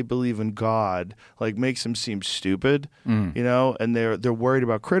saying they believe in God like makes them seem stupid, and they're worried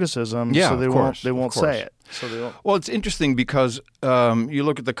about criticism, Yeah, so they of course, won't of course. say it. So they won't. Well, it's interesting because you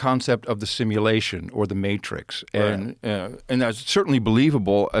look at the concept of the simulation or the matrix, and that's certainly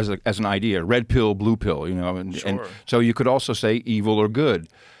believable as an idea. Red pill, blue pill, and so you could also say evil or good.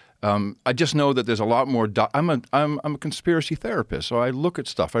 I just know that there's a lot more. I'm a conspiracy therapist, so I look at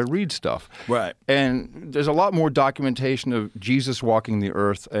stuff, I read stuff, Right. and there's a lot more documentation of Jesus walking the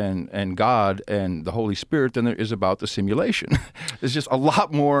earth and God and the Holy Spirit than there is about the simulation. There's just a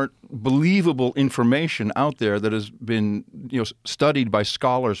lot more believable information out there that has been studied by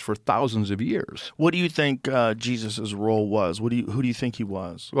scholars for thousands of years. What do you think Jesus' role was? Who do you think he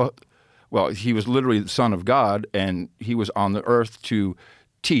was? Well, he was literally the Son of God, and he was on the earth to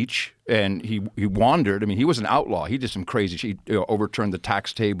teach, and he wandered. I mean, he was an outlaw. He did some crazy shit. He overturned the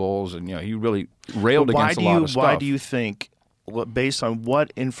tax tables, and he really railed against a lot of stuff. Why do you think, based on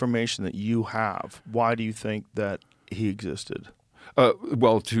what information that you have, why do you think that he existed?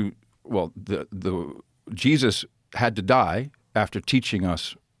 Jesus had to die after teaching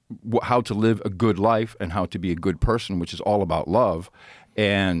us how to live a good life and how to be a good person, which is all about love,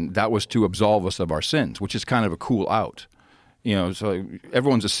 and that was to absolve us of our sins, which is kind of a cool out. So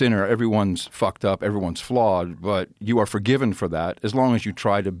everyone's a sinner, everyone's fucked up, everyone's flawed, but you are forgiven for that as long as you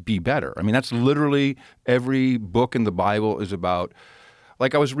try to be better. I mean, that's literally every book in the Bible is about.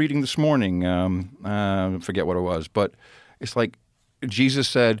 Like I was reading this morning, I forget what it was, but it's like Jesus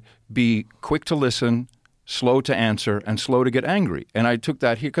said, be quick to listen, slow to answer, and slow to get angry. And I took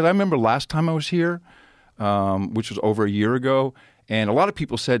that here, because I remember last time I was here, which was over a year ago, and a lot of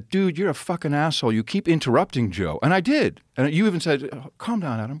people said, dude, you're a fucking asshole. You keep interrupting Joe. And I did. And you even said, calm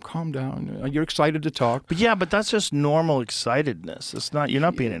down, Adam, calm down. You're excited to talk. But that's just normal excitedness. You're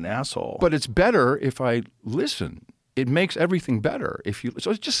not being an asshole. But it's better if I listen. It makes everything better. So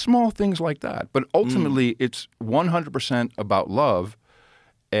it's just small things like that. But ultimately, it's 100% about love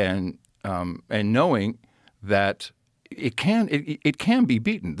and knowing that it can be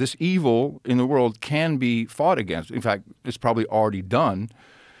beaten. This evil in the world can be fought against. In fact, it's probably already done.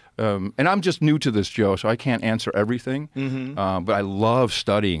 And I'm just new to this, Joe, so I can't answer everything. But I love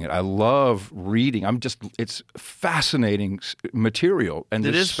studying it. I love reading. It's fascinating material, and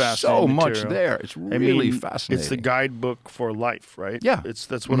It there's is fascinating so much material. there. It's really fascinating. It's the guidebook for life, right? Yeah.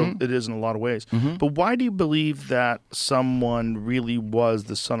 That's what it is in a lot of ways. But why do you believe that someone really was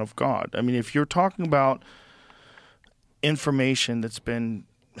the Son of God? I mean, if you're talking about information that's been,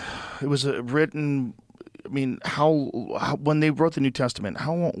 it was written. I mean, how when they wrote the New Testament,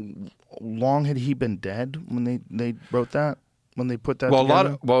 how long had he been dead when they wrote that? when they put that Well,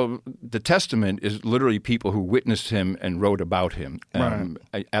 together? the Testament is literally people who witnessed him and wrote about him at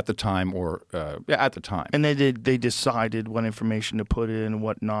the time, at the time. And they decided what information to put in and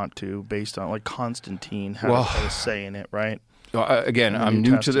what not to, based on, like, Constantine had a say in it, right? Again, In the I'm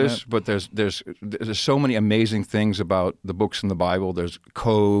New new to this, Testament. but there's so many amazing things about the books in the Bible. There's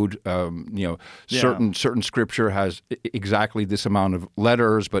code, certain scripture has exactly this amount of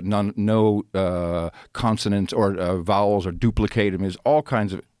letters, but no consonants or vowels are duplicated. There's all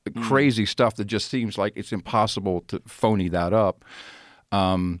kinds of crazy stuff that just seems like it's impossible to phony that up.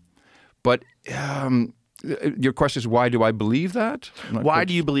 But your question is, why do I believe that? Why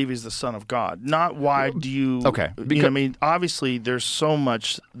do you believe he's the Son of God? Not why do you... Okay, you know what I mean, obviously, there's so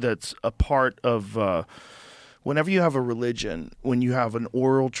much that's a part of... whenever you have a religion, when you have an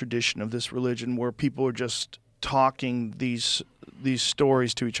oral tradition of this religion where people are just talking these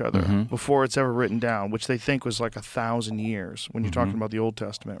stories to each other before it's ever written down, which they think was like 1,000 years when you're talking about the Old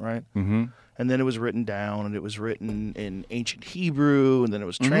Testament, right? Mm-hmm. And then it was written down, and it was written in ancient Hebrew, and then it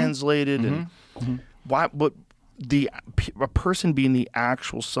was translated, and... Why? But a person being the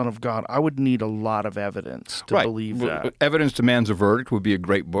actual Son of God, I would need a lot of evidence to believe that. Evidence Demands a Verdict would be a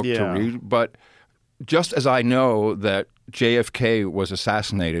great book to read. But just as I know that JFK was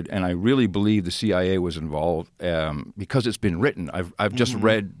assassinated, and I really believe the CIA was involved because it's been written. I've just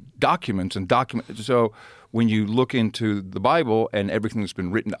read documents and documents. So when you look into the Bible and everything that's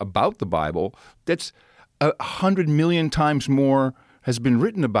been written about the Bible, that's 100 million times more has been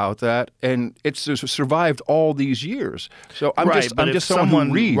written about that, and it's survived all these years. So I'm just if someone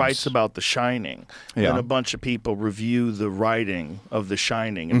who reads. writes about The Shining, and a bunch of people review the writing of The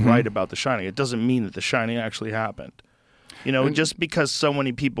Shining and write about The Shining, it doesn't mean that The Shining actually happened. You know, just because so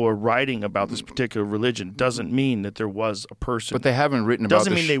many people are writing about this particular religion doesn't mean that there was a person. But they haven't written about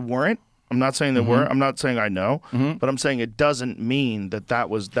doesn't mean they weren't. I'm not saying they were. I'm not saying I know. But I'm saying it doesn't mean that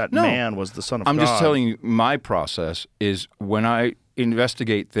man was the Son of God. I'm just telling you, my process is when I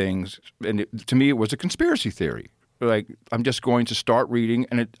investigate things, and to me it was a conspiracy theory. Like, I'm just going to start reading,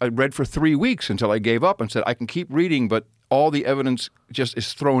 and I read for 3 weeks until I gave up and said, I can keep reading, but all the evidence just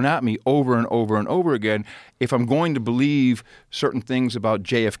is thrown at me over and over and over again. If I'm going to believe certain things about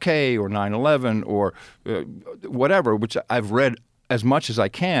JFK or 9/11 or whatever, which I've read as much as I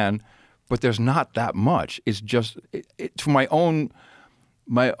can, but there's not that much. It's just for my own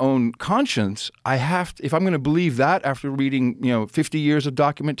conscience. I have to, if I'm going to believe that after reading 50 years of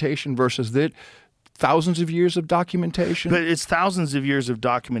documentation versus that thousands of years of documentation. But it's thousands of years of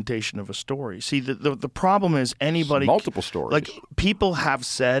documentation of a story. See, the problem is anybody... Multiple stories. Like,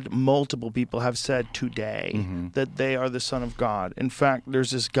 multiple people have said today that they are the Son of God. In fact,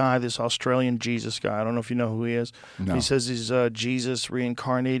 there's this guy, this Australian Jesus guy. I don't know if you know who he is. No. He says he's Jesus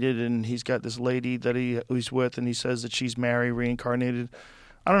reincarnated, and he's got this lady that he's with, and he says that she's Mary reincarnated.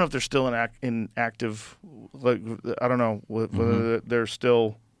 I don't know if they're still in active... Like, I don't know whether they're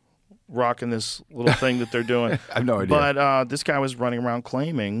still... rocking this little thing that they're doing. I have no idea. But this guy was running around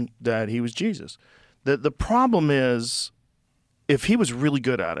claiming that he was Jesus. The problem is, if he was really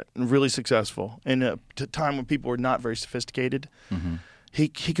good at it and really successful in a time when people were not very sophisticated, he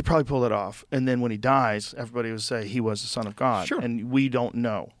could probably pull it off. And then when he dies, everybody would say he was the Son of God. Sure. And we don't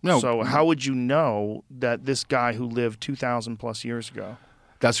know. No. So how would you know that this guy who lived 2,000 plus years ago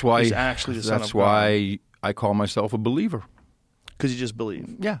That's why. is actually the Son of That's God? why I call myself a believer. Because you just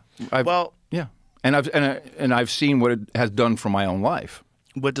believe. Yeah. And I've seen what it has done for my own life.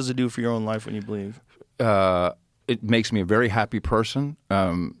 What does it do for your own life when you believe? It makes me a very happy person.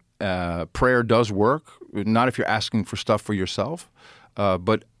 Prayer does work, not if you're asking for stuff for yourself,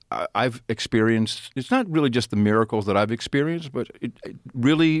 but I've experienced. It's not really just the miracles that I've experienced, but it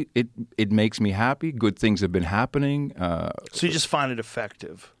really makes me happy. Good things have been happening. So you just find it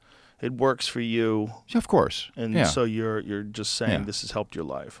effective. It works for you. Of course. And so you're just saying this has helped your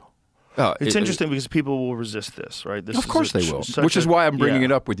life. It's interesting because people will resist this, right? Of course they will. Which is why I'm bringing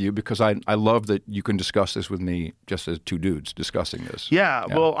it up with you, because I love that you can discuss this with me just as two dudes discussing this. Yeah.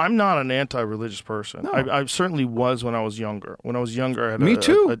 Well, I'm not an anti-religious person. No. I certainly was when I was younger. When I was younger, I had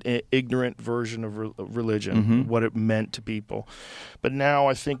an ignorant version of religion, what it meant to people. But now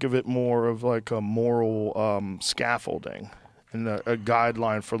I think of it more of like a moral scaffolding. And a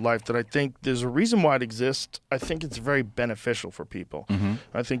guideline for life that I think there's a reason why it exists. I think it's very beneficial for people.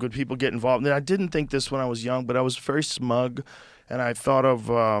 I think when people get involved, and I didn't think this when I was young, but I was very smug, and I thought of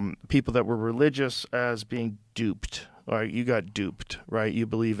people that were religious as being duped. Right? You got duped, right? You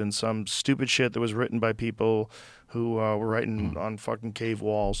believe in some stupid shit that was written by people who were writing on fucking cave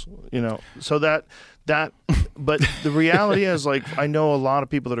walls, So that But the reality is, like, I know a lot of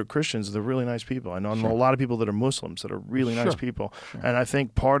people that are Christians. They're really nice people. I know a lot of people that are Muslims that are really nice people. And I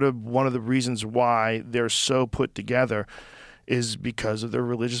think one of the reasons why they're so put together is because of their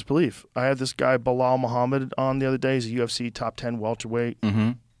religious belief. I had this guy, Bilal Muhammad, on the other day. He's a UFC top 10 welterweight.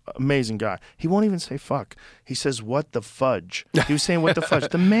 Amazing guy. He won't even say fuck. He says, what the fudge? He was saying, what the fudge?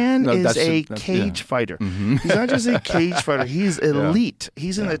 The man is a cage fighter. He's not just a cage fighter. He's elite.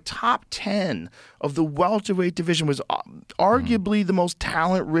 He's in the top 10 of the welterweight division, was arguably the most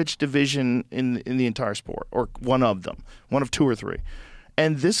talent-rich division in the entire sport, or one of them, one of two or three.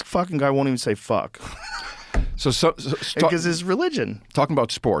 And this fucking guy won't even say fuck. So because his religion. Talking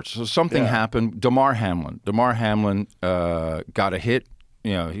about sports. So something happened. Damar Hamlin got a hit.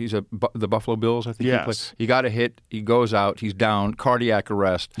 You know, he's the Buffalo Bills, I think. Yes. He got a hit. He goes out. He's down. Cardiac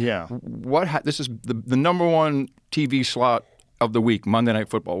arrest. Yeah. This is the number one TV slot of the week, Monday Night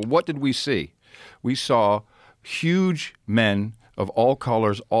Football. What did we see? We saw huge men of all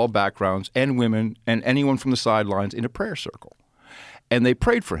colors, all backgrounds, and women, and anyone from the sidelines in a prayer circle. And they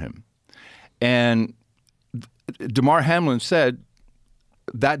prayed for him. And Damar Hamlin said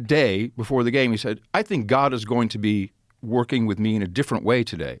that day before the game, he said, I think God is going to be working with me in a different way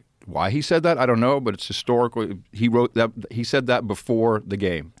today. Why he said that, I don't know, but it's historical. He wrote that. He said that before the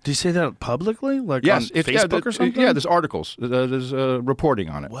game. Did he say that publicly, like yes, on Facebook or something? Yeah, there's articles. There's reporting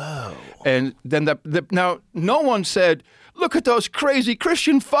on it. Whoa! And then now no one said, "Look at those crazy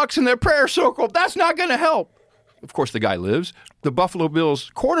Christian fucks in their prayer circle. That's not going to help." Of course, the guy lives. The Buffalo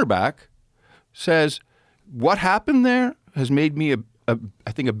Bills quarterback says, "What happened there has made me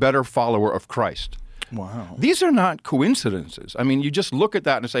I think a better follower of Christ." Wow. These are not coincidences. I mean, you just look at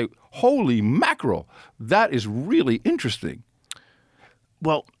that and say, holy mackerel, that is really interesting.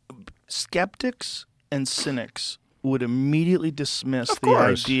 Well, skeptics and cynics would immediately dismiss Of the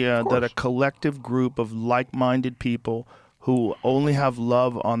course, idea of that a course. collective group of like-minded people who only have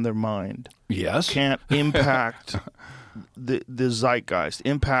love on their mind Yes. can't impact the zeitgeist,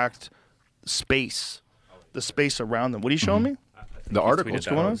 impact space, the space around them. What are you showing me? The article. Tweeted that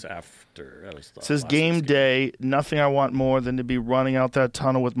going on? was after. That was the It says, last game week's day, nothing I want more than to be running out that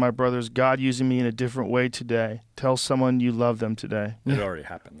tunnel with my brothers. God using me in a different way today. Tell someone you love them today. It already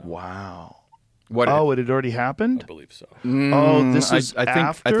happened, though. Wow. What? Oh, it had already happened? I believe so. Oh, this is I think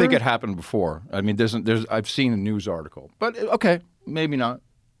after? it happened before. I mean, I've seen a news article, but okay, maybe not.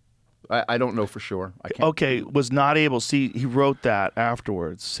 I don't know for sure. I can't. Okay, was not able. See, he wrote that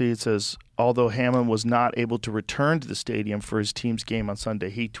afterwards. See, it says, although Hamlin was not able to return to the stadium for his team's game on Sunday,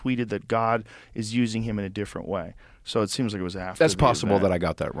 he tweeted that God is using him in a different way. So it seems like it was after. That's the possible event. that I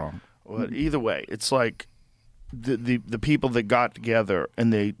got that wrong. Well, either way, it's like the people that got together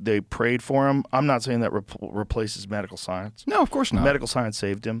and they prayed for him. I'm not saying that replaces medical science. No, of course not. Medical science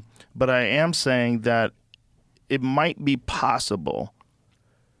saved him. But I am saying that it might be possible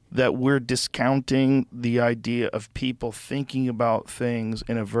that we're discounting the idea of people thinking about things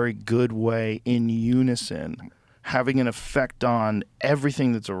in a very good way, in unison, having an effect on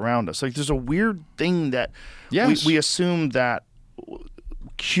everything that's around us. Like, there's a weird thing that Yes. we assume that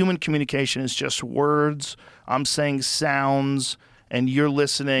human communication is just words. I'm saying sounds, and you're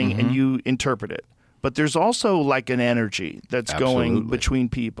listening, and you interpret it. But there's also like an energy that's going Absolutely. between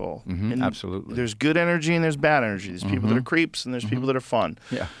people. And absolutely. There's good energy and there's bad energy. There's people that are creeps and there's people that are fun.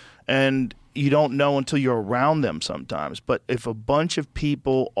 Yeah. And you don't know until you're around them sometimes. But if a bunch of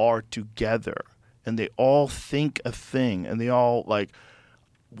people are together and they all think a thing and they all like,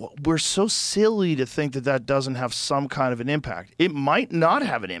 we're so silly to think that that doesn't have some kind of an impact. It might not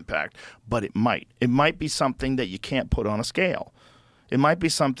have an impact, but it might. It might be something that you can't put on a scale. It might be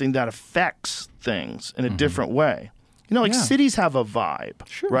something that affects things in a different way. You know, like cities have a vibe,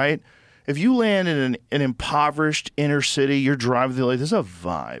 right? If you land in an impoverished inner city, you're driving through, like, there's a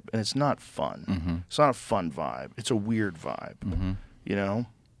vibe, and it's not fun. It's not a fun vibe. It's a weird vibe, you know?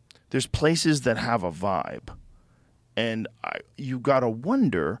 There's places that have a vibe, and you got to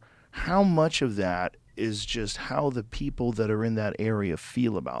wonder how much of that is just how the people that are in that area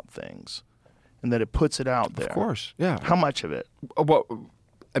feel about things. And that it puts it out there. Of course, yeah. How much of it? Well,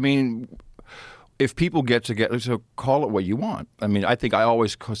 I mean, if people get together, so call it what you want. I mean, I think I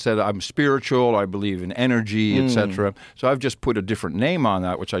always said I'm spiritual, I believe in energy, etc. So I've just put a different name on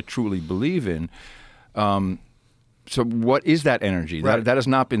that, which I truly believe in. So what is that energy? Right. That has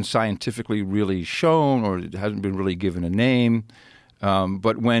not been scientifically really shown, or it hasn't been really given a name.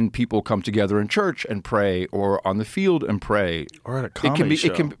 But when people come together in church and pray, or on the field and pray, Or at a comedy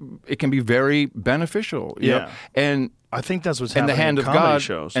show. it can be very beneficial. You know? And I think that's what's and happening the hand in of comedy God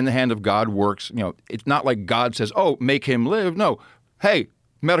shows. and the hand of God works. You know, it's not like God says, "Oh, make him live." No, hey,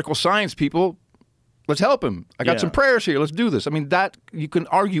 medical science people, Let's help him. I got Yeah. some prayers here. Let's do this. I mean, that you can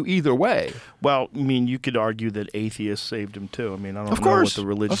argue either way. Well, I mean, you could argue that atheists saved him too. I mean, I don't Of know course, what the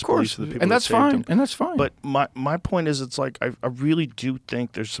religious of course, beliefs of the people and that that's saved fine. him. And that's fine. But my point is, it's like I really do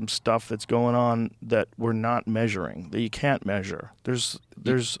think there's some stuff that's going on that we're not measuring, that you can't measure. There's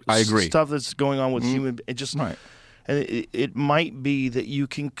I agree. stuff that's going on with human. It just Right. and it might be that you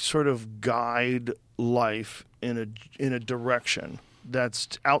can sort of guide life in a direction that's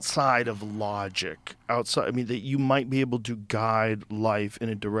outside of logic. Outside, I mean, that you might be able to guide life in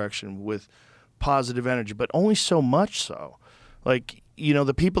a direction with positive energy, but only so much so. Like, you know,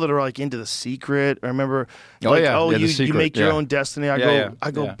 the people that are like into The Secret. I remember, Oh, like, yeah. oh, Yeah, The you Secret, make your yeah. own destiny. I Yeah,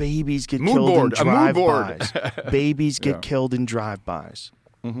 go, yeah. babies get Mood killed board, in a mood board. drive-bys. Babies get Yeah. killed in drive-bys.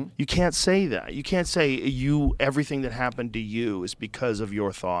 You can't say that. You can't say everything that happened to you is because of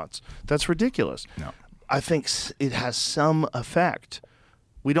your thoughts. That's ridiculous. No. I think it has some effect.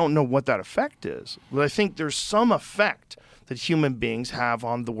 We don't know what that effect is, but I think there's some effect that human beings have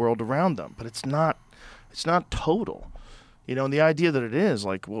on the world around them. But it's not total. You know, and the idea that it is,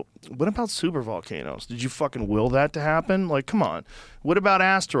 like, well, what about supervolcanoes? Did you fucking will that to happen? Like, come on. What about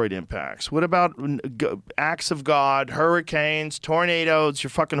asteroid impacts? What about acts of God, hurricanes, tornadoes? Your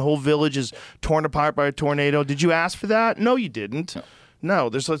fucking whole village is torn apart by a tornado. Did you ask for that? No, you didn't. No,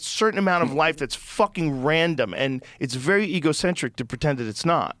 there's a certain amount of life that's fucking random, and it's very egocentric to pretend that it's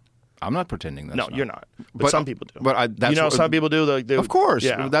not. I'm not pretending that's No, not. you're not. But some people do. But that's you know, what- some people do. Of course.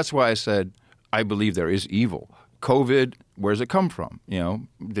 Yeah. That's why I said I believe there is evil. COVID, where does it come from? You know,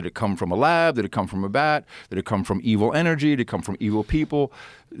 did it come from a lab? Did it come from a bat? Did it come from evil energy? Did it come from evil people?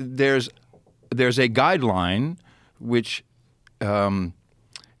 There's a guideline which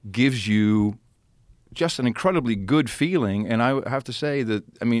gives you just an incredibly good feeling. And I have to say that,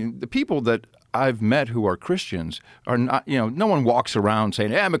 I mean, the people that I've met who are Christians are not, you know, no one walks around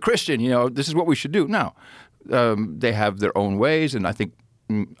saying, hey, I'm a Christian, you know, this is what we should do. No. They have their own ways, and I think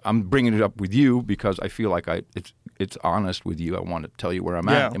I'm bringing it up with you because I feel like it's honest with you. I want to tell you where I'm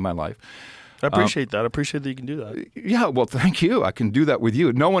at in my life. I appreciate that. I appreciate that you can do that. Yeah, well, thank you. I can do that with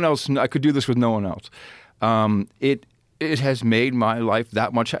you. No one else. I could do this with no one else. It has made my life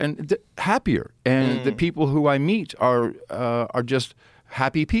that much happier, and the people who I meet are just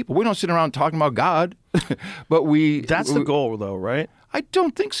happy people. We don't sit around talking about God, but That's the goal, though, right? I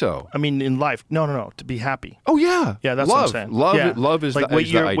don't think so. I mean, in life, no, to be happy. Oh yeah, Yeah, that's love. what I'm saying. Love, Yeah. love is like the, what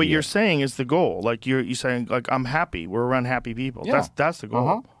is you're the idea. what you're saying is the goal. Like you're saying, like, I'm happy. We're around happy people. Yeah. That's the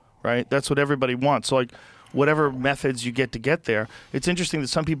goal, right? That's what everybody wants. So like, whatever methods you get to get there, it's interesting that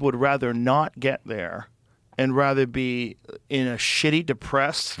some people would rather not get there and rather be in a shitty,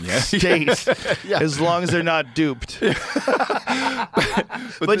 depressed state as long as they're not duped.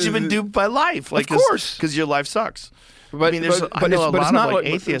 But you've been duped by life, like, Of course. because your life sucks. But, I mean, there's but I know it's, a but it's lot of not like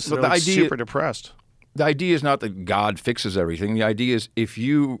like, atheists but that the are like, idea, super depressed. The idea is not that God fixes everything. The idea is if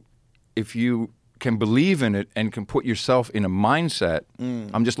you can believe in it and can put yourself in a mindset.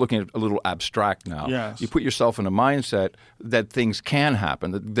 I'm just looking at a little abstract now. Yes. You put yourself in a mindset that things can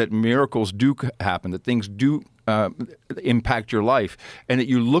happen, that miracles do happen, that things do impact your life, and that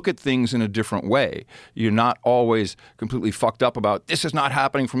you look at things in a different way. You're not always completely fucked up about this is not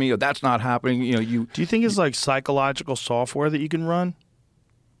happening for me or that's not happening. You know, Do you think it's like psychological software that you can run?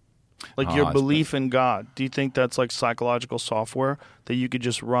 Like your it's belief in God. Do you think that's like psychological software that you could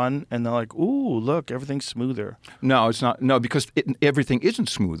just run and they're like, ooh, look, everything's smoother? No, it's not. No, because everything isn't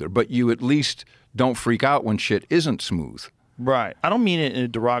smoother, but you at least don't freak out when shit isn't smooth. Right. I don't mean it in a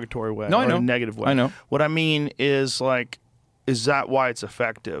derogatory way No, I or know. a negative way. I know. What I mean is like, is that why it's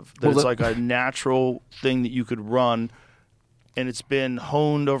effective? That Well, it's like a natural thing that you could run and it's been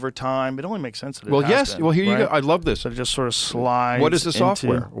honed over time. It only makes sense that it Well, has yes. been, Well, here you go. right? I love this. So it just sort of slides What is the into-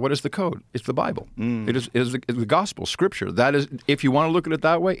 software? What is the code? It's the Bible. It is the gospel, Scripture. That is, if you want to look at it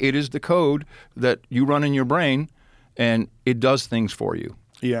that way, it is the code that you run in your brain, and it does things for you.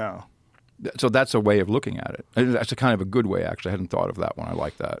 Yeah. So that's a way of looking at it. And that's a kind of a good way, actually. I hadn't thought of that one. I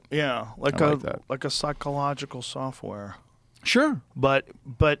like that. Yeah. Like I like that. like a psychological software. Sure. But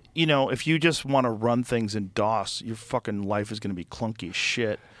you know, if you just want to run things in DOS, your fucking life is going to be clunky as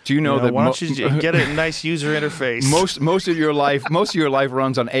shit. Do you know that Why don't you get a nice user interface? most of your life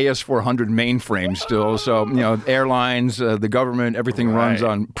runs on AS400 mainframe still. So you know, airlines, the government, everything runs Right.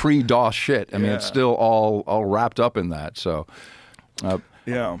 on pre-DOS shit. I mean, it's Yeah. still all wrapped up in that. So,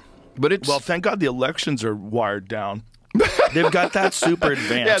 Yeah. but it's Well, thank God the elections are wired down. They've got that super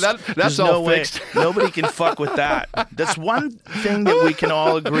advanced. Yeah, that's There's all no way- fixed. Nobody can fuck with that. That's one thing that we can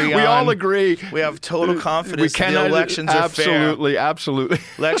all agree on. we all agree. We have total confidence that cannot- the elections are fair. Absolutely.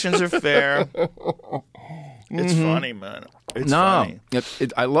 Elections are fair. It's funny, man. It's No, funny.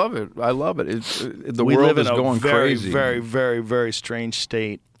 I love it. I love it. The We world live in is a going very, crazy. very, very, very strange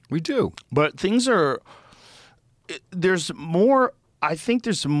state. We do. But things are. There's more. I think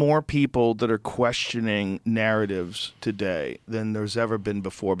there's more people that are questioning narratives today than there's ever been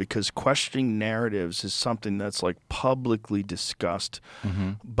before, because questioning narratives is something that's like publicly discussed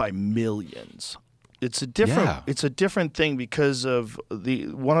by millions. It's a different. Yeah. It's a different thing because of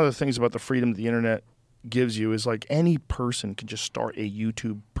one of the things about the freedom the internet gives you is like any person can just start a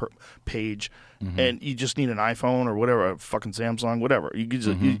YouTube page, and you just need an iPhone or whatever, a fucking Samsung, whatever. You can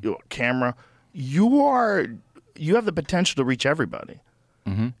just a camera. You have the potential to reach everybody.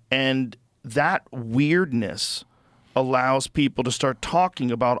 And that weirdness allows people to start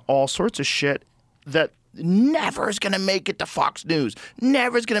talking about all sorts of shit that never is going to make it to Fox News,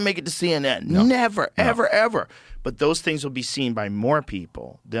 never is going to make it to CNN, never, ever, ever. But those things will be seen by more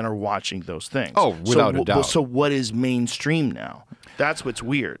people than are watching those things. Oh, without a doubt. So what is mainstream now? That's what's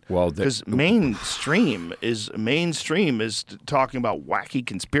weird. Well, because mainstream is talking about wacky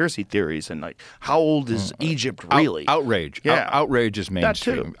conspiracy theories and like how old is Egypt really? Outrage. Yeah. Outrage is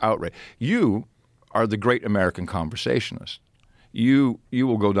mainstream. That too. Outrage. You are the great American conversationalist. You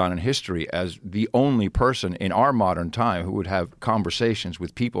will go down in history as the only person in our modern time who would have conversations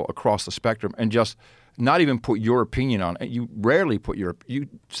with people across the spectrum and just not even put your opinion on it. You rarely you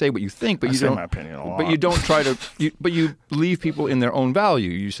say what you think, but I you say don't. my opinion a lot. But you don't try to. But you leave people in their own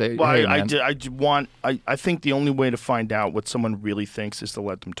value. You say, Well, hey, I think the only way to find out what someone really thinks is to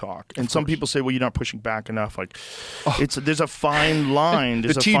let them talk. And some people say, well, you're not pushing back enough. Like, there's a fine line.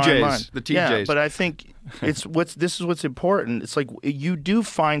 There's The a fine TJs, line. the Yeah, TJs. but I think this is what's important. It's like you do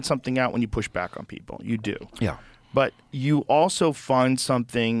find something out when you push back on people. You do. Yeah. But you also find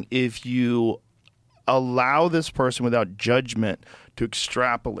something if you allow this person without judgment to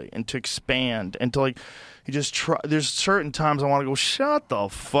extrapolate and to expand and to like you just try. There's certain times I want to go shut the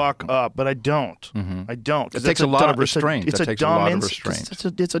fuck up, but I don't. I don't. It takes a lot of restraint. It's That a takes a dumb lot of instinct.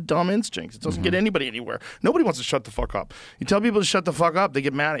 restraint. It's a dumb instinct. It doesn't get anybody anywhere. Nobody wants to shut the fuck up. You tell people to shut the fuck up, they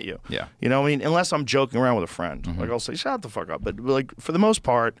get mad at you. Yeah. You know what I mean? Unless I'm joking around with a friend, like I'll say shut the fuck up. But like for the most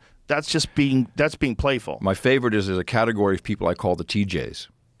part, that's being playful. My favorite is a category of people I call the TJs.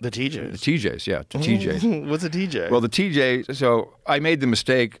 The TJs. The TJs, yeah, the TJs. What's a TJ? Well, the TJ, so I made the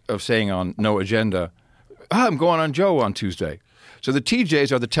mistake of saying on No Agenda, I'm going on Joe on Tuesday. So the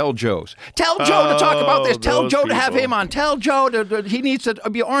TJs are the Tell Joes. Tell Joe to talk about this. Tell those Joe to have people. him on. Tell Joe he needs to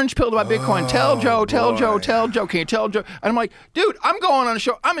be orange pilled about Bitcoin. Tell Joe, tell Joe, tell Joe. Can you tell Joe? And I'm like, dude, I'm going on a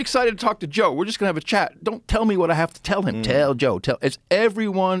show. I'm excited to talk to Joe. We're just going to have a chat. Don't tell me what I have to tell him. Tell Joe. It's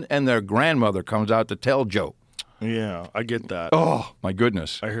everyone and their grandmother comes out to tell Joe. Yeah, I get that. Oh, my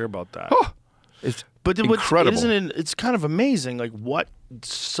goodness. I hear about that. It's But then incredible. it's kind of amazing, like what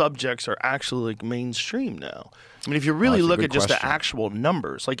subjects are actually like mainstream now. I mean, if you really that's a look good at just the question. actual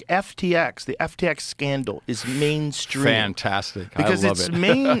numbers, like FTX, the FTX scandal is mainstream. fantastic. Because I love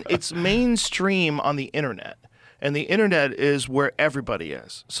it. it's mainstream on the internet. And the internet is where everybody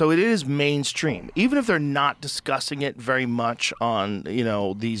is. So it is mainstream. Even if they're not discussing it very much on,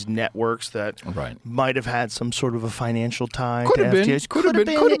 these networks that Right. might have had some sort of a financial tie Could to have been. FTX. Could have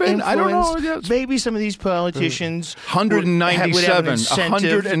been. I don't know. influence. Yes. Maybe some of these politicians would have an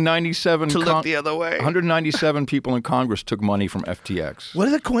 197 to look the other way. 197 people in Congress took money from FTX. What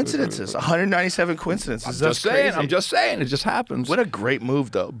are the coincidences? 197 coincidences. That's crazy. I'm just saying. It just happens. What a great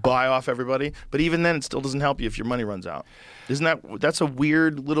move, though. Buy off everybody. But even then, it still doesn't help you if your money runs out. That's a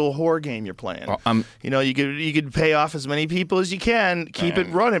weird little horror game you're playing. You could pay off as many people as you can, keep it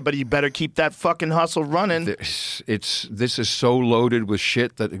running, but you better keep that fucking hustle running. This is so loaded with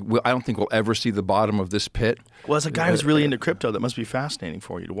shit that I don't think we'll ever see the bottom of this pit. Well, as a guy who's really into crypto, that must be fascinating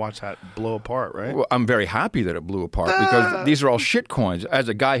for you to watch that blow apart, right? Well, I'm very happy that it blew apart because these are all shit coins. As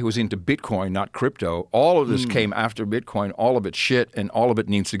a guy who was into Bitcoin, not crypto, all of this came after Bitcoin. All of it's shit, and all of it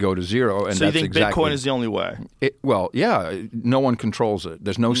needs to go to zero. And So you that's think exactly, Bitcoin is the only way? Yeah. No one controls it.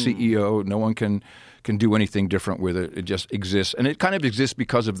 There's no CEO. No one can do anything different with it. It just exists. And it kind of exists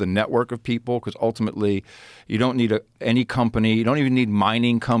because of the network of people, because ultimately you don't need any company. You don't even need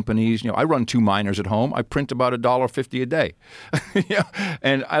mining companies. I run 2 miners at home. I print about $1.50 a day.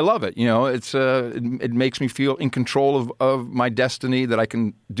 And I love it. It makes me feel in control of my destiny, that I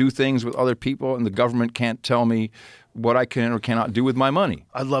can do things with other people and the government can't tell me what I can or cannot do with my money.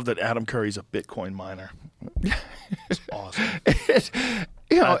 I love that Adam Curry's a Bitcoin miner. It's awesome.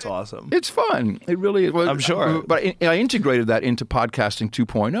 That's awesome. It's fun. It really is. Well, I'm sure. But I integrated that into podcasting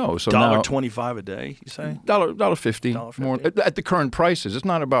 2.0. So now $1.25 a day, you say? $1.50 more at the current prices. It's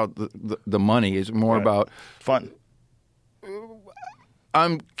not about the money. It's more about fun.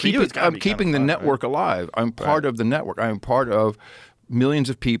 I'm you, it's gotta be keeping kinda the fun, network alive. I'm part of the network. I'm part of millions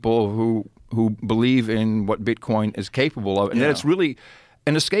of people who believe in what Bitcoin is capable of, and Yeah. that it's really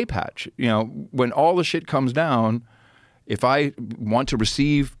an escape hatch. You know, when all the shit comes down, if I want to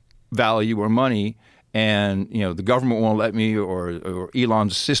receive value or money, and you know the government won't let me, or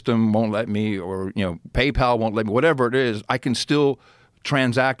Elon's system won't let me, or you know PayPal won't let me, whatever it is, I can still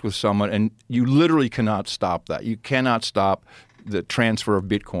transact with someone, and you literally cannot stop that. You cannot stop the transfer of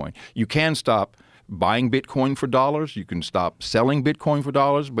Bitcoin. You can stop buying Bitcoin for dollars. You can stop selling Bitcoin for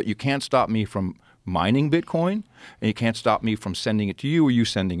dollars, but you can't stop me from mining Bitcoin, and you can't stop me from sending it to you or you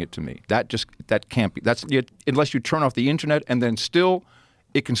sending it to me. That can't be. That's unless you turn off the internet, and then still,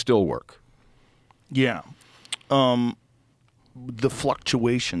 it can still work. Yeah. The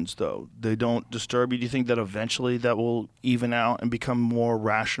fluctuations, though, they don't disturb you. Do you think that eventually that will even out and become more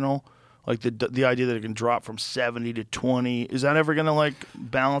rational? Like the idea that it can drop from 70 to 20, is that ever going to like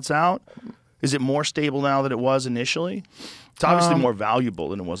balance out? Is it more stable now than it was initially? It's obviously more valuable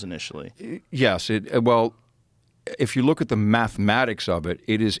than it was initially. Yes. Well, if you look at the mathematics of it,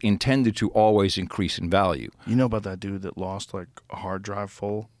 it is intended to always increase in value. You know about that dude that lost like a hard drive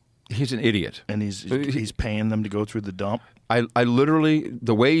full? He's an idiot. And he's paying them to go through the dump? I literally,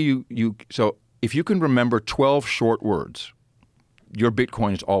 the way you so if you can remember 12 short words, your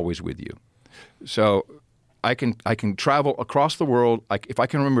Bitcoin is always with you. So I can travel across the world. If I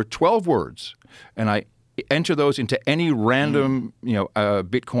can remember 12 words and I enter those into any random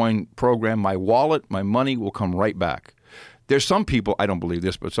Bitcoin program, my wallet, my money will come right back. There's some people, I don't believe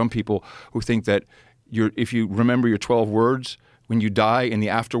this, but some people who think that if you remember your 12 words, when you die in the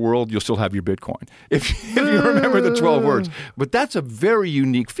afterworld, you'll still have your Bitcoin. If you remember the 12 words. But that's a very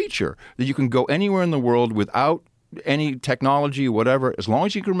unique feature, that you can go anywhere in the world without any technology or whatever. As long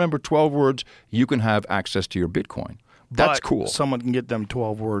as you can remember 12 words, you can have access to your Bitcoin. That's But cool. Someone can get them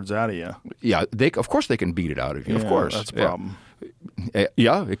 12 words out of you. Yeah, of course they can beat it out of you. Of Yeah, course. that's a problem.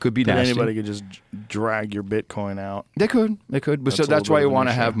 Yeah, it could be That nasty. anybody could just drag your Bitcoin out. They could. But That's so a that's little why bit you of an want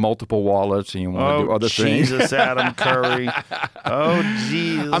to issue. have multiple wallets and you want to do other things. Jesus, Adam Curry. Oh,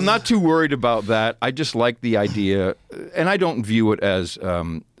 jeez. I'm not too worried about that. I just like the idea, and I don't view it as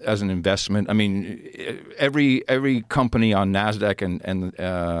an investment. I mean, every company on NASDAQ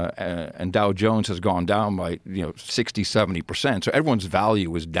and Dow Jones has gone down by 60-70%. So everyone's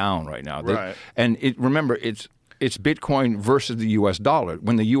value is down right now. Right. And remember, it's Bitcoin versus the U.S. dollar.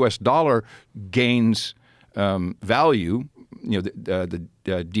 When the U.S. dollar gains value, the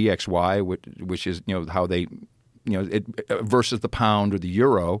DXY, which is how they, it versus the pound or the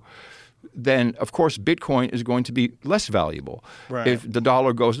euro, then of course Bitcoin is going to be less valuable. Right. If the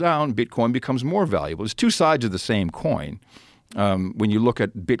dollar goes down, Bitcoin becomes more valuable. It's two sides of the same coin. When you look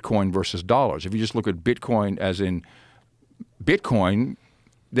at Bitcoin versus dollars, if you just look at Bitcoin as in Bitcoin,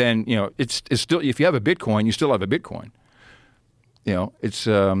 then it's still, if you have a Bitcoin, you still have a Bitcoin. It's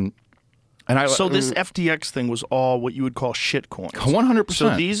So this FTX thing was all what you would call shit coins. 100%.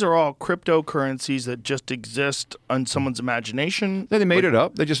 So these are all cryptocurrencies that just exist on someone's imagination. They made it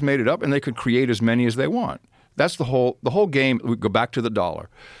up. They just made it up, and they could create as many as they want. That's the whole game. We go back to the dollar.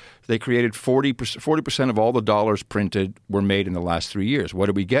 They created 40% of all the dollars printed were made in the last 3 years. What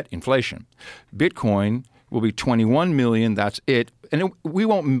do we get? Inflation. Bitcoin will be 21 million. That's it. And we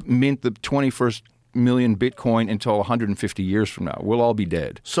won't mint the 21st million Bitcoin until 150 years from now. We'll all be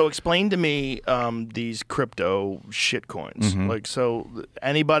dead. So explain to me these crypto shit coins. Mm-hmm. Like, so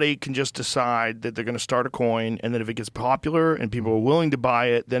anybody can just decide that they're going to start a coin, and then if it gets popular and people are willing to buy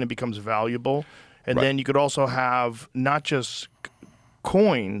it, then it becomes valuable. And Right. then you could also have not just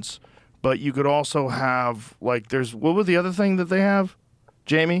coins, but you could also have, like, what was the other thing that they have,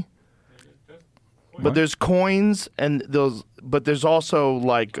 Jamie? But there's coins and but there's also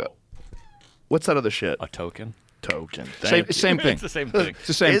like, what's that other shit? A token. Token. Same thing. It's the same thing. It's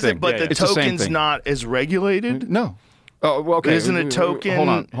the same Is thing. it? But the It's the same token's thing. not as regulated? No. Oh, well, okay. Isn't a token-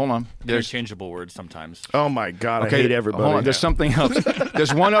 Hold on. There's Interchangeable words sometimes. Oh my God, I hate everybody. Hold on. There's something else.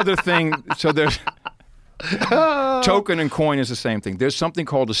 There's one other thing. So there's token and coin is the same thing. There's something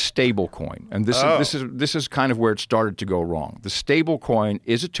called a stable coin, and this is kind of where it started to go wrong. The stable coin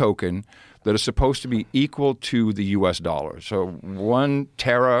is a token that is supposed to be equal to the U.S. dollar. So 1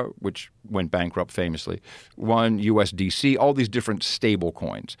 Terra, which went bankrupt famously, 1 USDC, all these different stable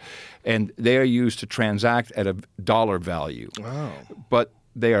coins, and they are used to transact at a dollar value. Oh. But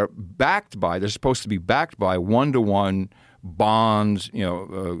they're supposed to be backed by 1-to-1 bonds,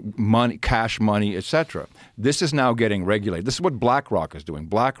 money, cash money, etc. This is now getting regulated. This is what BlackRock is doing.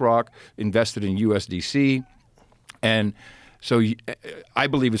 BlackRock invested in USDC, and So I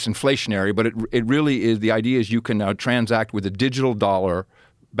believe it's inflationary, but it really is. The idea is you can now transact with a digital dollar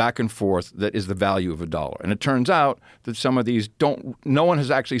back and forth that is the value of a dollar. And it turns out that some of these no one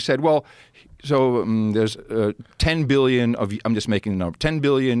has actually said, well, so there's 10 billion of, I'm just making the number, 10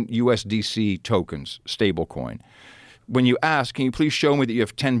 billion USDC tokens, stablecoin. When you ask, can you please show me that you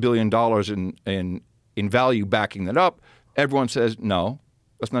have $10 billion in value backing that up? Everyone says, no,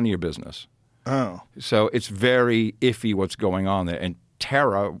 that's none of your business. Oh. So it's very iffy what's going on there. And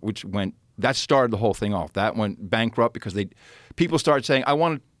Terra, that started the whole thing off. That went bankrupt because people started saying, I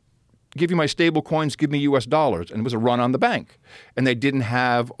want to give you my stable coins, give me US dollars. And it was a run on the bank. And they didn't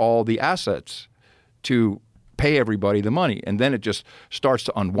have all the assets to pay everybody the money. And then it just starts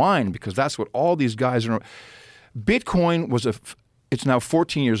to unwind because that's what all these guys are. Bitcoin it's now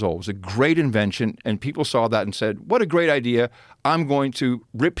 14 years old. It was a great invention, and people saw that and said, what a great idea. I'm going to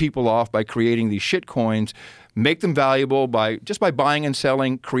rip people off by creating these shit coins, make them valuable by buying and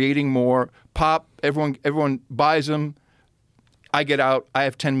selling, creating more, pop, everyone buys them. I get out, I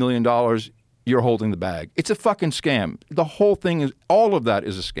have $10 million, you're holding the bag. It's a fucking scam. The whole thing all of that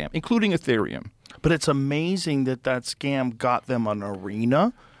is a scam, including Ethereum. But it's amazing that scam got them an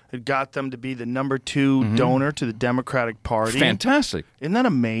arena. It got them to be the number 2 donor to the Democratic Party. Fantastic. Isn't that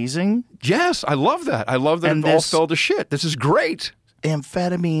amazing? Yes, I love that. I love that all fell to shit. This is great.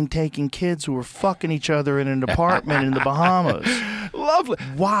 Amphetamine taking kids who were fucking each other in an apartment in the Bahamas. Lovely.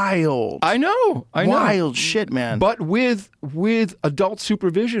 Wild. I know. Wild shit, man. But with adult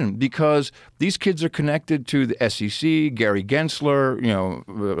supervision, because these kids are connected to the SEC, Gary Gensler,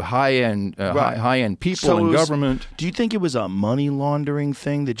 high-end people in government. Do you think it was a money laundering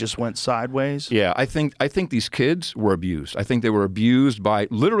thing that just went sideways? Yeah, I think these kids were abused. I think they were abused by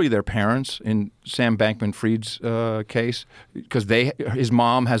literally their parents in Sam Bankman-Fried's case, because his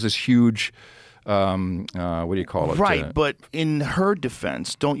mom has this huge, what do you call it? Right, but in her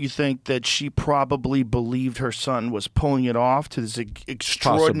defense, don't you think that she probably believed her son was pulling it off to this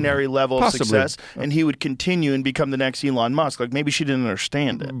extraordinary level of success, and he would continue and become the next Elon Musk? Like, maybe she didn't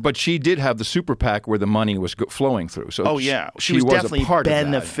understand it. But she did have the super PAC where the money was flowing through. So she was definitely a part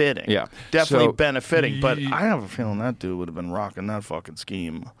benefiting. Of that. Yeah, definitely benefiting. But I have a feeling that dude would have been rocking that fucking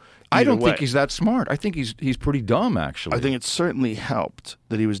scheme. I don't think he's that smart. I think he's pretty dumb, actually. I think it certainly helped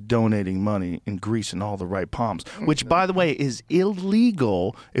that he was donating money and greasing all the right palms, which, by the way, is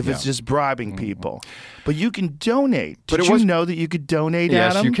illegal if it's just bribing people. But you can donate. Did you know that you could donate,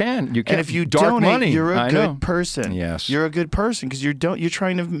 Yes, Adam? you can. You can. And if you Dark donate, money. you're a I good know. person. Yes. You're a good person because you're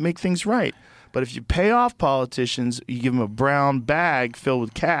trying to make things right. But if you pay off politicians, you give them a brown bag filled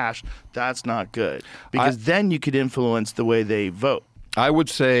with cash, that's not good. Because then you could influence the way they vote. I would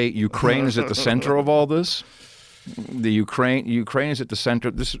say Ukraine is at the center of all this. The Ukraine is at the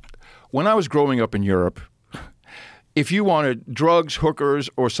center. When I was growing up in Europe, if you wanted drugs, hookers,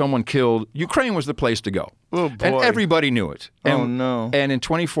 or someone killed, Ukraine was the place to go. Oh, boy. And everybody knew it. Oh, no. And in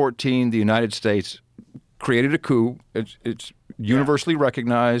 2014, the United States created a coup. It's universally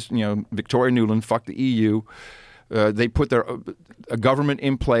recognized. Victoria Nuland, fuck the EU. They put a government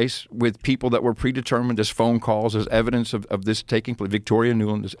in place with people that were predetermined. There's phone calls. There's evidence of this taking place. Victoria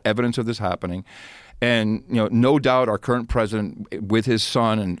Nuland, there's evidence of this happening. And, no doubt our current president with his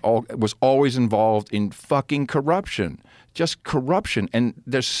son was always involved in fucking corruption. Just corruption. And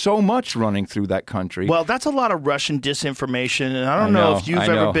there's so much running through that country. Well, that's a lot of Russian disinformation. And I don't know if you've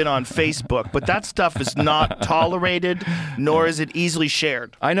ever been on Facebook, but that stuff is not tolerated, nor is it easily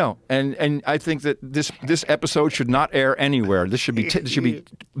shared. I know. And I think that this episode should not air anywhere. This should be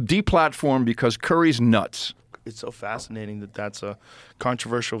deplatformed because Curry's nuts. It's so fascinating that that's a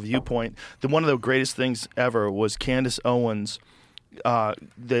controversial viewpoint. One of the greatest things ever was Candace Owens.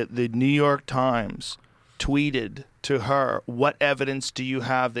 The New York Times tweeted to her, "What evidence do you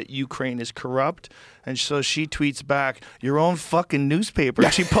have that Ukraine is corrupt?" And so she tweets back, "Your own fucking newspaper."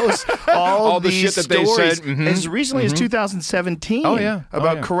 And she posts all the these shit that stories they said. Mm-hmm. as recently as 2017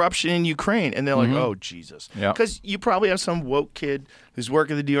 about corruption in Ukraine. And they're like, oh, Jesus. Because you probably have some woke kid who's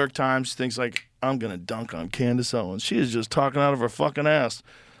working at the New York Times thinks like, I'm going to dunk on Candace Owens. She is just talking out of her fucking ass.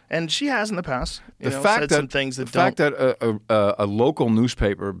 And she has in the past. Said some things that the fact that a local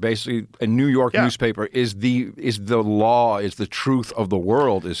newspaper, basically a New York newspaper, is the law, is the truth of the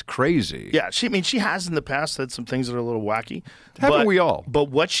world, is crazy. Yeah, she has in the past said some things that are a little wacky. Haven't we all? But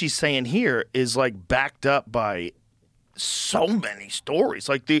what she's saying here is like backed up by so many stories.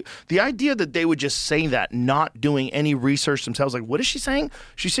 Like the idea that they would just say that, not doing any research themselves. Like, what is she saying?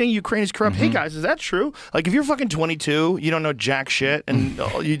 She's saying Ukraine is corrupt. Hey guys, is that true? Like, if you're fucking 22, you don't know jack shit, and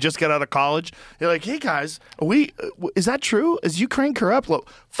you just got out of college, you're like, hey guys, is that true? Is Ukraine corrupt? Look,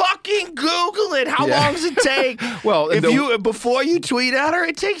 fucking Google it. How long does it take? Well, if before you tweet at her,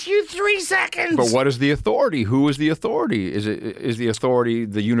 it takes you 3 seconds. But what is the authority? Who is the authority? Is the authority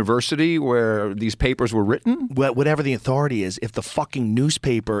the university where these papers were written? Whatever the authority is, if the fucking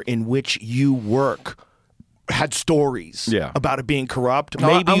newspaper in which you work had stories about it being corrupt,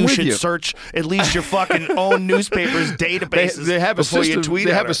 maybe you should search at least your fucking own newspaper's databases they have before a system, you tweet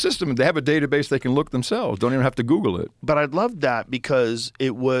They at have her. a system. They have a database they can look themselves. Don't even have to Google it. But I loved that because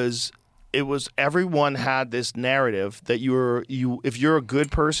it was everyone had this narrative that if you're a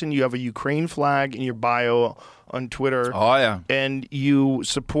good person, you have a Ukraine flag in your bio on Twitter. Oh yeah. And you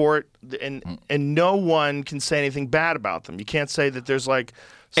support and no one can say anything bad about them. You can't say that there's like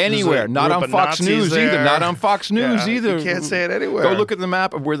anywhere, not on Fox News either. Not on Fox News either. You can't say it anywhere. Go look at the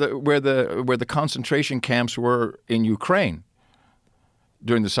map of where the concentration camps were in Ukraine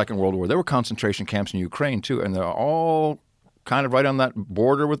during the Second World War. There were concentration camps in Ukraine too, and they're all kind of right on that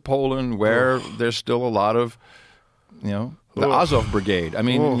border with Poland, where there's still a lot of, the Azov Brigade. I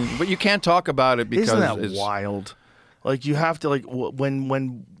mean, but you can't talk about it because isn't that wild? Like you have to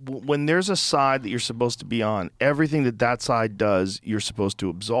when there's a side that you're supposed to be on, everything that side does, you're supposed to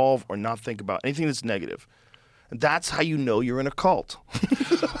absolve or not think about anything that's negative. And that's how you know you're in a cult.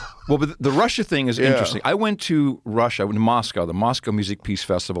 Well, but the Russia thing is interesting. I went to Russia, I went to Moscow, the Moscow Music Peace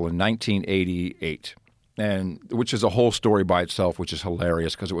Festival in 1988. And which is a whole story by itself, which is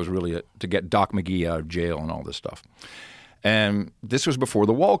hilarious because it was really to get Doc McGee out of jail and all this stuff. And this was before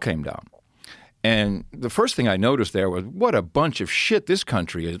the wall came down. And the first thing I noticed there was what a bunch of shit this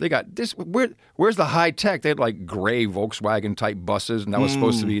country is. They got this. Where's the high tech? They had like gray Volkswagen type buses, and that was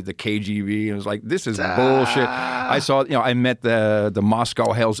supposed to be the KGB. And it was like, this is bullshit. I saw, I met the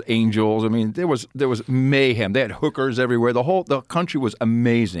Moscow Hells Angels. I mean, there was mayhem. They had hookers everywhere. The country was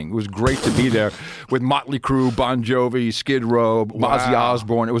amazing. It was great to be there with Motley Crue, Bon Jovi, Skid Row, Ozzy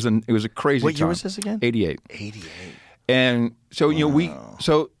Osbourne. It was a crazy time. What year was this again? 88. 88. And so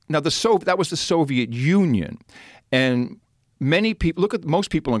now that was the Soviet Union, and many people most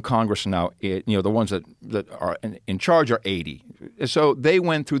people in Congress now. The ones that are in charge are 80. So they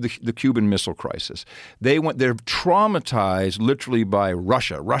went through the Cuban Missile Crisis. They're traumatized literally by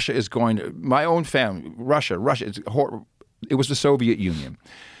Russia. Russia is going to my own family. Russia. It was the Soviet Union.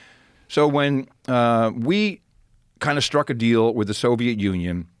 So when we kind of struck a deal with the Soviet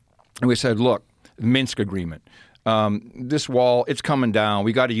Union, and we said, look, Minsk Agreement. This wall, it's coming down.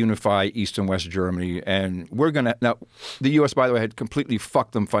 We got to unify East and West Germany, and we're going to – now, the U.S., by the way, had completely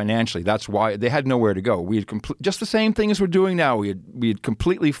fucked them financially. That's why they had nowhere to go. We had just the same thing as we're doing now. We had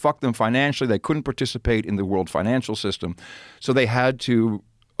completely fucked them financially. They couldn't participate in the world financial system, so they had to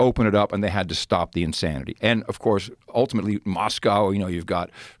open it up, and they had to stop the insanity. And, of course, ultimately, Moscow, you've got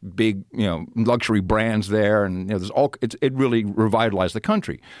big, luxury brands there, and there's it really revitalized the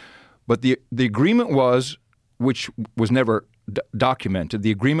country. But the agreement was – which was never documented.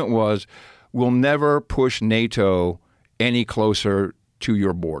 The agreement was, we'll never push NATO any closer to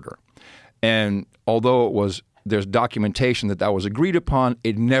your border. And although there's documentation that was agreed upon,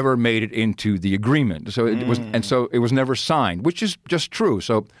 it never made it into the agreement. So it was never signed, which is just true.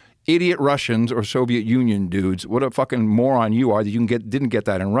 So idiot Russians or Soviet Union dudes, what a fucking moron you are that you didn't get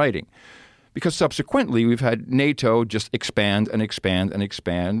that in writing. Because subsequently we've had NATO just expand and expand and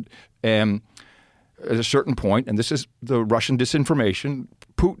expand, and at a certain point, and this is the Russian disinformation,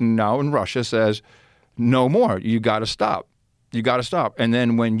 Putin now in Russia says, no more. You got to stop. You got to stop. And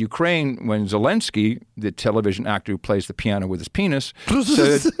then when Zelensky, the television actor who plays the piano with his penis,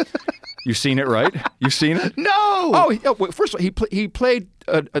 said, you've seen it, right? You've seen it? No! Oh, first of all, he played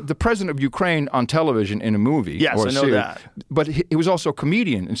the president of Ukraine on television in a movie. Yes, I know that. But he was also a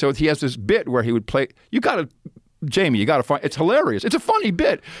comedian. And so he has this bit where he would play, Jamie, you got to find. It's hilarious. It's a funny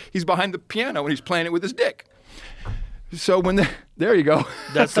bit. He's behind the piano and he's playing it with his dick. So there you go.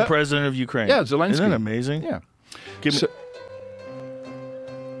 That's the president of Ukraine. Yeah, Zelensky. Isn't that amazing? Yeah. Give me.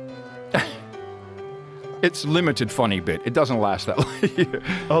 It's limited funny bit. It doesn't last that long.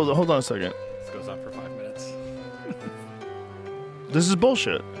 Oh, hold on a second. This goes on for 5 minutes. This is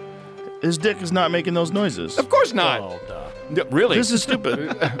bullshit. His dick is not making those noises. Of course not. Oh, duh. No, really? This is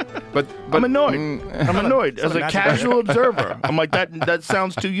stupid. but I'm annoyed. I'm annoyed as a casual observer. I'm like that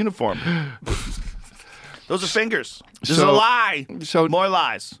sounds too uniform. Those are fingers. This is So- a lie. so- More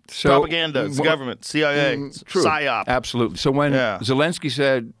lies. so- Propaganda. It's the well, government. CIA. True. PSYOP. Absolutely. So when Yeah. Zelensky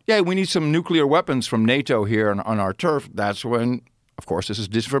said, "Yeah, we need some nuclear weapons from NATO here on our turf," that's when, of course, this is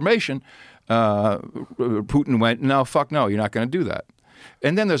disinformation. Putin went, "No, fuck no, you're not going to do that."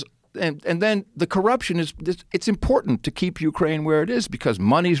 And then there's and then the corruption is. It's important to keep Ukraine where it is because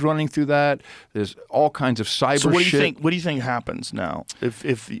money's running through that. There's all kinds of cyber So what do you shit. think? What do you think happens now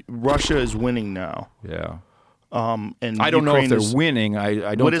if Russia is winning now? Yeah. And I don't know Ukraine if they're is, winning.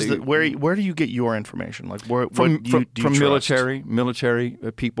 I don't. What is think, where do you get your information? Like where from what do you from trust? military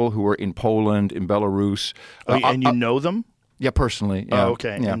people who are in Poland, in Belarus. Oh, and you know them? Yeah, personally. Yeah. Oh,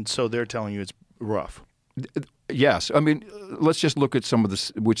 okay. Yeah. And so they're telling you it's rough. Yes, I mean, let's just look at some of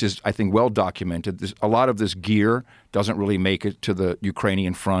this, which is, I think, well documented. A lot of this gear doesn't really make it to the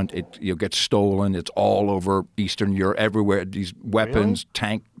Ukrainian front. It gets stolen. It's all over Eastern Europe, everywhere. These weapons,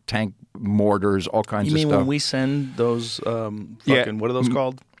 tank mortars, all kinds You of mean stuff. when we send those fucking Yeah. what are those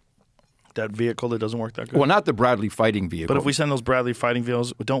called? That vehicle that doesn't work that good. Well, not the Bradley fighting vehicle. But if we send those Bradley fighting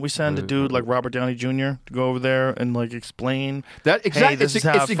vehicles, don't we send a dude like Robert Downey Jr. to go over there and like explain That hey, this is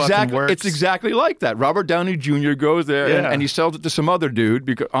how it fucking works? It's exactly like that. Robert Downey Jr. goes there Yeah. and he sells it to some other dude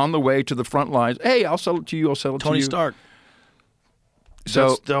because on the way to the front lines. Hey, I'll sell it to you. I'll sell it Tony to you. Stark. So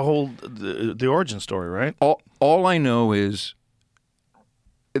That's the whole the origin story, right? all I know is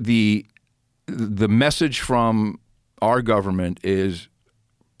the message from our government is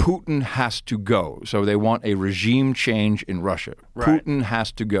Putin has to go. So they want a regime change in Russia. Right. Putin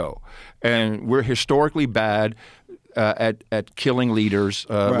has to go. And we're historically bad at killing leaders.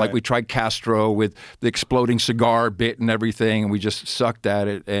 Like Right. we tried Castro with the exploding cigar bit and everything, and we just sucked at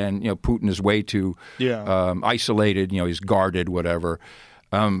it. And, Putin is way too isolated. He's guarded, whatever.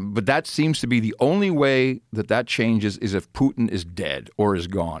 But that seems to be the only way that changes is if Putin is dead or is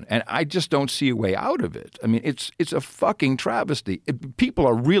gone. And I just don't see a way out of it. I mean, it's a fucking travesty. People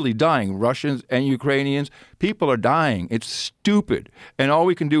are really dying. Russians and Ukrainians, people are dying. It's stupid. And all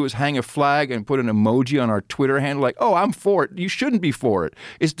we can do is hang a flag and put an emoji on our Twitter handle like, oh, I'm for it. You shouldn't be for it.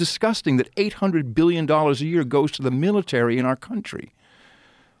 It's disgusting that $800 billion a year goes to the military in our country.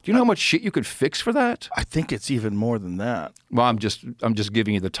 Do you know how much shit you could fix for that? I think it's even more than that. Well, I'm just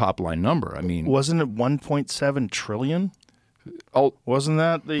giving you the top line number. I mean, Wasn't it 1.7 trillion? oh, Wasn't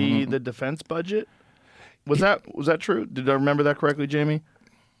that the defense budget? Was that true? Did I remember that correctly, Jamie?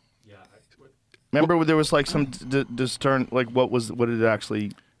 Yeah. Remember there was like some discern like what did it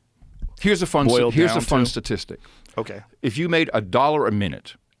actually? here's a fun boiled here's a down fun to? statistic. Okay, If you made $1 a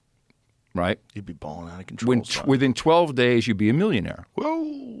minute, right? you'd be balling out of control. son. Within 12 days, you'd be a millionaire.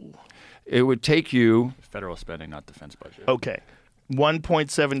 Whoa. It would take you. Federal spending, not defense budget. Okay,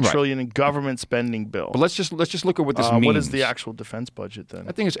 1.7 Right. trillion in government spending bill. But let's just look at what this means. What is the actual defense budget then?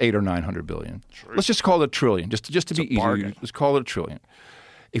 I think it's 800 or 900 billion. Let's just call it a trillion, just to be easy. bargain. Let's call it a trillion.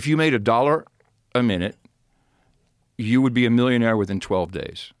 If you made $1 a minute, you would be a millionaire within 12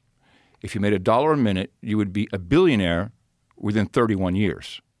 days. If you made $1 a minute, you would be a billionaire within 31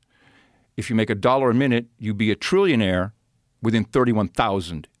 years. If you make $1 a minute, you'd be a trillionaire within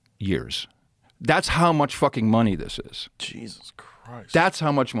 31,000 years. That's how much fucking money this is. Jesus Christ. That's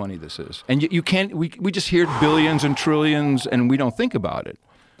how much money this is. And you can't, we just hear billions and trillions and we don't think about it.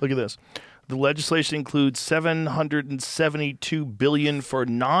 Look at this. The legislation includes $772 billion for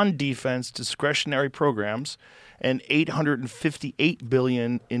non-defense discretionary programs and $858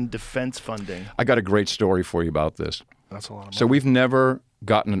 billion in defense funding. I got a great story for you about this. That's a lot of money. So we've never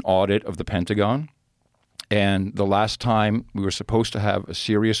gotten an audit of the Pentagon. And the last time we were supposed to have a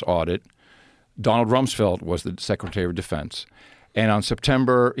serious audit, Donald Rumsfeld was the Secretary of Defense. And on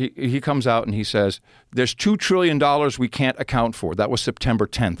September, he comes out and he says, there's $2 trillion we can't account for. That was September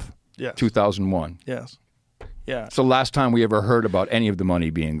 10th, Yes. 2001. Yes. Yeah. It's the last time we ever heard about any of the money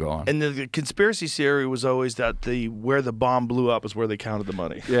being gone. And the conspiracy theory was always that where the bomb blew up is where they counted the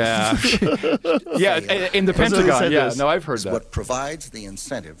money. Yeah. Yeah, in the That's what he Pentagon. said Yeah, this. no, I've heard It's that. what provides the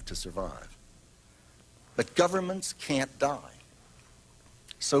incentive to survive. But governments can't die.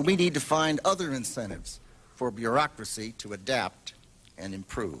 So we need to find other incentives for bureaucracy to adapt and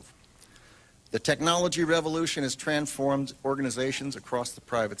improve. The technology revolution has transformed organizations across the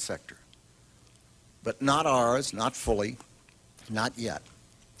private sector. But not ours, not fully, not yet.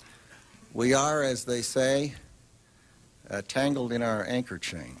 We are, as they say, tangled in our anchor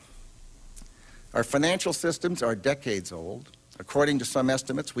chain. Our financial systems are decades old. According to some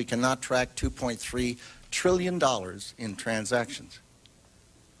estimates, we cannot track $2.3 trillion in transactions.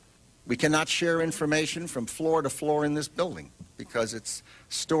 We cannot share information from floor to floor in this building because it's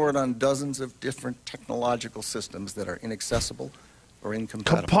stored on dozens of different technological systems that are inaccessible or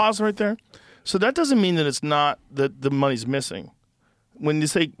incompatible. Pause right there. So that doesn't mean that it's not that the money's missing. When you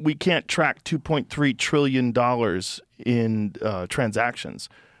say we can't track $2.3 trillion in transactions,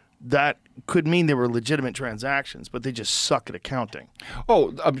 that could mean they were legitimate transactions, but they just suck at accounting.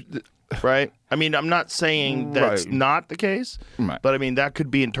 Oh, right? I mean, I'm not saying that's not the case, but I mean, that could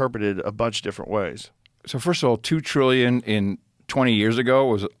be interpreted a bunch of different ways. So first of all, $2 trillion in 20 years ago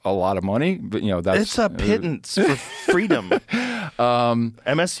was a lot of money, but it's a pittance for freedom.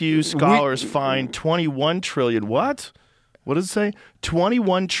 MSU scholars find 21 trillion. What? What does it say?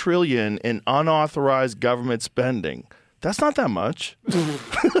 21 trillion in unauthorized government spending. That's not that much.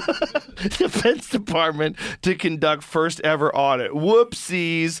 Defense Department to conduct first ever audit.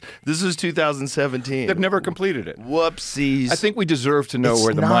 Whoopsies. This is 2017. They've never completed it. Whoopsies. I think we deserve to know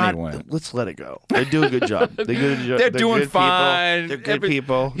where the money went. Let's let it go. They do a good job. They're doing good fine. People. They're good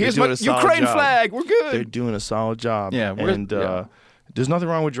people. Here's my Ukraine flag. We're good. They're doing a solid job. Yeah. There's nothing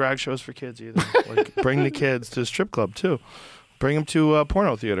wrong with drag shows for kids either. Like, bring the kids to a strip club too. Bring them to a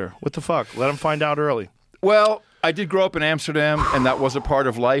porno theater. What the fuck? Let them find out early. Well, I did grow up in Amsterdam, and that was a part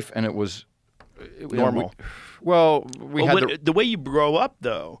of life, and it was normal. The way you grow up,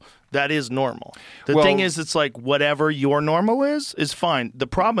 though, that is normal. The thing is, it's like whatever your normal is fine. The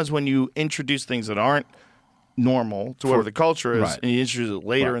problem is when you introduce things that aren't normal to whatever the culture is, and you introduce it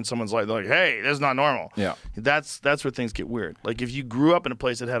later, and someone's like, "Hey, that's not normal." Yeah, that's where things get weird. Like if you grew up in a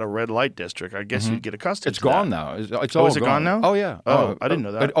place that had a red light district, I guess you'd get accustomed. It's to gone that. now. It's all is it gone now? Oh yeah. I didn't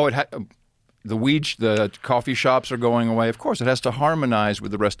know that. It had. The coffee shops are going away. Of course, it has to harmonize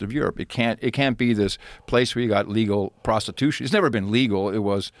with the rest of Europe. It can't be this place where you got legal prostitution. It's never been legal. It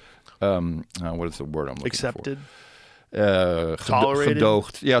was what is the word I'm looking accepted? for? Tolerated?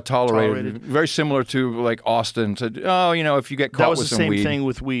 Gedoogd. Yeah, tolerated. Very similar to like Austin. Said, if you get caught with some weed. That was the same thing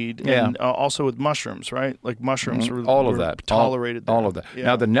with weed, and also with mushrooms, right? Like mushrooms were all of that tolerated. All of that. Yeah.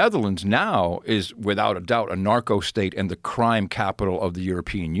 Now the Netherlands now is without a doubt a narco state and the crime capital of the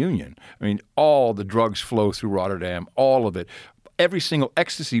European Union. I mean, all the drugs flow through Rotterdam. All of it. Every single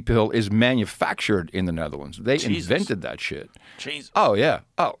ecstasy pill is manufactured in the Netherlands. They invented that shit. Jesus. Oh, yeah.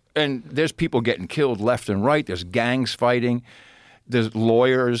 Oh, and there's people getting killed left and right. There's gangs fighting. There's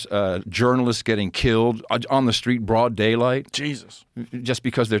lawyers, journalists getting killed on the street, broad daylight. Jesus. Just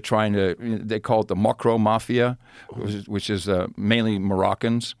because they're trying to, they call it the Mokro Mafia, which is mainly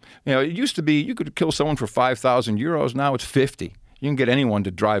Moroccans. It used to be you could kill someone for 5,000 euros. Now it's 50. You can get anyone to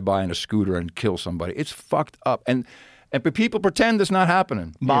drive by in a scooter and kill somebody. It's fucked up. And people pretend it's not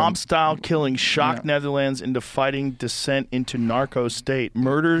happening. Mob-style killing shocked Netherlands into fighting descent into narco state.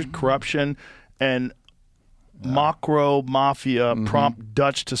 Murder, corruption, and Mokro Mafia prompt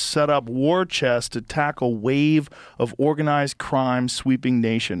Dutch to set up war chests to tackle wave of organized crime sweeping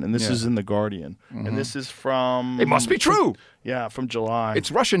nation. And this is in The Guardian. And this is from... It must be true. Yeah, from July.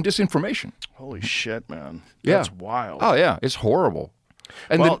 It's Russian disinformation. Holy shit, man. Yeah. That's wild. Oh, yeah. It's horrible.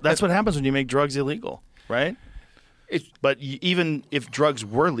 And that's what happens when you make drugs illegal, right? But even if drugs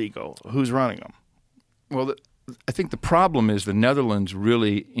were legal, who's running them? Well, I think the problem is the Netherlands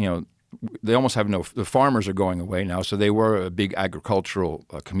really, they almost have the farmers are going away now, so they were a big agricultural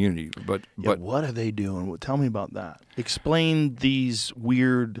community. But what are they doing? Tell me about that. Explain these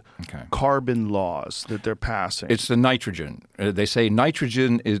weird carbon laws that they're passing. It's the nitrogen. They say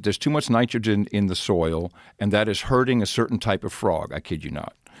there's too much nitrogen in the soil, and that is hurting a certain type of frog. I kid you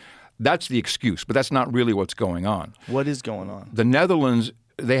not. That's the excuse, but that's not really what's going on. What is going on? The Netherlands,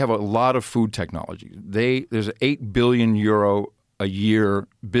 they have a lot of food technology. There's an €8 billion a year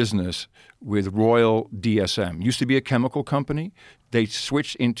business with Royal DSM. Used to be a chemical company. They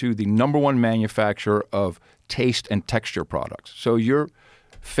switched into the number one manufacturer of taste and texture products. So your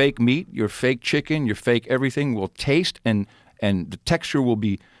fake meat, your fake chicken, your fake everything will taste and the texture will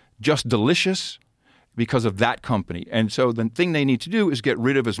be just delicious because of that company. And so the thing they need to do is get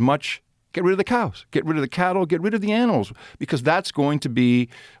rid of the cows, get rid of the cattle, get rid of the animals, because that's going to be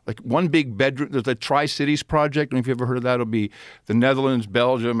like one big bedroom. There's the Tri-Cities project. I don't know if you've ever heard of that. It'll be the Netherlands,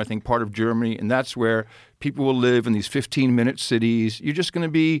 Belgium, I think part of Germany, and that's where people will live in these 15-minute cities. You're just going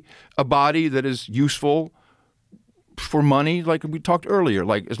to be a body that is useful for money, like we talked earlier.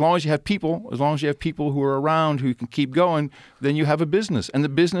 Like as long as you have people who are around who can keep going, then you have a business, and the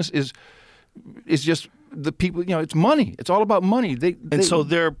business is just the people. It's money. It's all about money. They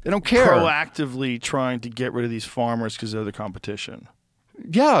don't care. Proactively trying to get rid of these farmers because they're the competition.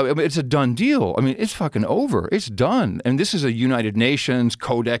 Yeah, I mean, it's a done deal. I mean, it's fucking over. It's done. And this is a United Nations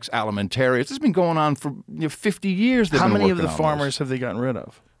Codex Alimentarius. This has been going on for 50 years. How many of the farmers have they gotten rid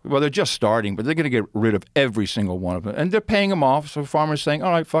of? Well, they're just starting, but they're going to get rid of every single one of them. And they're paying them off. So farmers saying,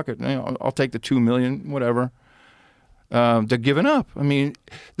 all right, fuck it. I'll take the $2 million, whatever. They're giving up. I mean,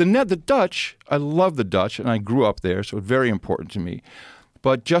 the Dutch, I love the Dutch, and I grew up there, so it's very important to me.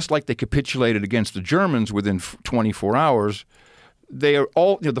 But just like they capitulated against the Germans within 24 hours, they are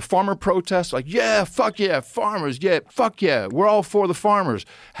all, the farmer protests, like, yeah, fuck yeah, farmers, yeah, fuck yeah, we're all for the farmers.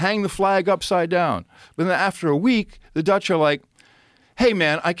 Hang the flag upside down. But then after a week, the Dutch are like, hey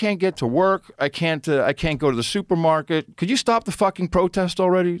man, I can't get to work. I can't go to the supermarket. Could you stop the fucking protest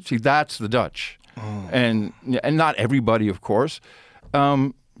already? See, that's the Dutch, and not everybody, of course.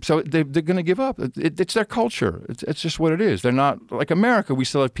 So they're going to give up. It's their culture. It's just what it is. They're not like America. We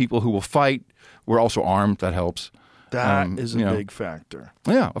still have people who will fight. We're also armed. That helps. That is a big factor.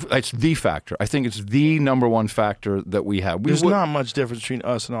 Yeah, it's the factor. I think it's the number one factor that we have. There's not much difference between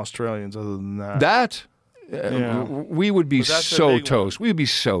us and Australians other than that. We would be so toast. We'd be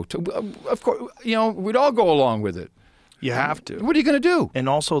so of course, we'd all go along with it. You have to. What are you going to do? And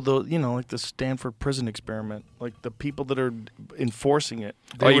also, like the Stanford prison experiment, like the people that are enforcing it.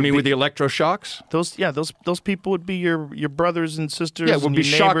 Oh, you mean with the electroshocks? Those people would be your brothers and sisters. Yeah, would and be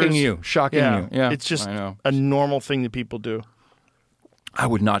your shocking neighbors. you. Yeah, it's just a normal thing that people do. I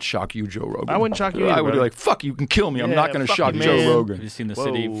would not shock you, Joe Rogan. I wouldn't shock you either, I would be brother. like, fuck, you can kill me. I'm not going to shock you, Joe man. Rogan. Have you seen the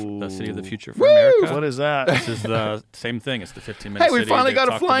Whoa. city of the future for America? What is that? This is the same thing. It's the 15-minute Hey, we city finally they got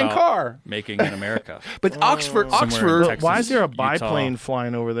a talked flying about car. making in America. But Oxford, Texas, Why is there a Utah. biplane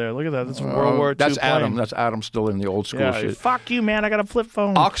flying over there? Look at that. That's a World War II That's plane. Adam. That's Adam still in the old school Yeah, shit. fuck you, man. I got a flip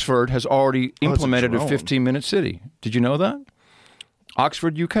phone. Oxford has already a implemented a drone. 15-minute city. Did you know that?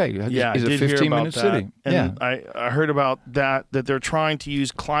 Oxford, UK is I a did hear 15-minute about that. city. And I heard about that they're trying to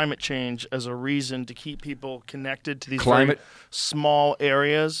use climate change as a reason to keep people connected to these very small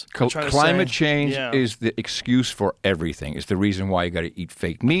areas. Climate change is the excuse for everything. It's the reason why you got to eat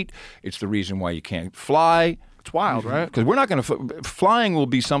fake meat. It's the reason why you can't fly. It's wild, right? Because we're not going to... Flying will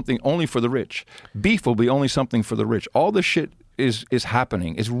be something only for the rich. Beef will be only something for the rich. All this shit is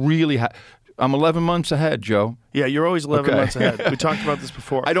happening. It's really... I'm 11 months ahead, Joe. Yeah, you're always 11 months ahead. We talked about this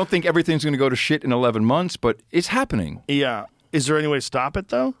before. I don't think everything's going to go to shit in 11 months, but it's happening. Yeah. Is there any way to stop it,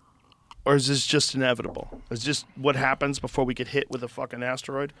 though? Or is this just inevitable? Is just what happens before we get hit with a fucking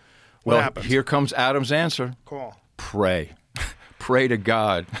asteroid? What happens? Here comes Adam's answer. Cool. Pray. Pray to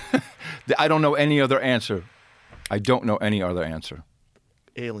God. I don't know any other answer. I don't know any other answer.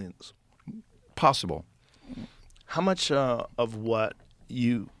 Aliens. Possible. How much of what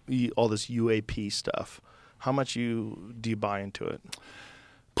you all this UAP stuff, how much do you buy into it?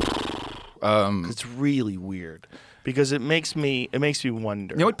 It's really weird because it makes me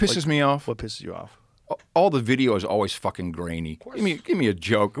wonder. You know what pisses me off? What pisses you off? All the video is always fucking grainy. Give me a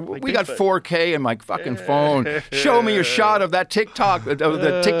joke. We got Bigfoot. 4K in my fucking phone. Show me a shot of that TikTok,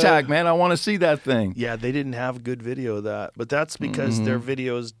 the Tic Tac, man. I want to see that thing. Yeah, they didn't have good video of that, but that's because their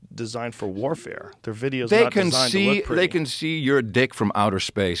video is designed for warfare. Their videos not designed to look pretty. They can see your dick from outer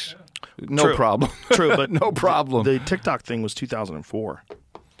space. No True. problem. True, but no problem. The TikTok thing was 2004.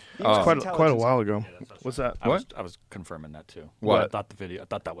 It's quite a while ago. What's that? I was confirming that too. What? I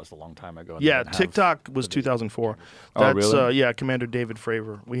thought that was a long time ago. Yeah, TikTok was 2004. Oh, That's, really? Commander David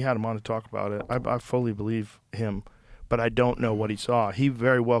Fravor. We had him on to talk about it. I fully believe him, but I don't know what he saw. He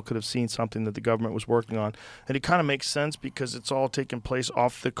very well could have seen something that the government was working on. And it kind of makes sense because it's all taking place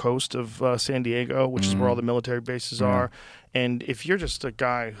off the coast of San Diego, which is where all the military bases are. And if you're just a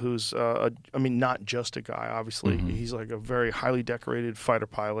guy who's, not just a guy, obviously, he's like a very highly decorated fighter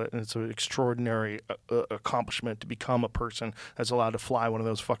pilot, and it's an extraordinary accomplishment to become a person that's allowed to fly one of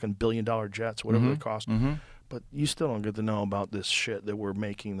those fucking billion-dollar jets, whatever they cost. But you still don't get to know about this shit that we're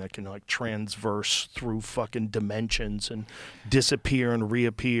making that can like transverse through fucking dimensions and disappear and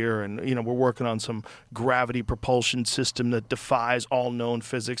reappear. And, we're working on some gravity propulsion system that defies all known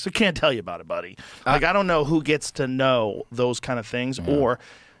physics. I can't tell you about it, buddy. Like, I don't know who gets to know those kind of things, or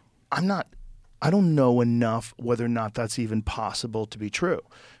I don't know enough whether or not that's even possible to be true.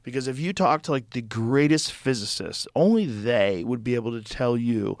 Because if you talk to like the greatest physicists, only they would be able to tell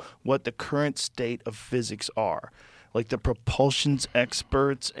you what the current state of physics are. Like the propulsions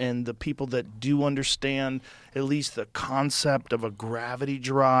experts and the people that do understand at least the concept of a gravity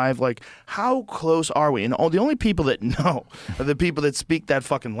drive. Like, how close are we? And the only people that know are the people that speak that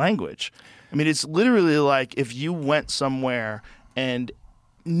fucking language. I mean, it's literally like if you went somewhere and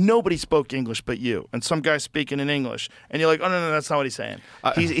nobody spoke English but you, and some guy speaking in English, and you're like, oh, no, that's not what he's saying.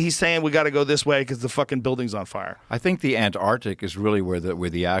 He's saying we got to go this way because the fucking building's on fire. I think the Antarctic is really where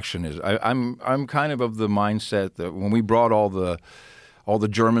the action is. I'm kind of the mindset that when we brought all the all the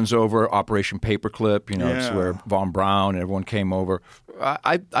Germans over, Operation Paperclip. It's Yeah. where von Braun and everyone came over.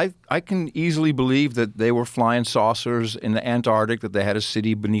 I can easily believe that they were flying saucers in the Antarctic, that they had a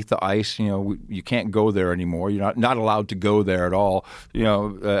city beneath the ice. You can't go there anymore. You're not allowed to go there at all. We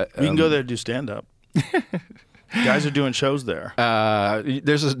can go there to do stand-up. Guys are doing shows there.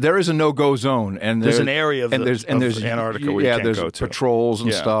 There is a no-go zone, and There's an area of there's Antarctica where you can't there's go to. patrols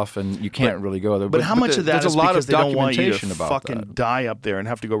and Yeah. stuff, and you can't really go there. But how much of that there's is a lot because of they don't want you to documentation about fucking that. die up there and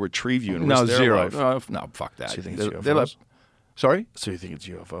have to go retrieve you and No, risk their zero. life? No, fuck that. So you think it's They UFOs? Sorry? So you think it's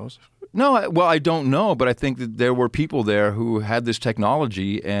UFOs? No, I don't know, but I think that there were people there who had this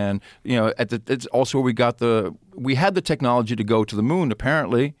technology, and it's also where we had the technology to go to the moon.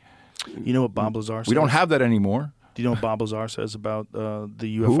 Apparently, You know what Bob Lazar says? we don't have that anymore. Do you know what Bob Lazar says about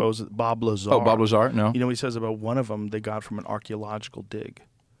the UFOs? Bob Lazar. Oh, Bob Lazar? No. You know what he says about one of them they got from an archaeological dig?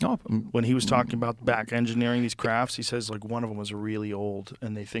 No. When he was talking about back engineering these crafts, he says like one of them was really old,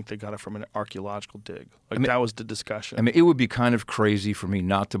 and they think they got it from an archaeological dig. That was the discussion. I mean, it would be kind of crazy for me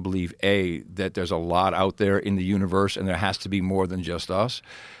not to believe, A, that there's a lot out there in the universe and there has to be more than just us.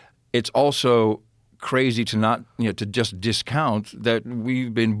 It's also crazy to not, to just discount that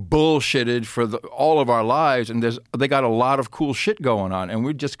we've been bullshitted for all of our lives, and they got a lot of cool shit going on, and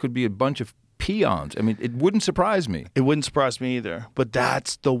we just could be a bunch of peons. I mean, it wouldn't surprise me. It wouldn't surprise me either. But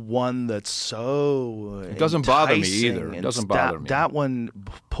that's the one that's so It doesn't bother me enticing, either. It and doesn't bother me. That one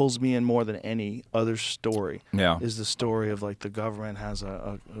pulls me in more than any other story. Yeah. Is the story of like the government has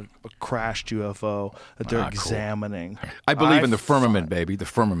a crashed UFO that they're cool. examining. I believe in the firmament, baby. The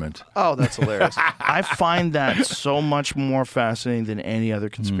firmament. Oh, that's hilarious. I find that so much more fascinating than any other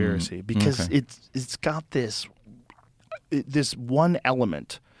conspiracy because okay. it's got this one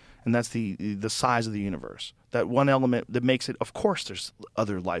element, and that's the size of the universe. That one element that makes it, of course, there's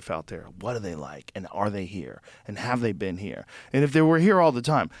other life out there. What are they like? And are they here? And have they been here? And if they were here all the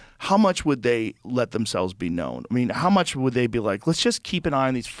time, how much would they let themselves be known? I mean, how much would they be like, let's just keep an eye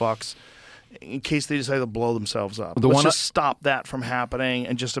on these fucks in case they decide to blow themselves up. Let's just stop that from happening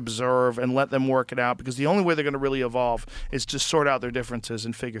and just observe and let them work it out, because the only way they're going to really evolve is to sort out their differences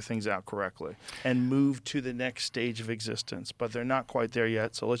and figure things out correctly and move to the next stage of existence. But they're not quite there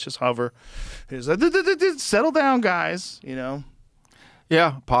yet, so let's just hover. Settle down, guys,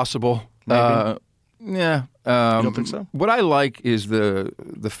 Yeah, possible. Maybe. Yeah. You don't think so? What I like is the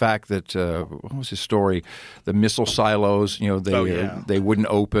fact that what was his story? The missile silos, they wouldn't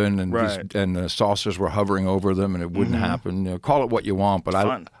open, and Right. and the saucers were hovering over them, and it wouldn't happen. Call it what you want, but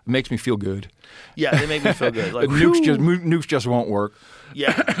Fun. it makes me feel good. Yeah, they make me feel good. Like, nukes just won't work.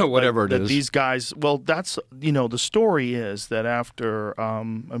 Yeah, Whatever that it is. These guys. Well, that's the story is that after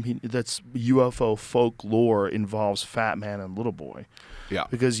that's UFO folklore involves Fat Man and Little Boy. Yeah.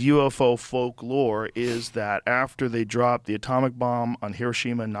 Because UFO folklore is that after they dropped the atomic bomb on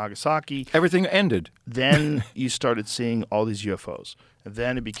Hiroshima and Nagasaki, Everything ended. then you started seeing all these UFOs. And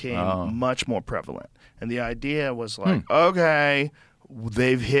then it became much more prevalent. And the idea was like, okay,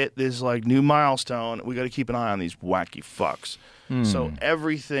 they've hit this like new milestone. We got to keep an eye on these wacky fucks. So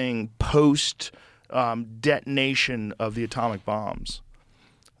everything post detonation of the atomic bombs,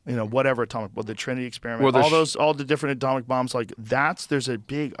 whatever the Trinity experiment, all the different atomic bombs, like there's a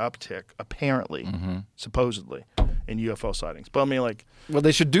big uptick apparently, supposedly, in UFO sightings. But I mean, like, Well,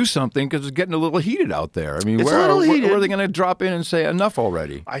 they should do something because it's getting a little heated out there. I mean, It's a where little heated. are they going to drop in and say enough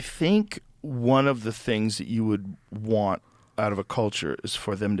already? I think one of the things that you would want out of a culture is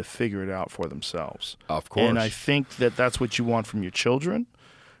for them to figure it out for themselves. Of course. And I think that that's what you want from your children.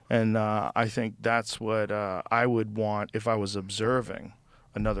 And I think that's what I would want if I was observing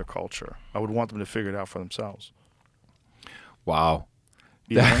another culture. I would want them to figure it out for themselves. Wow.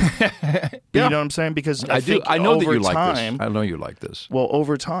 You know? You know what I'm saying? Because I think I know that over you like time, this. I know you like this. Well,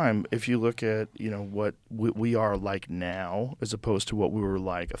 over time, if you look at what we are like now, as opposed to what we were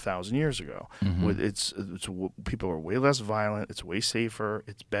like 1,000 years ago, it's people are way less violent. It's way safer.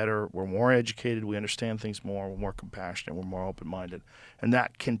 It's better. We're more educated. We understand things more. We're more compassionate. We're more open-minded, and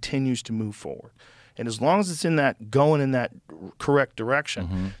that continues to move forward. And as long as it's going in that correct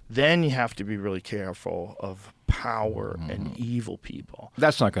direction, then you have to be really careful of power and evil people.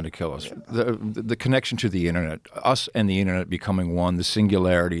 That's not going to kill us. The connection to the internet, us and the internet becoming one, the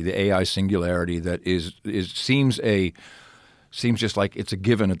singularity, the AI singularity that seems just like it's a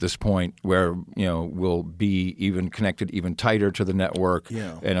given at this point, where we'll be even connected even tighter to the network.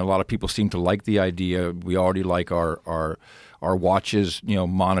 Yeah. And a lot of people seem to like the idea. We already like our watches,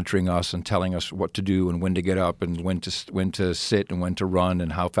 monitoring us and telling us what to do and when to get up and when to sit and when to run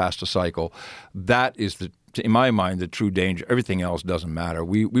and how fast to cycle. That is in my mind, the true danger. Everything else doesn't matter.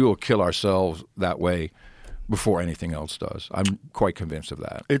 We will kill ourselves that way before anything else does. I'm quite convinced of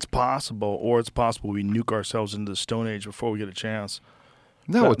that. It's possible, or it's possible we nuke ourselves into the Stone Age before we get a chance.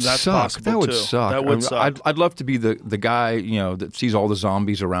 That would that's suck. possible, That would too. suck. That would suck. I'd love to be the guy, that sees all the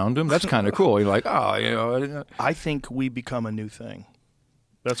zombies around him. That's kind of cool. You're like, I think we become a new thing.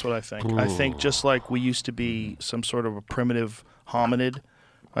 That's what I think. I think just like we used to be some sort of a primitive hominid,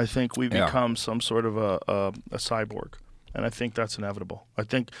 I think we become some sort of a cyborg, and I think that's inevitable. I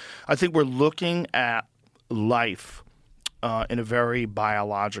think we're looking at life in a very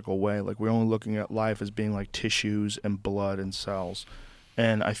biological way. Like we're only looking at life as being like tissues and blood and cells,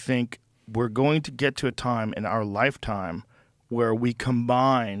 and I think we're going to get to a time in our lifetime where we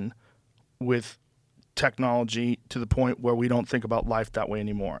combine with technology to the point where we don't think about life that way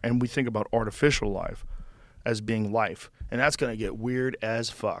anymore, and we think about artificial life as being life. And that's going to get weird as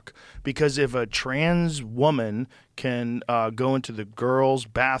fuck. Because if a trans woman can go into the girls'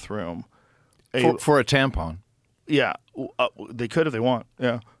 bathroom... for a tampon. Yeah, they could if they want,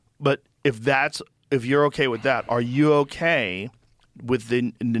 yeah. But if you're okay with that, are you okay with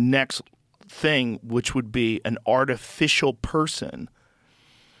the next thing, which would be an artificial person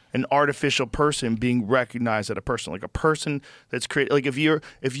being recognized as a person, like a person that's created. Like if you're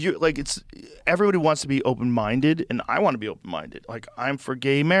like, it's everybody wants to be open-minded, and I want to be open-minded. Like I'm for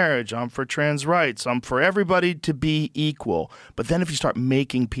gay marriage, I'm for trans rights, I'm for everybody to be equal. But then if you start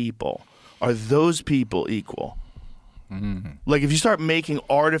making people, are those people equal? Mm-hmm. Like if you start making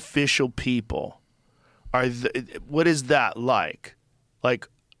artificial people, what is that like? Like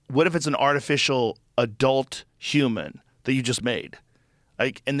what if it's an artificial adult human that you just made?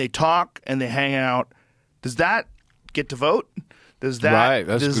 Like, and they talk and they hang out. Does that get to vote? Does that right?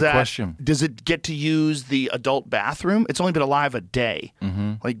 That's a good question. Does it get to use the adult bathroom? It's only been alive a day.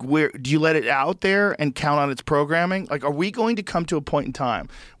 Mm-hmm. Like, where do you let it out there and count on its programming? Like, are we going to come to a point in time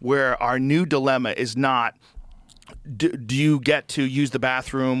where our new dilemma is not do you get to use the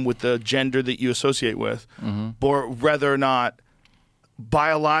bathroom with the gender that you associate with, or whether or not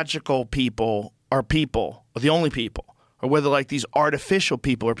biological people are the only people? Or whether like these artificial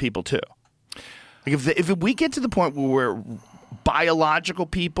people are people too. Like if we get to the point where we're biological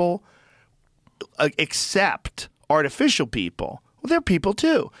people accept artificial people, well, they're people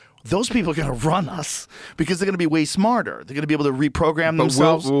too. Those people are going to run us because they're going to be way smarter. They're going to be able to reprogram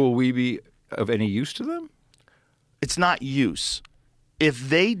themselves. But will we be of any use to them? It's not use. If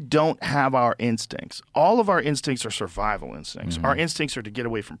they don't have our instincts, all of our instincts are survival instincts. Our instincts are to get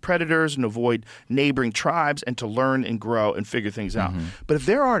away from predators and avoid neighboring tribes and to learn and grow and figure things out. But if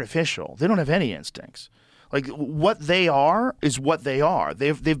they're artificial, they don't have any instincts. Like what they are is what they are.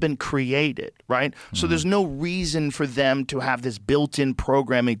 They've been created, right? So there's no reason for them to have this built-in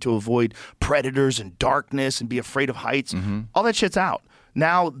programming to avoid predators and darkness and be afraid of heights. All that shit's out.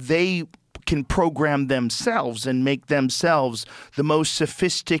 Now they can program themselves and make themselves the most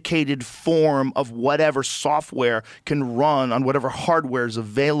sophisticated form of whatever software can run on whatever hardware is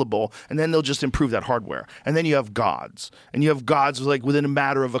available, and then they'll just improve that hardware. And then you have gods. And you have gods like within a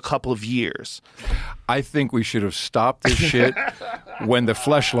matter of a couple of years. I think we should have stopped this shit when the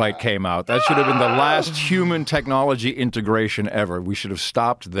Fleshlight came out. That should have been the last human technology integration ever. We should have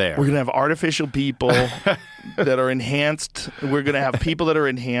stopped there. We're going to have artificial people that are enhanced. We're going to have people that are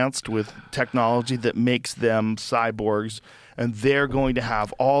enhanced with technology that makes them cyborgs, and they're going to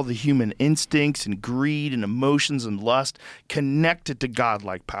have all the human instincts and greed and emotions and lust connected to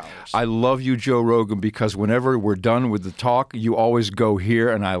godlike powers. I love you, Joe Rogan, because whenever we're done with the talk, you always go here,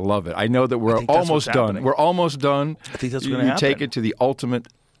 and I love it. I know that we're almost done. We're almost done. I think that's going to happen. You take it to the ultimate.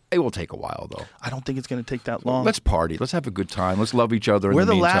 It will take a while, though. I don't think it's going to take that long. Let's party. Let's have a good time. Let's love each other. We're in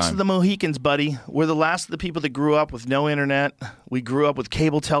the last meantime. of the Mohicans, buddy. We're the last of the people that grew up with no internet. We grew up with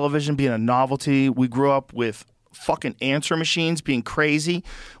cable television being a novelty. We grew up with fucking answer machines being crazy.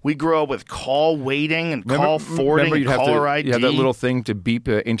 We grew up with call waiting and call forwarding and caller ID. You had that little thing to beep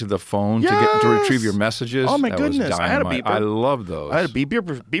into the phone to retrieve your messages. Oh, my that goodness. Was I had a dynamite. beeper. I love those. I had a beeper.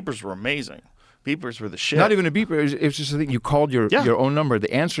 Beepers were amazing. Beepers were the shit. Not even a beeper. It was just a thing. You called your own number.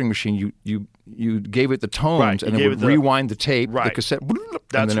 The answering machine, you gave it the tones, and it would rewind the tape, the cassette,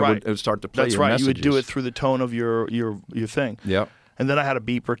 and then it would start to play your messages. You would do it through the tone of your thing. Yep. And then I had a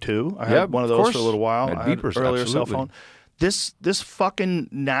beeper too. I had one of those for a little while. I had beepers, an earlier absolutely. cell phone. This fucking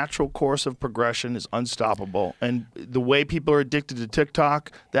natural course of progression is unstoppable. And the way people are addicted to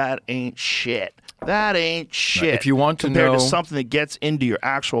TikTok, that ain't shit. That ain't shit. If you want to compared know, to something that gets into your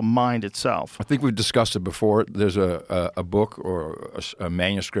actual mind itself. I think we've discussed it before. There's a book or a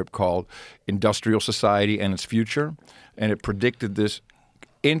manuscript called Industrial Society and Its Future, and it predicted this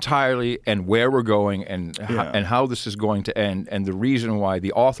entirely and where we're going and how this is going to end. And the reason why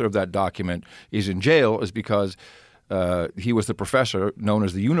the author of that document is in jail is because he was the professor known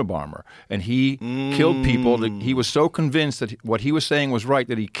as the Unabomber, and he killed people. He was so convinced that what he was saying was right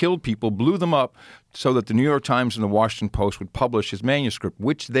that he killed people, blew them up, so that the New York Times and the Washington Post would publish his manuscript,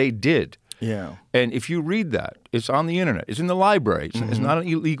 which they did. Yeah. And if you read that, it's on the internet. It's in the library. It's not an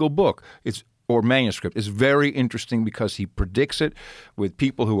illegal book. Or manuscript. It's very interesting because he predicts it with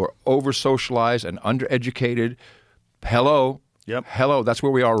people who are over-socialized and undereducated. Hello. Yep. Hello. That's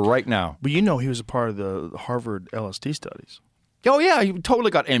where we are right now. But you know he was a part of the Harvard LSD studies. Oh, yeah. He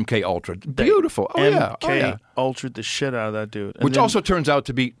totally got MK Ultra. Beautiful. Oh, yeah. MK Ultra'd the shit out of that dude. And Which also turns out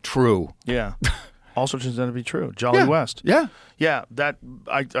to be true. Yeah. Also turns out to be true. Jolly West. Yeah. Yeah. That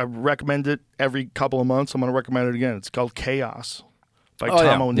I recommend it every couple of months. I'm going to recommend it again. It's called Chaos by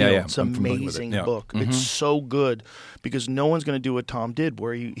Tom O'Neill. Yeah, yeah. It's an amazing book. It's so good because no one's going to do what Tom did,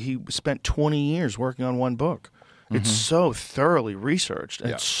 where he spent 20 years working on one book. It's so thoroughly researched.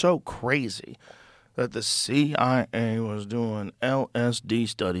 And It's so crazy that the CIA was doing LSD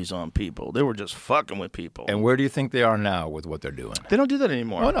studies on people. They were just fucking with people. And where do you think they are now with what they're doing? They don't do that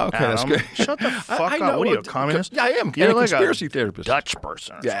anymore. Oh, no, okay, that's Adam. good. Shut the fuck I up. know. What are you, a communist? Yeah, I am. You're I'm a like conspiracy therapist. Dutch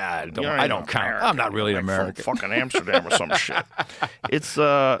person. Yeah, You're I don't count. American. I'm not really Like American. From fucking Amsterdam or some shit. It's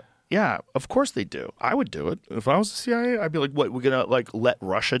yeah, of course they do. I would do it if I was the CIA. I'd be like, what? We're gonna like let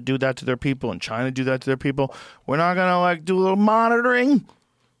Russia do that to their people and China do that to their people. We're not gonna like do a little monitoring.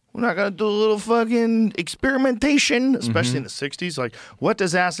 We're not going to do a little fucking experimentation, especially in the 60s. Like, what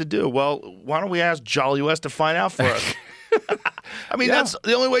does acid do? Well, why don't we ask Jolly West to find out for us? I mean, that's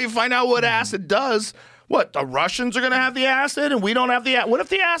the only way you find out what acid does. What, the Russians are going to have the acid and we don't have the acid? What if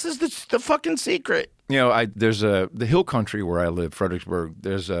the acid's the fucking secret? You know, there's the hill country where I live, Fredericksburg,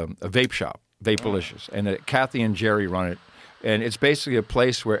 there's a vape shop, Vapalicious, and Kathy and Jerry run it. And it's basically a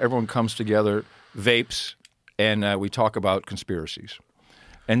place where everyone comes together, vapes, and we talk about conspiracies.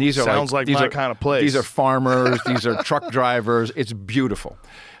 And these are Sounds like my kind of place. These are farmers. These are truck drivers. It's beautiful.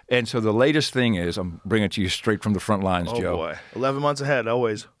 And so the latest thing is, I'm bringing it to you straight from the front lines, Joe. Oh, boy. 11 months ahead,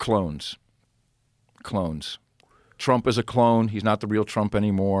 always. Clones. Trump is a clone. He's not the real Trump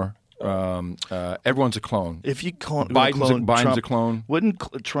anymore. Everyone's a clone. If you clone Biden's Trump, a clone.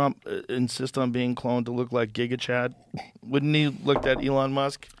 Wouldn't Trump insist on being cloned to look like Giga Chad? Wouldn't he look at Elon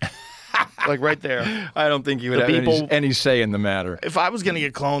Musk? Like right there. I don't think he would The have people- any say in the matter. If I was going to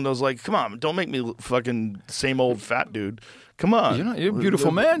get cloned, I was like, come on, don't make me fucking same old fat dude. Come on. You're a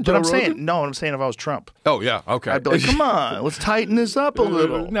beautiful man, Joe But I'm Rogan. saying, no, I'm saying if I was Trump. Oh, yeah, okay. I'd be like, come on, let's tighten this up a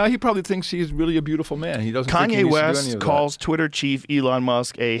little. No, he probably thinks he's really a beautiful man. He doesn't think he Kanye needs to do any West of that. calls Twitter chief Elon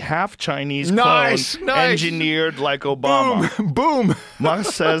Musk a half-Chinese Nice, clone nice. engineered like Obama. Boom.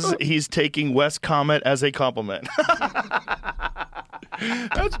 Musk says he's taking West's comment as a compliment.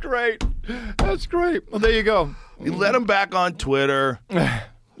 That's great. That's great. Well, there you go. You let him back on Twitter.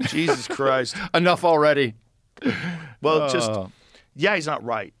 Jesus Christ. Enough already. Well, just, yeah, he's not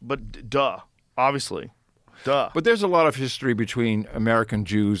right, but duh, obviously. Duh. But there's a lot of history between American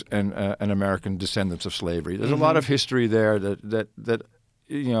Jews and American descendants of slavery. There's a lot of history there that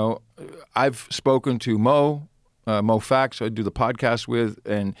you know, I've spoken to Mo Fax, who I do the podcast with,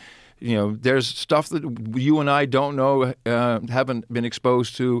 and you know, there's stuff that you and I don't know, haven't been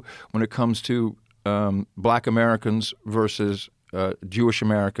exposed to when it comes to Black Americans versus Jewish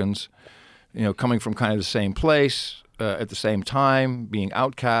Americans. You know, coming from kind of the same place at the same time, being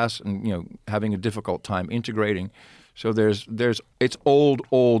outcasts, and you know, having a difficult time integrating. So it's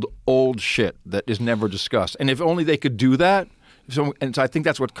old shit that is never discussed. And if only they could do that. So I think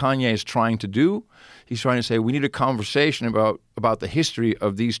that's what Kanye is trying to do. He's trying to say we need a conversation about the history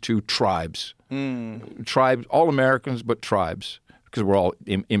of these two tribes. Tribes, all Americans, but tribes, because we're all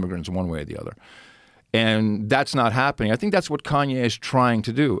immigrants one way or the other. And that's not happening. I think that's what Kanye is trying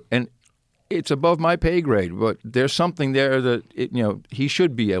to do. And it's above my pay grade, but there's something there that, he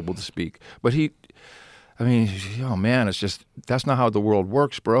should be able to speak. But oh man, it's just, that's not how the world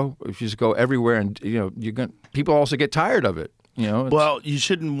works, bro. If you just go everywhere and, people also get tired of it. Well, you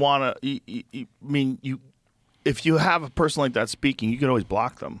shouldn't want to. If you have a person like that speaking, you can always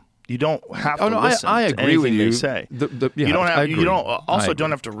block them. You don't have to listen. I to agree with anything you. they say. You don't have. I agree. You don't. I Also, agree.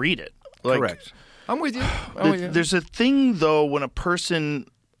 don't have to read it. Like, Correct. I'm with you. There's a thing though when a person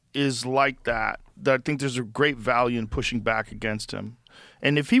is like that I think there's a great value in pushing back against him.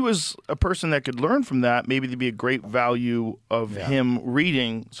 And if he was a person that could learn from that, maybe there'd be a great value of him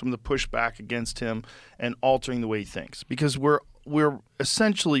reading some of the pushback against him and altering the way he thinks. Because we're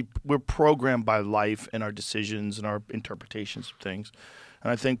essentially programmed by life and our decisions and our interpretations of things.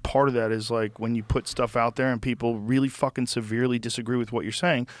 And I think part of that is like when you put stuff out there and people really fucking severely disagree with what you're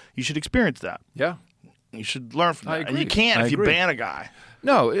saying, you should experience that. Yeah. You should learn from I that. And you agree. can't I if you agree. ban a guy.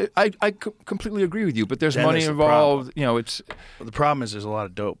 No, I completely agree with you, but there's Then money there's the involved. You know, it's But the problem is there's a lot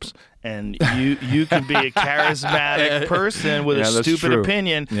of dopes, and you can be a charismatic person with Yeah, a that's stupid true.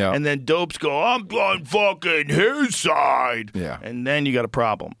 opinion, Yeah. and then dopes go, I'm on fucking his side, Yeah. and then you got a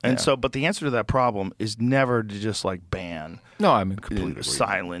problem. And Yeah. so, but the answer to that problem is never to just like ban, no, I mean completely agree.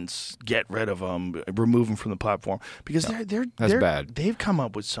 silence, get rid of them, remove them from the platform, because That's bad. They've come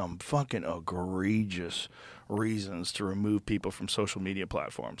up with some fucking egregious reasons to remove people from social media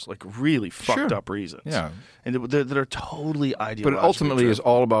platforms, like really fucked Sure. up reasons. Yeah. And that are totally ideologically But it ultimately is driven.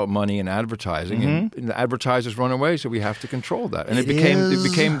 all about money and advertising, and the advertisers run away, so we have to control that. And it is.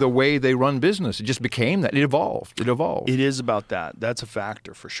 became the way they run business. It just became that. It evolved. It is about that. That's a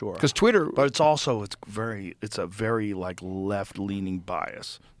factor for sure. Because Twitter, But it's also it's a very like left leaning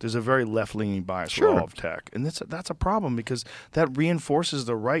bias. There's a very left leaning bias Sure. with all of tech, and that's a problem because that reinforces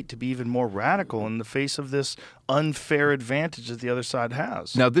the right to be even more radical in the face of this unfair advantage that the other side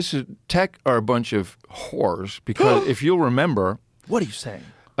has. now this is tech are a bunch of whores because if you'll remember, What are you saying?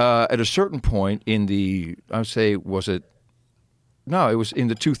 at a certain point in the, I would say, it was in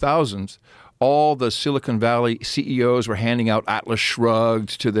the 2000s. All the Silicon Valley CEOs were handing out Atlas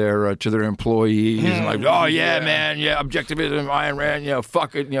Shrugged to their employees, and like, oh yeah, man, yeah, objectivism, Ayn Rand,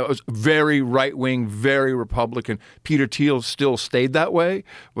 fuck it, it was very right wing, very Republican. Peter Thiel still stayed that way,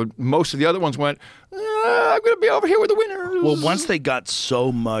 but most of the other ones went, I'm going to be over here with the winners. Well, once they got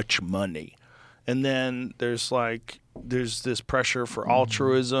so much money, and then there's this pressure for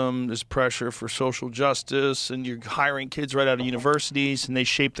altruism, there's pressure for social justice, and you're hiring kids right out of universities, and they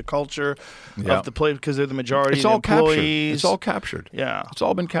shape the culture Yeah. of the place because they're the majority it's of all captured. employees. It's all captured. Yeah. It's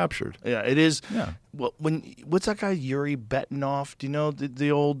all been captured. Yeah, it is. Yeah. Well, what's that guy Yuri Betanov? Do you know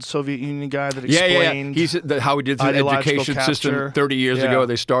the old Soviet Union guy that Yeah. explained? He's how he did the ideological education capture. system 30 years Yeah. ago.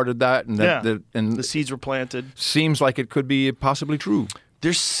 They started that, and and the seeds were planted. seems like it could be possibly true.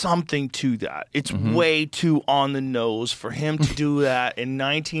 There's something to that. It's Mm-hmm. way too on the nose for him to do that in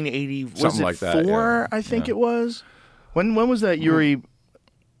 1980. Was Something it like that, 4? yeah. I think it was. When was that Yuri?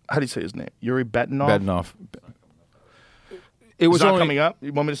 How do you say his name? Yuri Betanov. Betanov. It Was was not only coming up.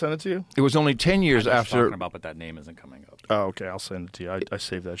 You want me to send it to you? It was only 10 years Talking after. about, but that name isn't coming up. Oh, okay. I'll send it to you. I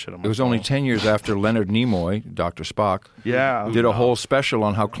saved that shit on my It was only phone. 10 years after Leonard Nimoy, Dr. Spock, Yeah. did a whole special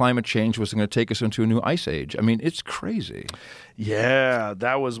on how climate change was going to take us into a new ice age. I mean, it's crazy. Yeah,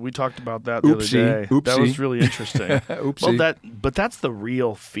 we talked about that the Oopsie. other day. That was Oopsie. really interesting. Oopsie. Well, but that's the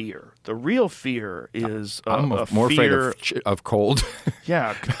real fear. The real fear is I'm a more fear. afraid of cold.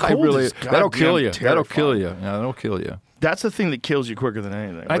 Yeah, I cold really is that'll kill goddamn you. That'll kill terrifying. you. Yeah, that'll kill you. That's the thing that kills you quicker than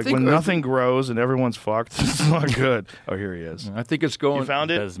anything. I Like think- when nothing grows and everyone's fucked, it's not good. Oh, here he is. I think it's going. You found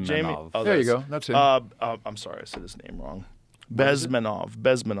it, Bezmenov. Jamie? Oh, There you go. That's him. I'm sorry, I said his name wrong.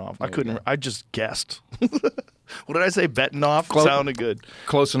 Bezmenov. I couldn't. I just guessed. What did I say? Betanov? Close. Sounded good.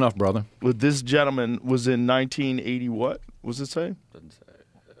 Close enough, brother. Well, this gentleman was in 1980. What was it say? Doesn't say.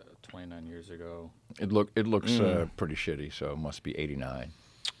 29 years ago. It looks pretty shitty, so it must be 89.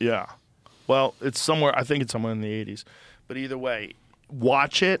 Yeah. Well, it's somewhere. I think it's somewhere in the 80s. But either way,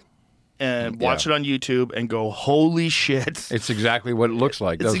 watch it and watch it on YouTube and go, holy shit. It's exactly what it looks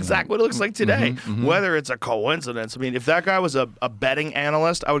like. It's doesn't exactly it? what it looks like today. Whether it's a coincidence. I mean, if that guy was a betting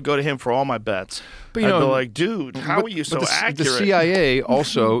analyst, I would go to him for all my bets. But, you I'd know, be like, dude, how are you so accurate? The CIA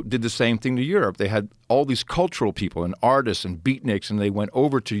also did the same thing to Europe. They had all these cultural people and artists and beatniks, and they went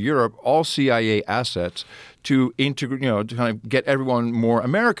over to Europe, all CIA assets, to integrate, to kind of get everyone more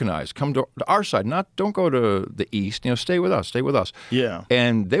Americanized. Come to our side, don't go to the East. Stay with us. Yeah.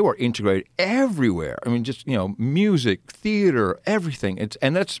 And they were integrated everywhere. I mean, just music, theater, everything.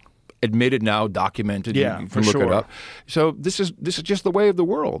 And that's admitted now, documented. Yeah, you for can look it sure. up. So this is just the way of the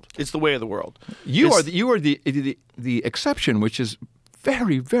world. It's the way of the world. You It's- are the exception, which is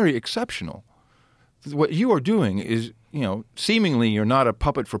very, very exceptional. What you are doing is, seemingly you're not a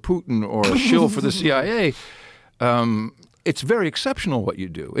puppet for Putin or a shill for the CIA. It's very exceptional what you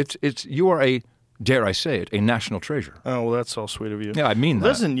do. You are a, dare I say it, a national treasure. Oh, well, that's so sweet of you. Yeah, I mean that.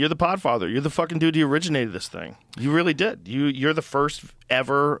 Listen, you're the podfather. You're the fucking dude who originated this thing. You really did. You're the first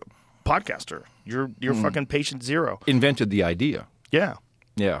ever podcaster. You're fucking patient zero. Invented the idea. Yeah.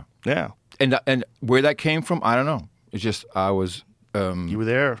 Yeah, Yeah. and where that came from, I don't know. It's just I was. You were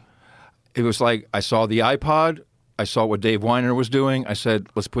there. It was like I saw the iPod. I saw what Dave Weiner was doing. I said,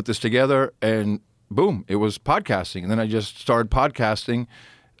 let's put this together. And boom, it was podcasting. And then I just started podcasting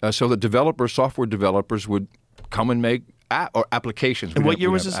so that software developers would come and make applications. And We what didn't- year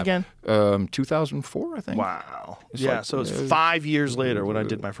we was didn't this have again? 2004, I think. Wow. It's Yeah, like, so it's 5 years later when I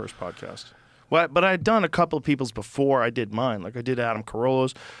did my first podcast. Well, but I had done a couple of people's before I did mine. Like I did Adam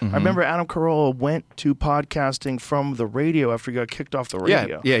Carolla's. Mm-hmm. I remember Adam Carolla went to podcasting from the radio after he got kicked off the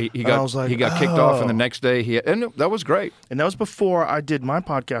radio. Yeah, he And got I was like, he got kicked off, and the oh. next day and that was great. And that was before I did my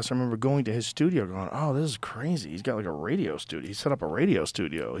podcast. I remember going to his studio going, oh, this is crazy. He's got like a radio studio. He set up a radio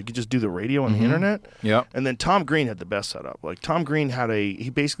studio. He could just do the radio on the internet. Yeah. And then Tom Green had the best setup. Like Tom Green he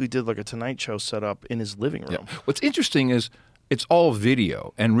basically did like a Tonight Show setup in his living room. Yeah. What's interesting is it's all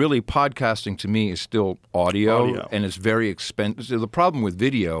video, and really podcasting to me is still audio. And it's very expensive. So the problem with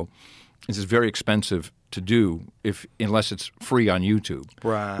video is it's very expensive to do unless it's free on YouTube.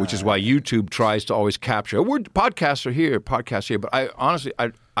 Right. Which is why YouTube tries to always capture. Podcasts are here. But I honestly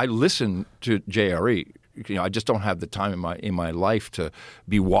I listen to JRE. I just don't have the time in my life to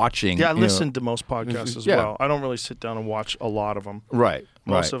be watching. Yeah, I listen to most podcasts as Yeah. well. I don't really sit down and watch a lot of them. Right.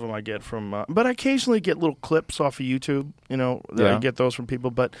 Most of them I get from, but I occasionally get little clips off of YouTube. I get those from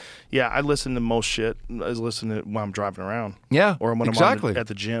people. But yeah, I listen to most shit. I listen to it when I'm driving around. Yeah, or when exactly. I'm at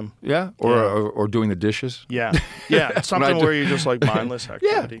the gym. Yeah, or doing the dishes. Yeah, yeah, something where you're just like mindless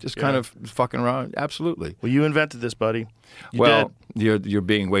activity. Yeah, just kind of fucking around. Absolutely. Well, you invented this, buddy. You're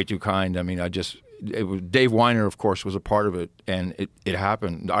being way too kind. I mean, Dave Weiner, of course, was a part of it, and it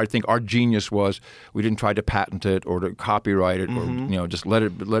happened. I think our genius was we didn't try to patent it or to copyright it, or just let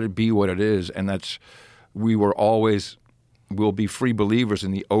it be what it is. And we'll be free believers in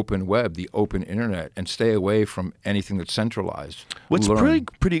the open web, the open internet, and stay away from anything that's centralized. What's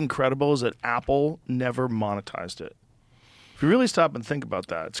pretty incredible is that Apple never monetized it. If you really stop and think about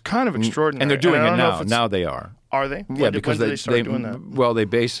that, it's kind of extraordinary. And they're doing it now. Now Now they are. Are they? Yeah, because when did they start doing that? Well, they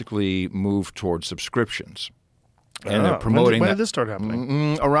basically moved towards subscriptions, and they're When promoting did that. this start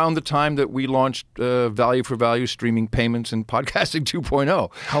happening? Around the time that we launched Value for Value streaming payments and podcasting 2.0.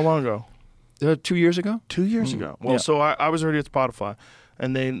 How long ago? 2 years ago. 2 years ago. Well, Yeah. so I was already at Spotify,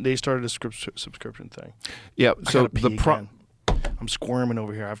 and they started a subscription thing. Yeah. I So gotta pee again. I'm squirming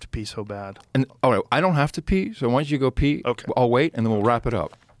over here. I have to pee so bad. And all right, I don't have to pee. So why don't you go pee? Okay. I'll wait, and then we'll wrap it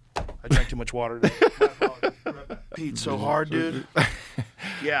up. I drank too much water today. Peed so hard, dude.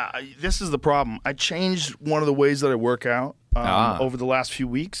 Yeah, this is the problem. I changed one of the ways that I work out over the last few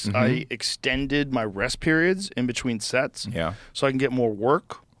weeks. I extended my rest periods in between sets, so I can get more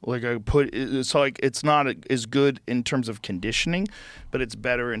work. Like it's not as good in terms of conditioning, but it's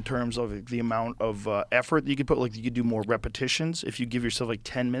better in terms of the amount of effort that you could put. Like you could do more repetitions if you give yourself like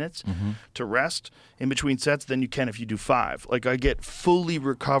 10 minutes to rest in between sets than you can if you do 5. Like I get fully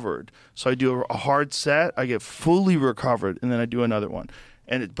recovered. So I do a hard set, I get fully recovered, and then I do another one.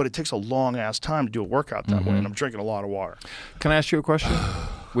 But it takes a long ass time to do a workout that way, and I'm drinking a lot of water. Can I ask you a question?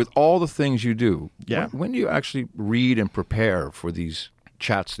 With all the things you do, Yeah. when do you actually read and prepare for these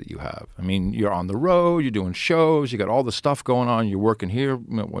chats that you have? I mean, you're on the road, you're doing shows, you got all the stuff going on, you're working here,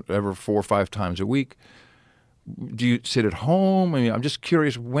 whatever, 4 or 5 times a week. Do you sit at home? I mean, I'm just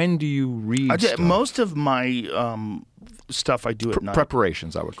curious, when do you read stuff? Most of my stuff I do at night.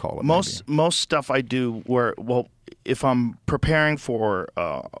 Preparations, I would call it. Most stuff I do if I'm preparing for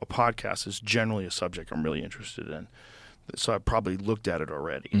a podcast, is generally a subject I'm really interested in. So I probably looked at it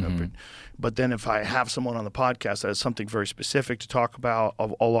already. But then if I have someone on the podcast that has something very specific to talk about,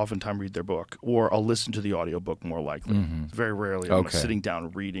 I'll oftentimes read their book, or I'll listen to the audiobook more likely. Very rarely I'm sitting down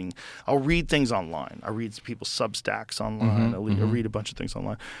and reading. I'll read things online. I read people's Substacks online. I read a bunch of things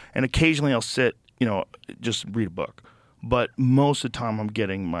online. And occasionally I'll sit, just read a book. But most of the time I'm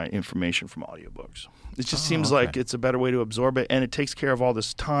getting my information from audiobooks. It just seems like it's a better way to absorb it, and it takes care of all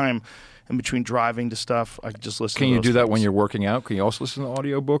this time in between driving to stuff. I can just listen to Can you those do that things. when you're working out? Can you also listen to the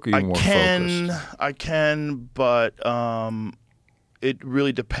audiobook, or are you more focused? I can, but it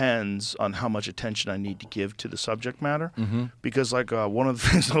really depends on how much attention I need to give to the subject matter. Because one of the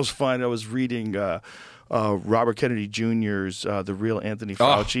things I was reading Robert Kennedy Jr.'s The Real Anthony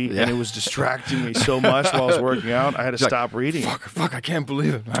Fauci, and it was distracting me so much while I was working out, I had to stop reading. Fuck, I can't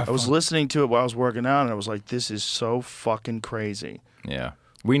believe it. I was listening to it while I was working out, and I was like, this is so fucking crazy. Yeah.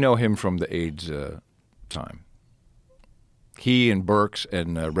 We know him from the AIDS time. He and Burks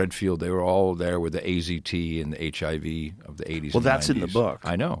and Redfield, they were all there with the AZT and the HIV of the 80s. Well, and that's 90s. in the book.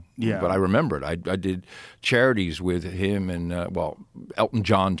 I know. Yeah. But I remembered. I did charities with him and, Elton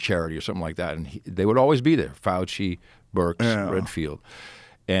John charity or something like that. And they would always be there. Fauci, Burks, Redfield.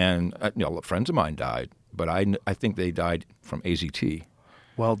 And, friends of mine died. But I think they died from AZT.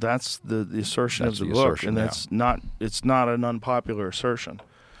 Well, that's the assertion That's of the the book, assertion, and it's not an unpopular assertion.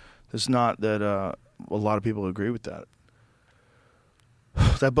 It's not that a lot of people agree with that.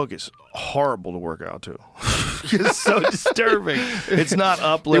 That book is horrible to work out to. It's so disturbing. It's not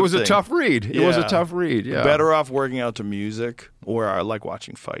uplifting. It was a tough read. It was a Yeah. tough read. Yeah. Better off working out to music, or I like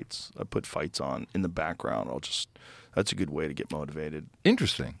watching fights. I put fights on in the background. That's a good way to get motivated.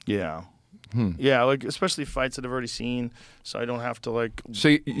 Interesting. Yeah. Yeah, like especially fights that I've already seen, so I don't have to like. So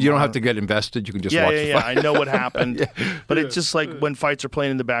you don't have to get invested. You can just watch the fight. I know what happened, but it's just like when fights are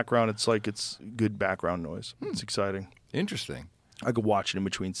playing in the background, it's like it's good background noise. It's exciting. Interesting. I could watch it in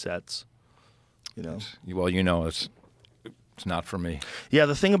between sets. You know. Well, it's not for me. Yeah,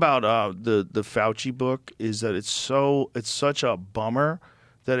 the thing about the Fauci book is that it's such a bummer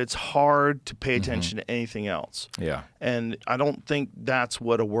that it's hard to pay attention to anything else. Yeah. And I don't think that's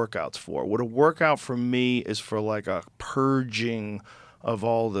what a workout's for. What a workout for me is for like a purging of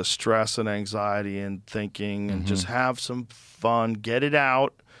all the stress and anxiety and thinking and just have some fun, get it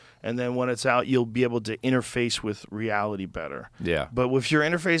out. And then when it's out, you'll be able to interface with reality better. Yeah. But if you're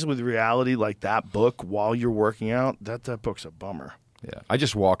interfacing with reality like that book while you're working out, that book's a bummer. Yeah, I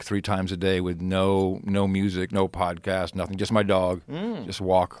just walk 3 times a day with no music, no podcast, nothing. Just my dog. Just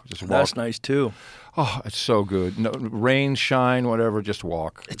walk. That's nice too. Oh, it's so good. No rain, shine, whatever. Just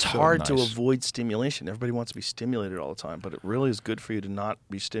walk. It's so hard to nice. avoid stimulation. Everybody wants to be stimulated all the time, but it really is good for you to not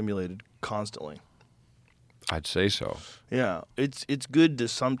be stimulated constantly. I'd say so. Yeah, it's good to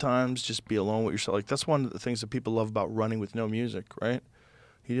sometimes just be alone with yourself. Like that's one of the things that people love about running with no music, right?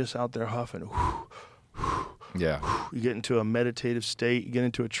 You're just out there huffing. Yeah. You get into a meditative state, you get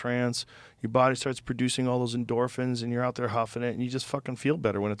into a trance, your body starts producing all those endorphins, and you're out there huffing it, and you just fucking feel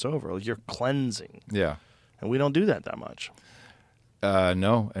better when it's over. Like you're cleansing. Yeah. And we don't do that much.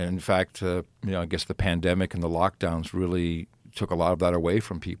 No. And in fact, I guess the pandemic and the lockdowns really took a lot of that away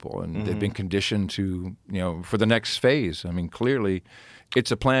from people, and they've been conditioned to, for the next phase. I mean, clearly,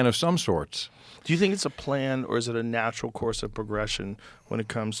 it's a plan of some sorts. Do you think it's a plan, or is it a natural course of progression when it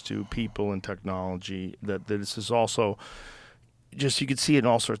comes to people and technology? That this is also just, you could see it in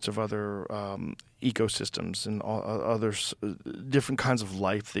all sorts of other ecosystems and other different kinds of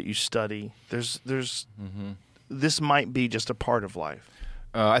life that you study. This might be just a part of life.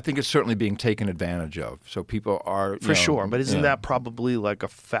 I think it's certainly being taken advantage of. So people are For sure, but isn't that probably like a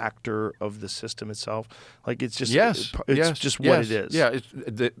factor of the system itself? Like it's just just what it is. Yeah, it's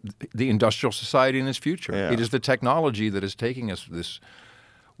the industrial society in its future. Yeah. It is the technology that is taking us this.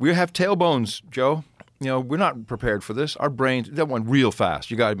 We have tailbones, Joe. We're not prepared for this. Our brains, that went real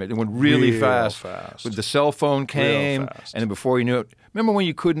fast. You got to admit, it went really Real fast. fast. When the cell phone came, fast. and then before you knew it, remember when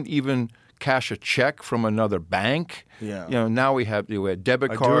you couldn't even cash a check from another bank? Yeah. Now we have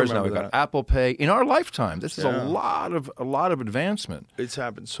debit I do cards. Now remember we've got that. Apple Pay. In our lifetime, this is Yeah. a lot of advancement. It's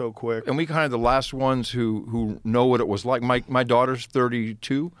happened so quick. And we kind of the last ones who know what it was like. My daughter's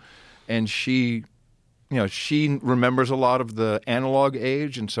 32, and she remembers a lot of the analog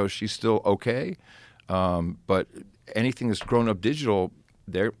age, and so she's still okay. But anything that's grown up digital,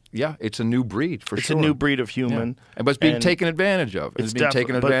 it's a new breed for It's sure. a new breed of human. Yeah. But it's being and taken advantage of. It's being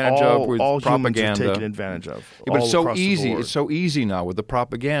taken but advantage of with all propaganda. Humans are taken advantage of. Yeah, but all it's so across the easy. board. It's so easy now with the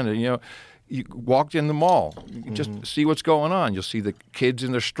propaganda. You walked in the mall, you just see what's going on. You'll see the kids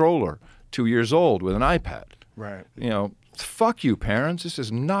in their stroller, 2 years old, with an iPad. Right. Fuck you, parents. This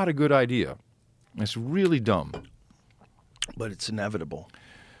is not a good idea. It's really dumb. But it's inevitable.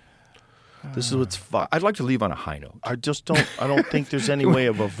 This is what's fucked. I'd like to leave on a high note. I don't think there's any way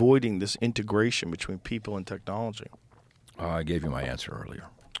of avoiding this integration between people and technology. I gave you my answer earlier.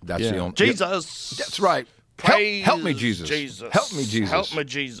 That's Yeah. the only. Jesus. That's right. Help me, Jesus. Help me, Jesus. Help me,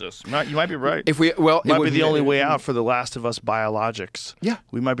 Jesus. You might be right. If we well, might be the only way out for the last of us biologics. Yeah.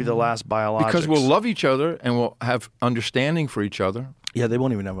 We might be the last biologics. because we'll love each other and we'll have understanding for each other. Yeah, they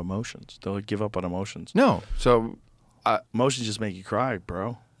won't even have emotions. They'll give up on emotions. No, so Emotions just make you cry,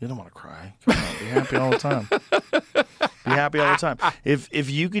 bro. You don't want to cry. Come on, be happy all the time. Be happy all the time. If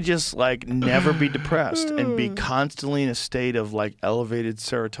you could just like never be depressed and be constantly in a state of like elevated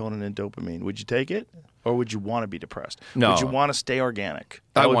serotonin and dopamine, would you take it? Or would you want to be depressed? No. Would you want to stay organic?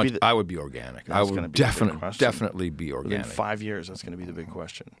 I would would be organic. I That's gonna would be the big question. definitely be Within organic. 5 years, that's going to be the big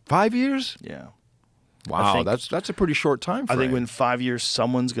question. 5 years? Yeah. Wow, think- that's a pretty short time frame. I think in 5 years,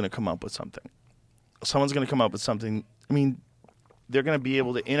 someone's going to come up with something. Someone's going to come up with something. I mean, they're going to be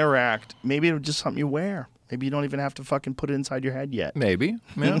able to interact. Maybe it's just something you wear. Maybe you don't even have to fucking put it inside your head yet. Maybe,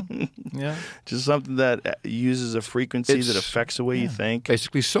 yeah, yeah. Just something that uses a frequency that It's- affects the way you think.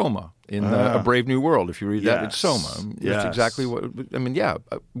 Basically, Soma in A Brave New World. If you read that, it's Yes. Soma. Yes. That's exactly what. I mean, yeah.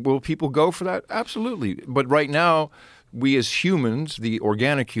 Will people go for that? Absolutely. But right now, we as humans, the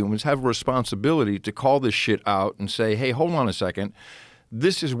organic humans, have a responsibility to call this shit out and say, "Hey, hold on a second.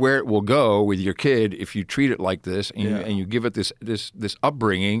 This is where it will go with your kid if you treat it like this and, Yeah. and you give it this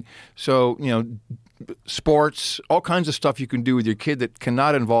upbringing." So sports, all kinds of stuff you can do with your kid that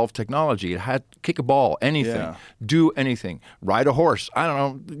cannot involve technology. It had kick a ball, anything, Yeah. do anything, ride a horse. I don't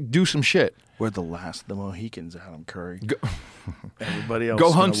know, do some shit. We're the last of the Mohicans, Adam Curry. Everybody else Go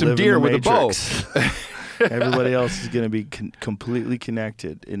is hunt gonna some live in deer the with a bow. Matrix. Everybody else is going to be completely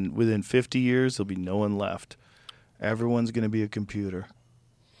connected. Within 50 years, there'll be no one left. Everyone's going to be a computer.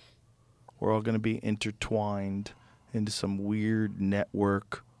 We're all going to be intertwined into some weird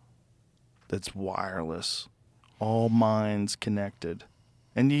network that's wireless. All minds connected.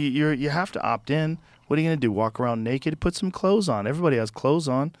 And you have to opt in. What are you going to do? Walk around naked? Put some clothes on. Everybody has clothes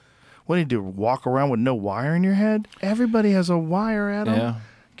on. What do you do? Walk around with no wire in your head? Everybody has a wire, Adam. Yeah.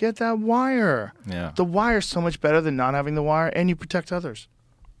 Get that wire. Yeah. The wire's so much better than not having the wire, and you protect others.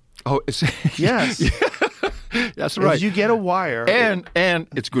 Oh, it's, Yes. that's right. If you get a wire. and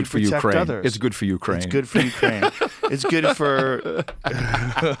it's good for protect Ukraine. others. It's good for Ukraine. It's good for Ukraine. It's good for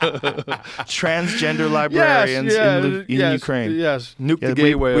transgender librarians in Ukraine. Yes, nuke Yeah, the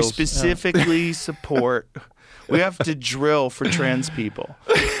gay we whales. specifically support. We have to drill for trans people.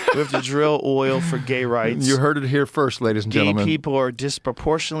 We have to drill oil for gay rights. You heard it here first, ladies and Gay gentlemen. people are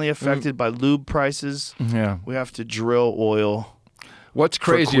disproportionately affected by lube prices. Yeah. We have to drill oil. What's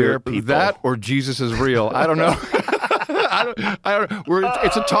queer crazier, people. that or Jesus is real? I don't know.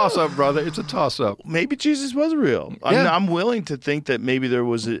 It's a toss-up, brother. It's a toss-up. Maybe Jesus was real. Yeah. I'm willing to think that maybe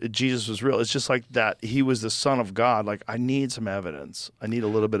Jesus was real. It's just like that he was the Son of God. Like, I need some evidence. I need a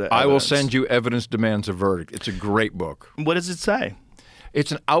little bit of evidence. I will send you Evidence Demands a Verdict. It's a great book. What does it say?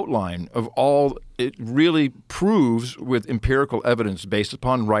 It's an outline of all. It really proves with empirical evidence based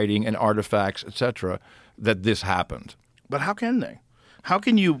upon writing and artifacts, etc., that this happened. But how can they? How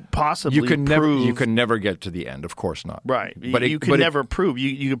can you possibly You can prove? never get to the end. Of course not. Right. But you can never prove.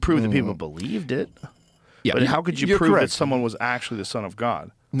 You could prove that people believed it. Yeah, But how could you you're prove correct. that someone was actually the Son of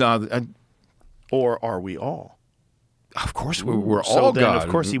God? No, Or are we all? of course we're So all then, God. of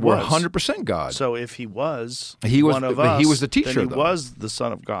course he We're was. 100% God. So if he was He was- one of but us, he was the teacher, then he though. was the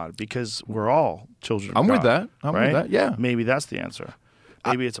Son of God because we're all children of I'm God. with that. I'm with right? that, yeah. Maybe that's the answer.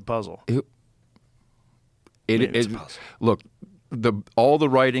 Maybe it's a puzzle. Maybe it's a puzzle. Look, all the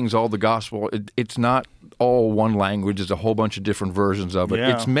writings, all the gospel, it's not all one language. There's a whole bunch of different versions of it.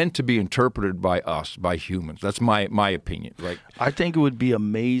 Yeah. It's meant to be interpreted by us, by humans. That's my opinion. Right? I think it would be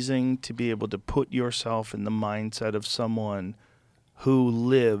amazing to be able to put yourself in the mindset of someone who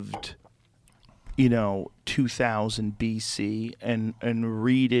lived, 2000 BC and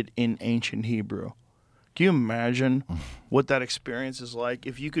read it in ancient Hebrew. Can you imagine what that experience is like?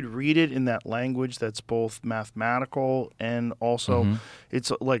 If you could read it in that language that's both mathematical and also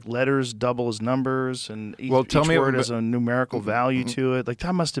it's like letters double as numbers and each tell me word about- has a numerical value to it. Like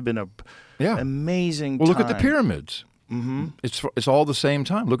that must have been a amazing Well, look at the time. pyramids. Mm-hmm. It's all the same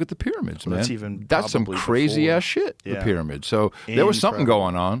time. Look at the pyramids, man. That's some probably crazy before. ass shit. The Yeah. pyramids. So there was something Incredible.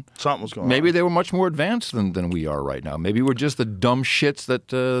 going on. Something was going Maybe on. they were much more advanced than we are right now. Maybe we're just the dumb shits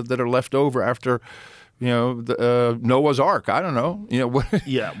that are left over after, Noah's Ark. I don't know. What?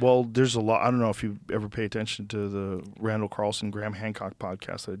 Yeah, well, there's a lot. I don't know if you ever pay attention to the Randall Carlson, Graham Hancock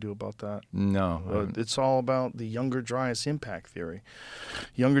podcast that I do about that. No. It's all about the Younger Dryas impact theory.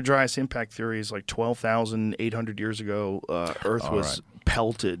 Younger Dryas impact theory is like 12,800 years ago, Earth was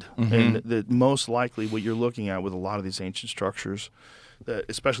pelted. And the most likely what you're looking at with a lot of these ancient structures,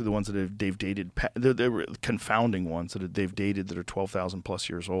 especially the ones that they've dated, they're confounding ones that they've dated that are 12,000 plus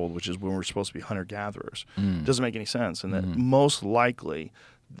years old, which is when we're supposed to be hunter-gatherers. Doesn't make any sense. And that most likely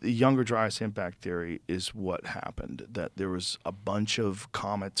the Younger Dryas impact theory is what happened, that there was a bunch of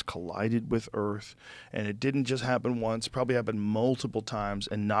comets collided with Earth, and it didn't just happen once, probably happened multiple times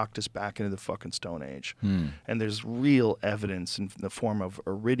and knocked us back into the fucking Stone Age. And there's real evidence in the form of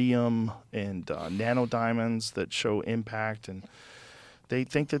iridium and nanodiamonds that show impact, and they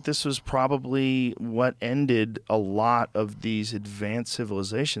think that this was probably what ended a lot of these advanced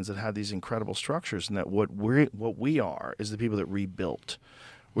civilizations that had these incredible structures, and that what we are is the people that rebuilt.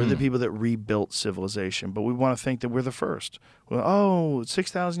 We're the people that rebuilt civilization, but we want to think that we're the first. Well,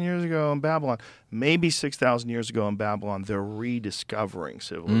 6,000 years ago in Babylon. Maybe 6,000 years ago in Babylon, they're rediscovering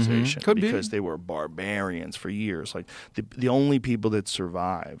civilization Could be. because they were barbarians for years. Like the only people that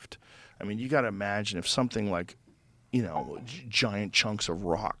survived. I mean, you got to imagine if something like, giant chunks of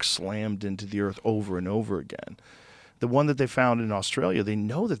rock slammed into the earth over and over again. The one that they found in Australia, they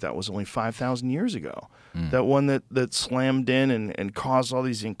know that was only 5,000 years ago. That one that slammed in and caused all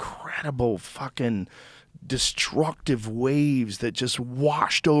these incredible fucking destructive waves that just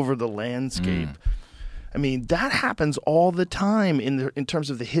washed over the landscape. I mean, that happens all the time in terms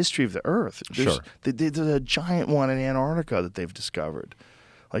of the history of the Earth. There's a giant one in Antarctica that they've discovered.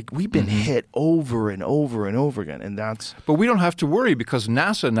 Like, we've been hit over and over and over again, and that's... But we don't have to worry because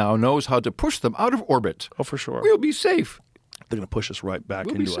NASA now knows how to push them out of orbit. Oh, for sure. We'll be safe. They're going to push us right back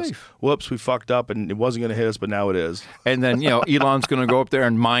We'll be into us. safe. Whoops, we fucked up, and it wasn't going to hit us, but now it is. And then, Elon's going to go up there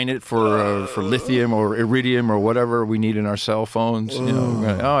and mine it for lithium or iridium or whatever we need in our cell phones.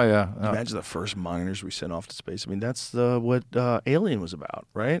 Imagine the first miners we sent off to space. I mean, that's what Alien was about,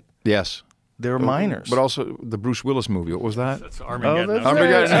 right? Yes. They were miners. But also the Bruce Willis movie. What was that? That's Armageddon.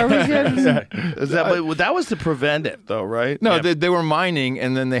 But that was to prevent it, though, right? No, Yeah. they were mining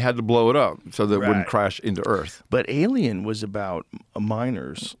and then they had to blow it up so that it wouldn't Right. crash into Earth. But Alien was about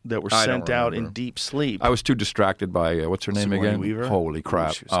miners that were I don't sent out in remember. deep sleep. I was too distracted by what's her name Sigourney again? Weaver? Holy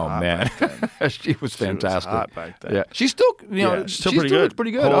crap! She was Oh hot man, back then. she was fantastic. hot back then. Yeah, she's still still she's pretty doing good.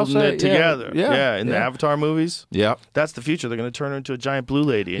 Pretty good. I'll Holding say. it together. Yeah, in the Avatar movies. Yeah. That's the future. They're going to turn her into a giant blue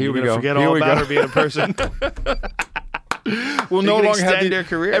lady, and Here you're we going to go. forget Here all we about go. her being a person. We'll They no can longer have extend their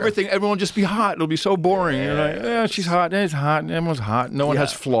career. everything. Everyone will just be hot. It'll be so boring. You're like, yeah, she's hot. It's hot. Everyone's hot. No one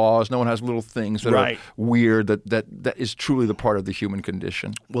has flaws. No one has little things that Right. are weird. That is truly the part of the human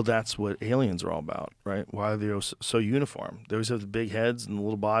condition. Well, that's what aliens are all about, right? Why are they so uniform? They always have the big heads and the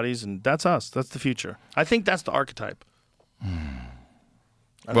little bodies, and that's us. That's the future. I think that's the archetype.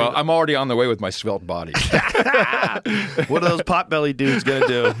 Well, I'm already on the way with my svelte body. What are those potbelly dudes going to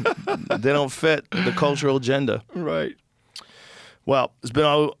do? They don't fit the cultural agenda. Right. Well, it's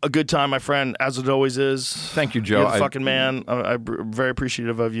been a good time, my friend, as it always is. Thank you, Joe. You're the fucking man. I'm very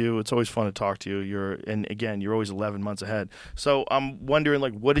appreciative of you. It's always fun to talk to you. And again, you're always 11 months ahead. So I'm wondering,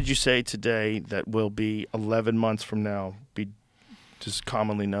 what did you say today that will be 11 months from now be just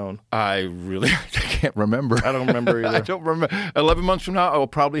commonly known? I really can't remember. I don't remember either. I don't remember. 11 months from now, I will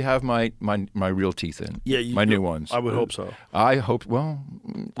probably have my real teeth in. Yeah, my new ones. I would hope so. I hope. Well,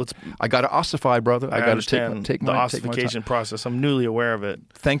 Let's. I got to ossify, brother. I got to understand take the my ossification process. I'm newly aware of it.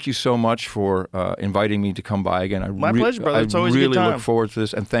 Thank you so much for inviting me to come by again. My pleasure, brother. It's always a good really time. look forward to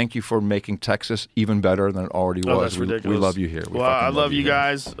this, and thank you for making Texas even better than it already was. Oh, that's ridiculous. We love you here. Well, I love you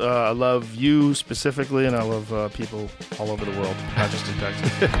guys. I love you specifically, and I love people all over the world, not just in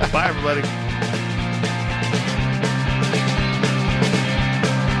Texas. Bye, everybody.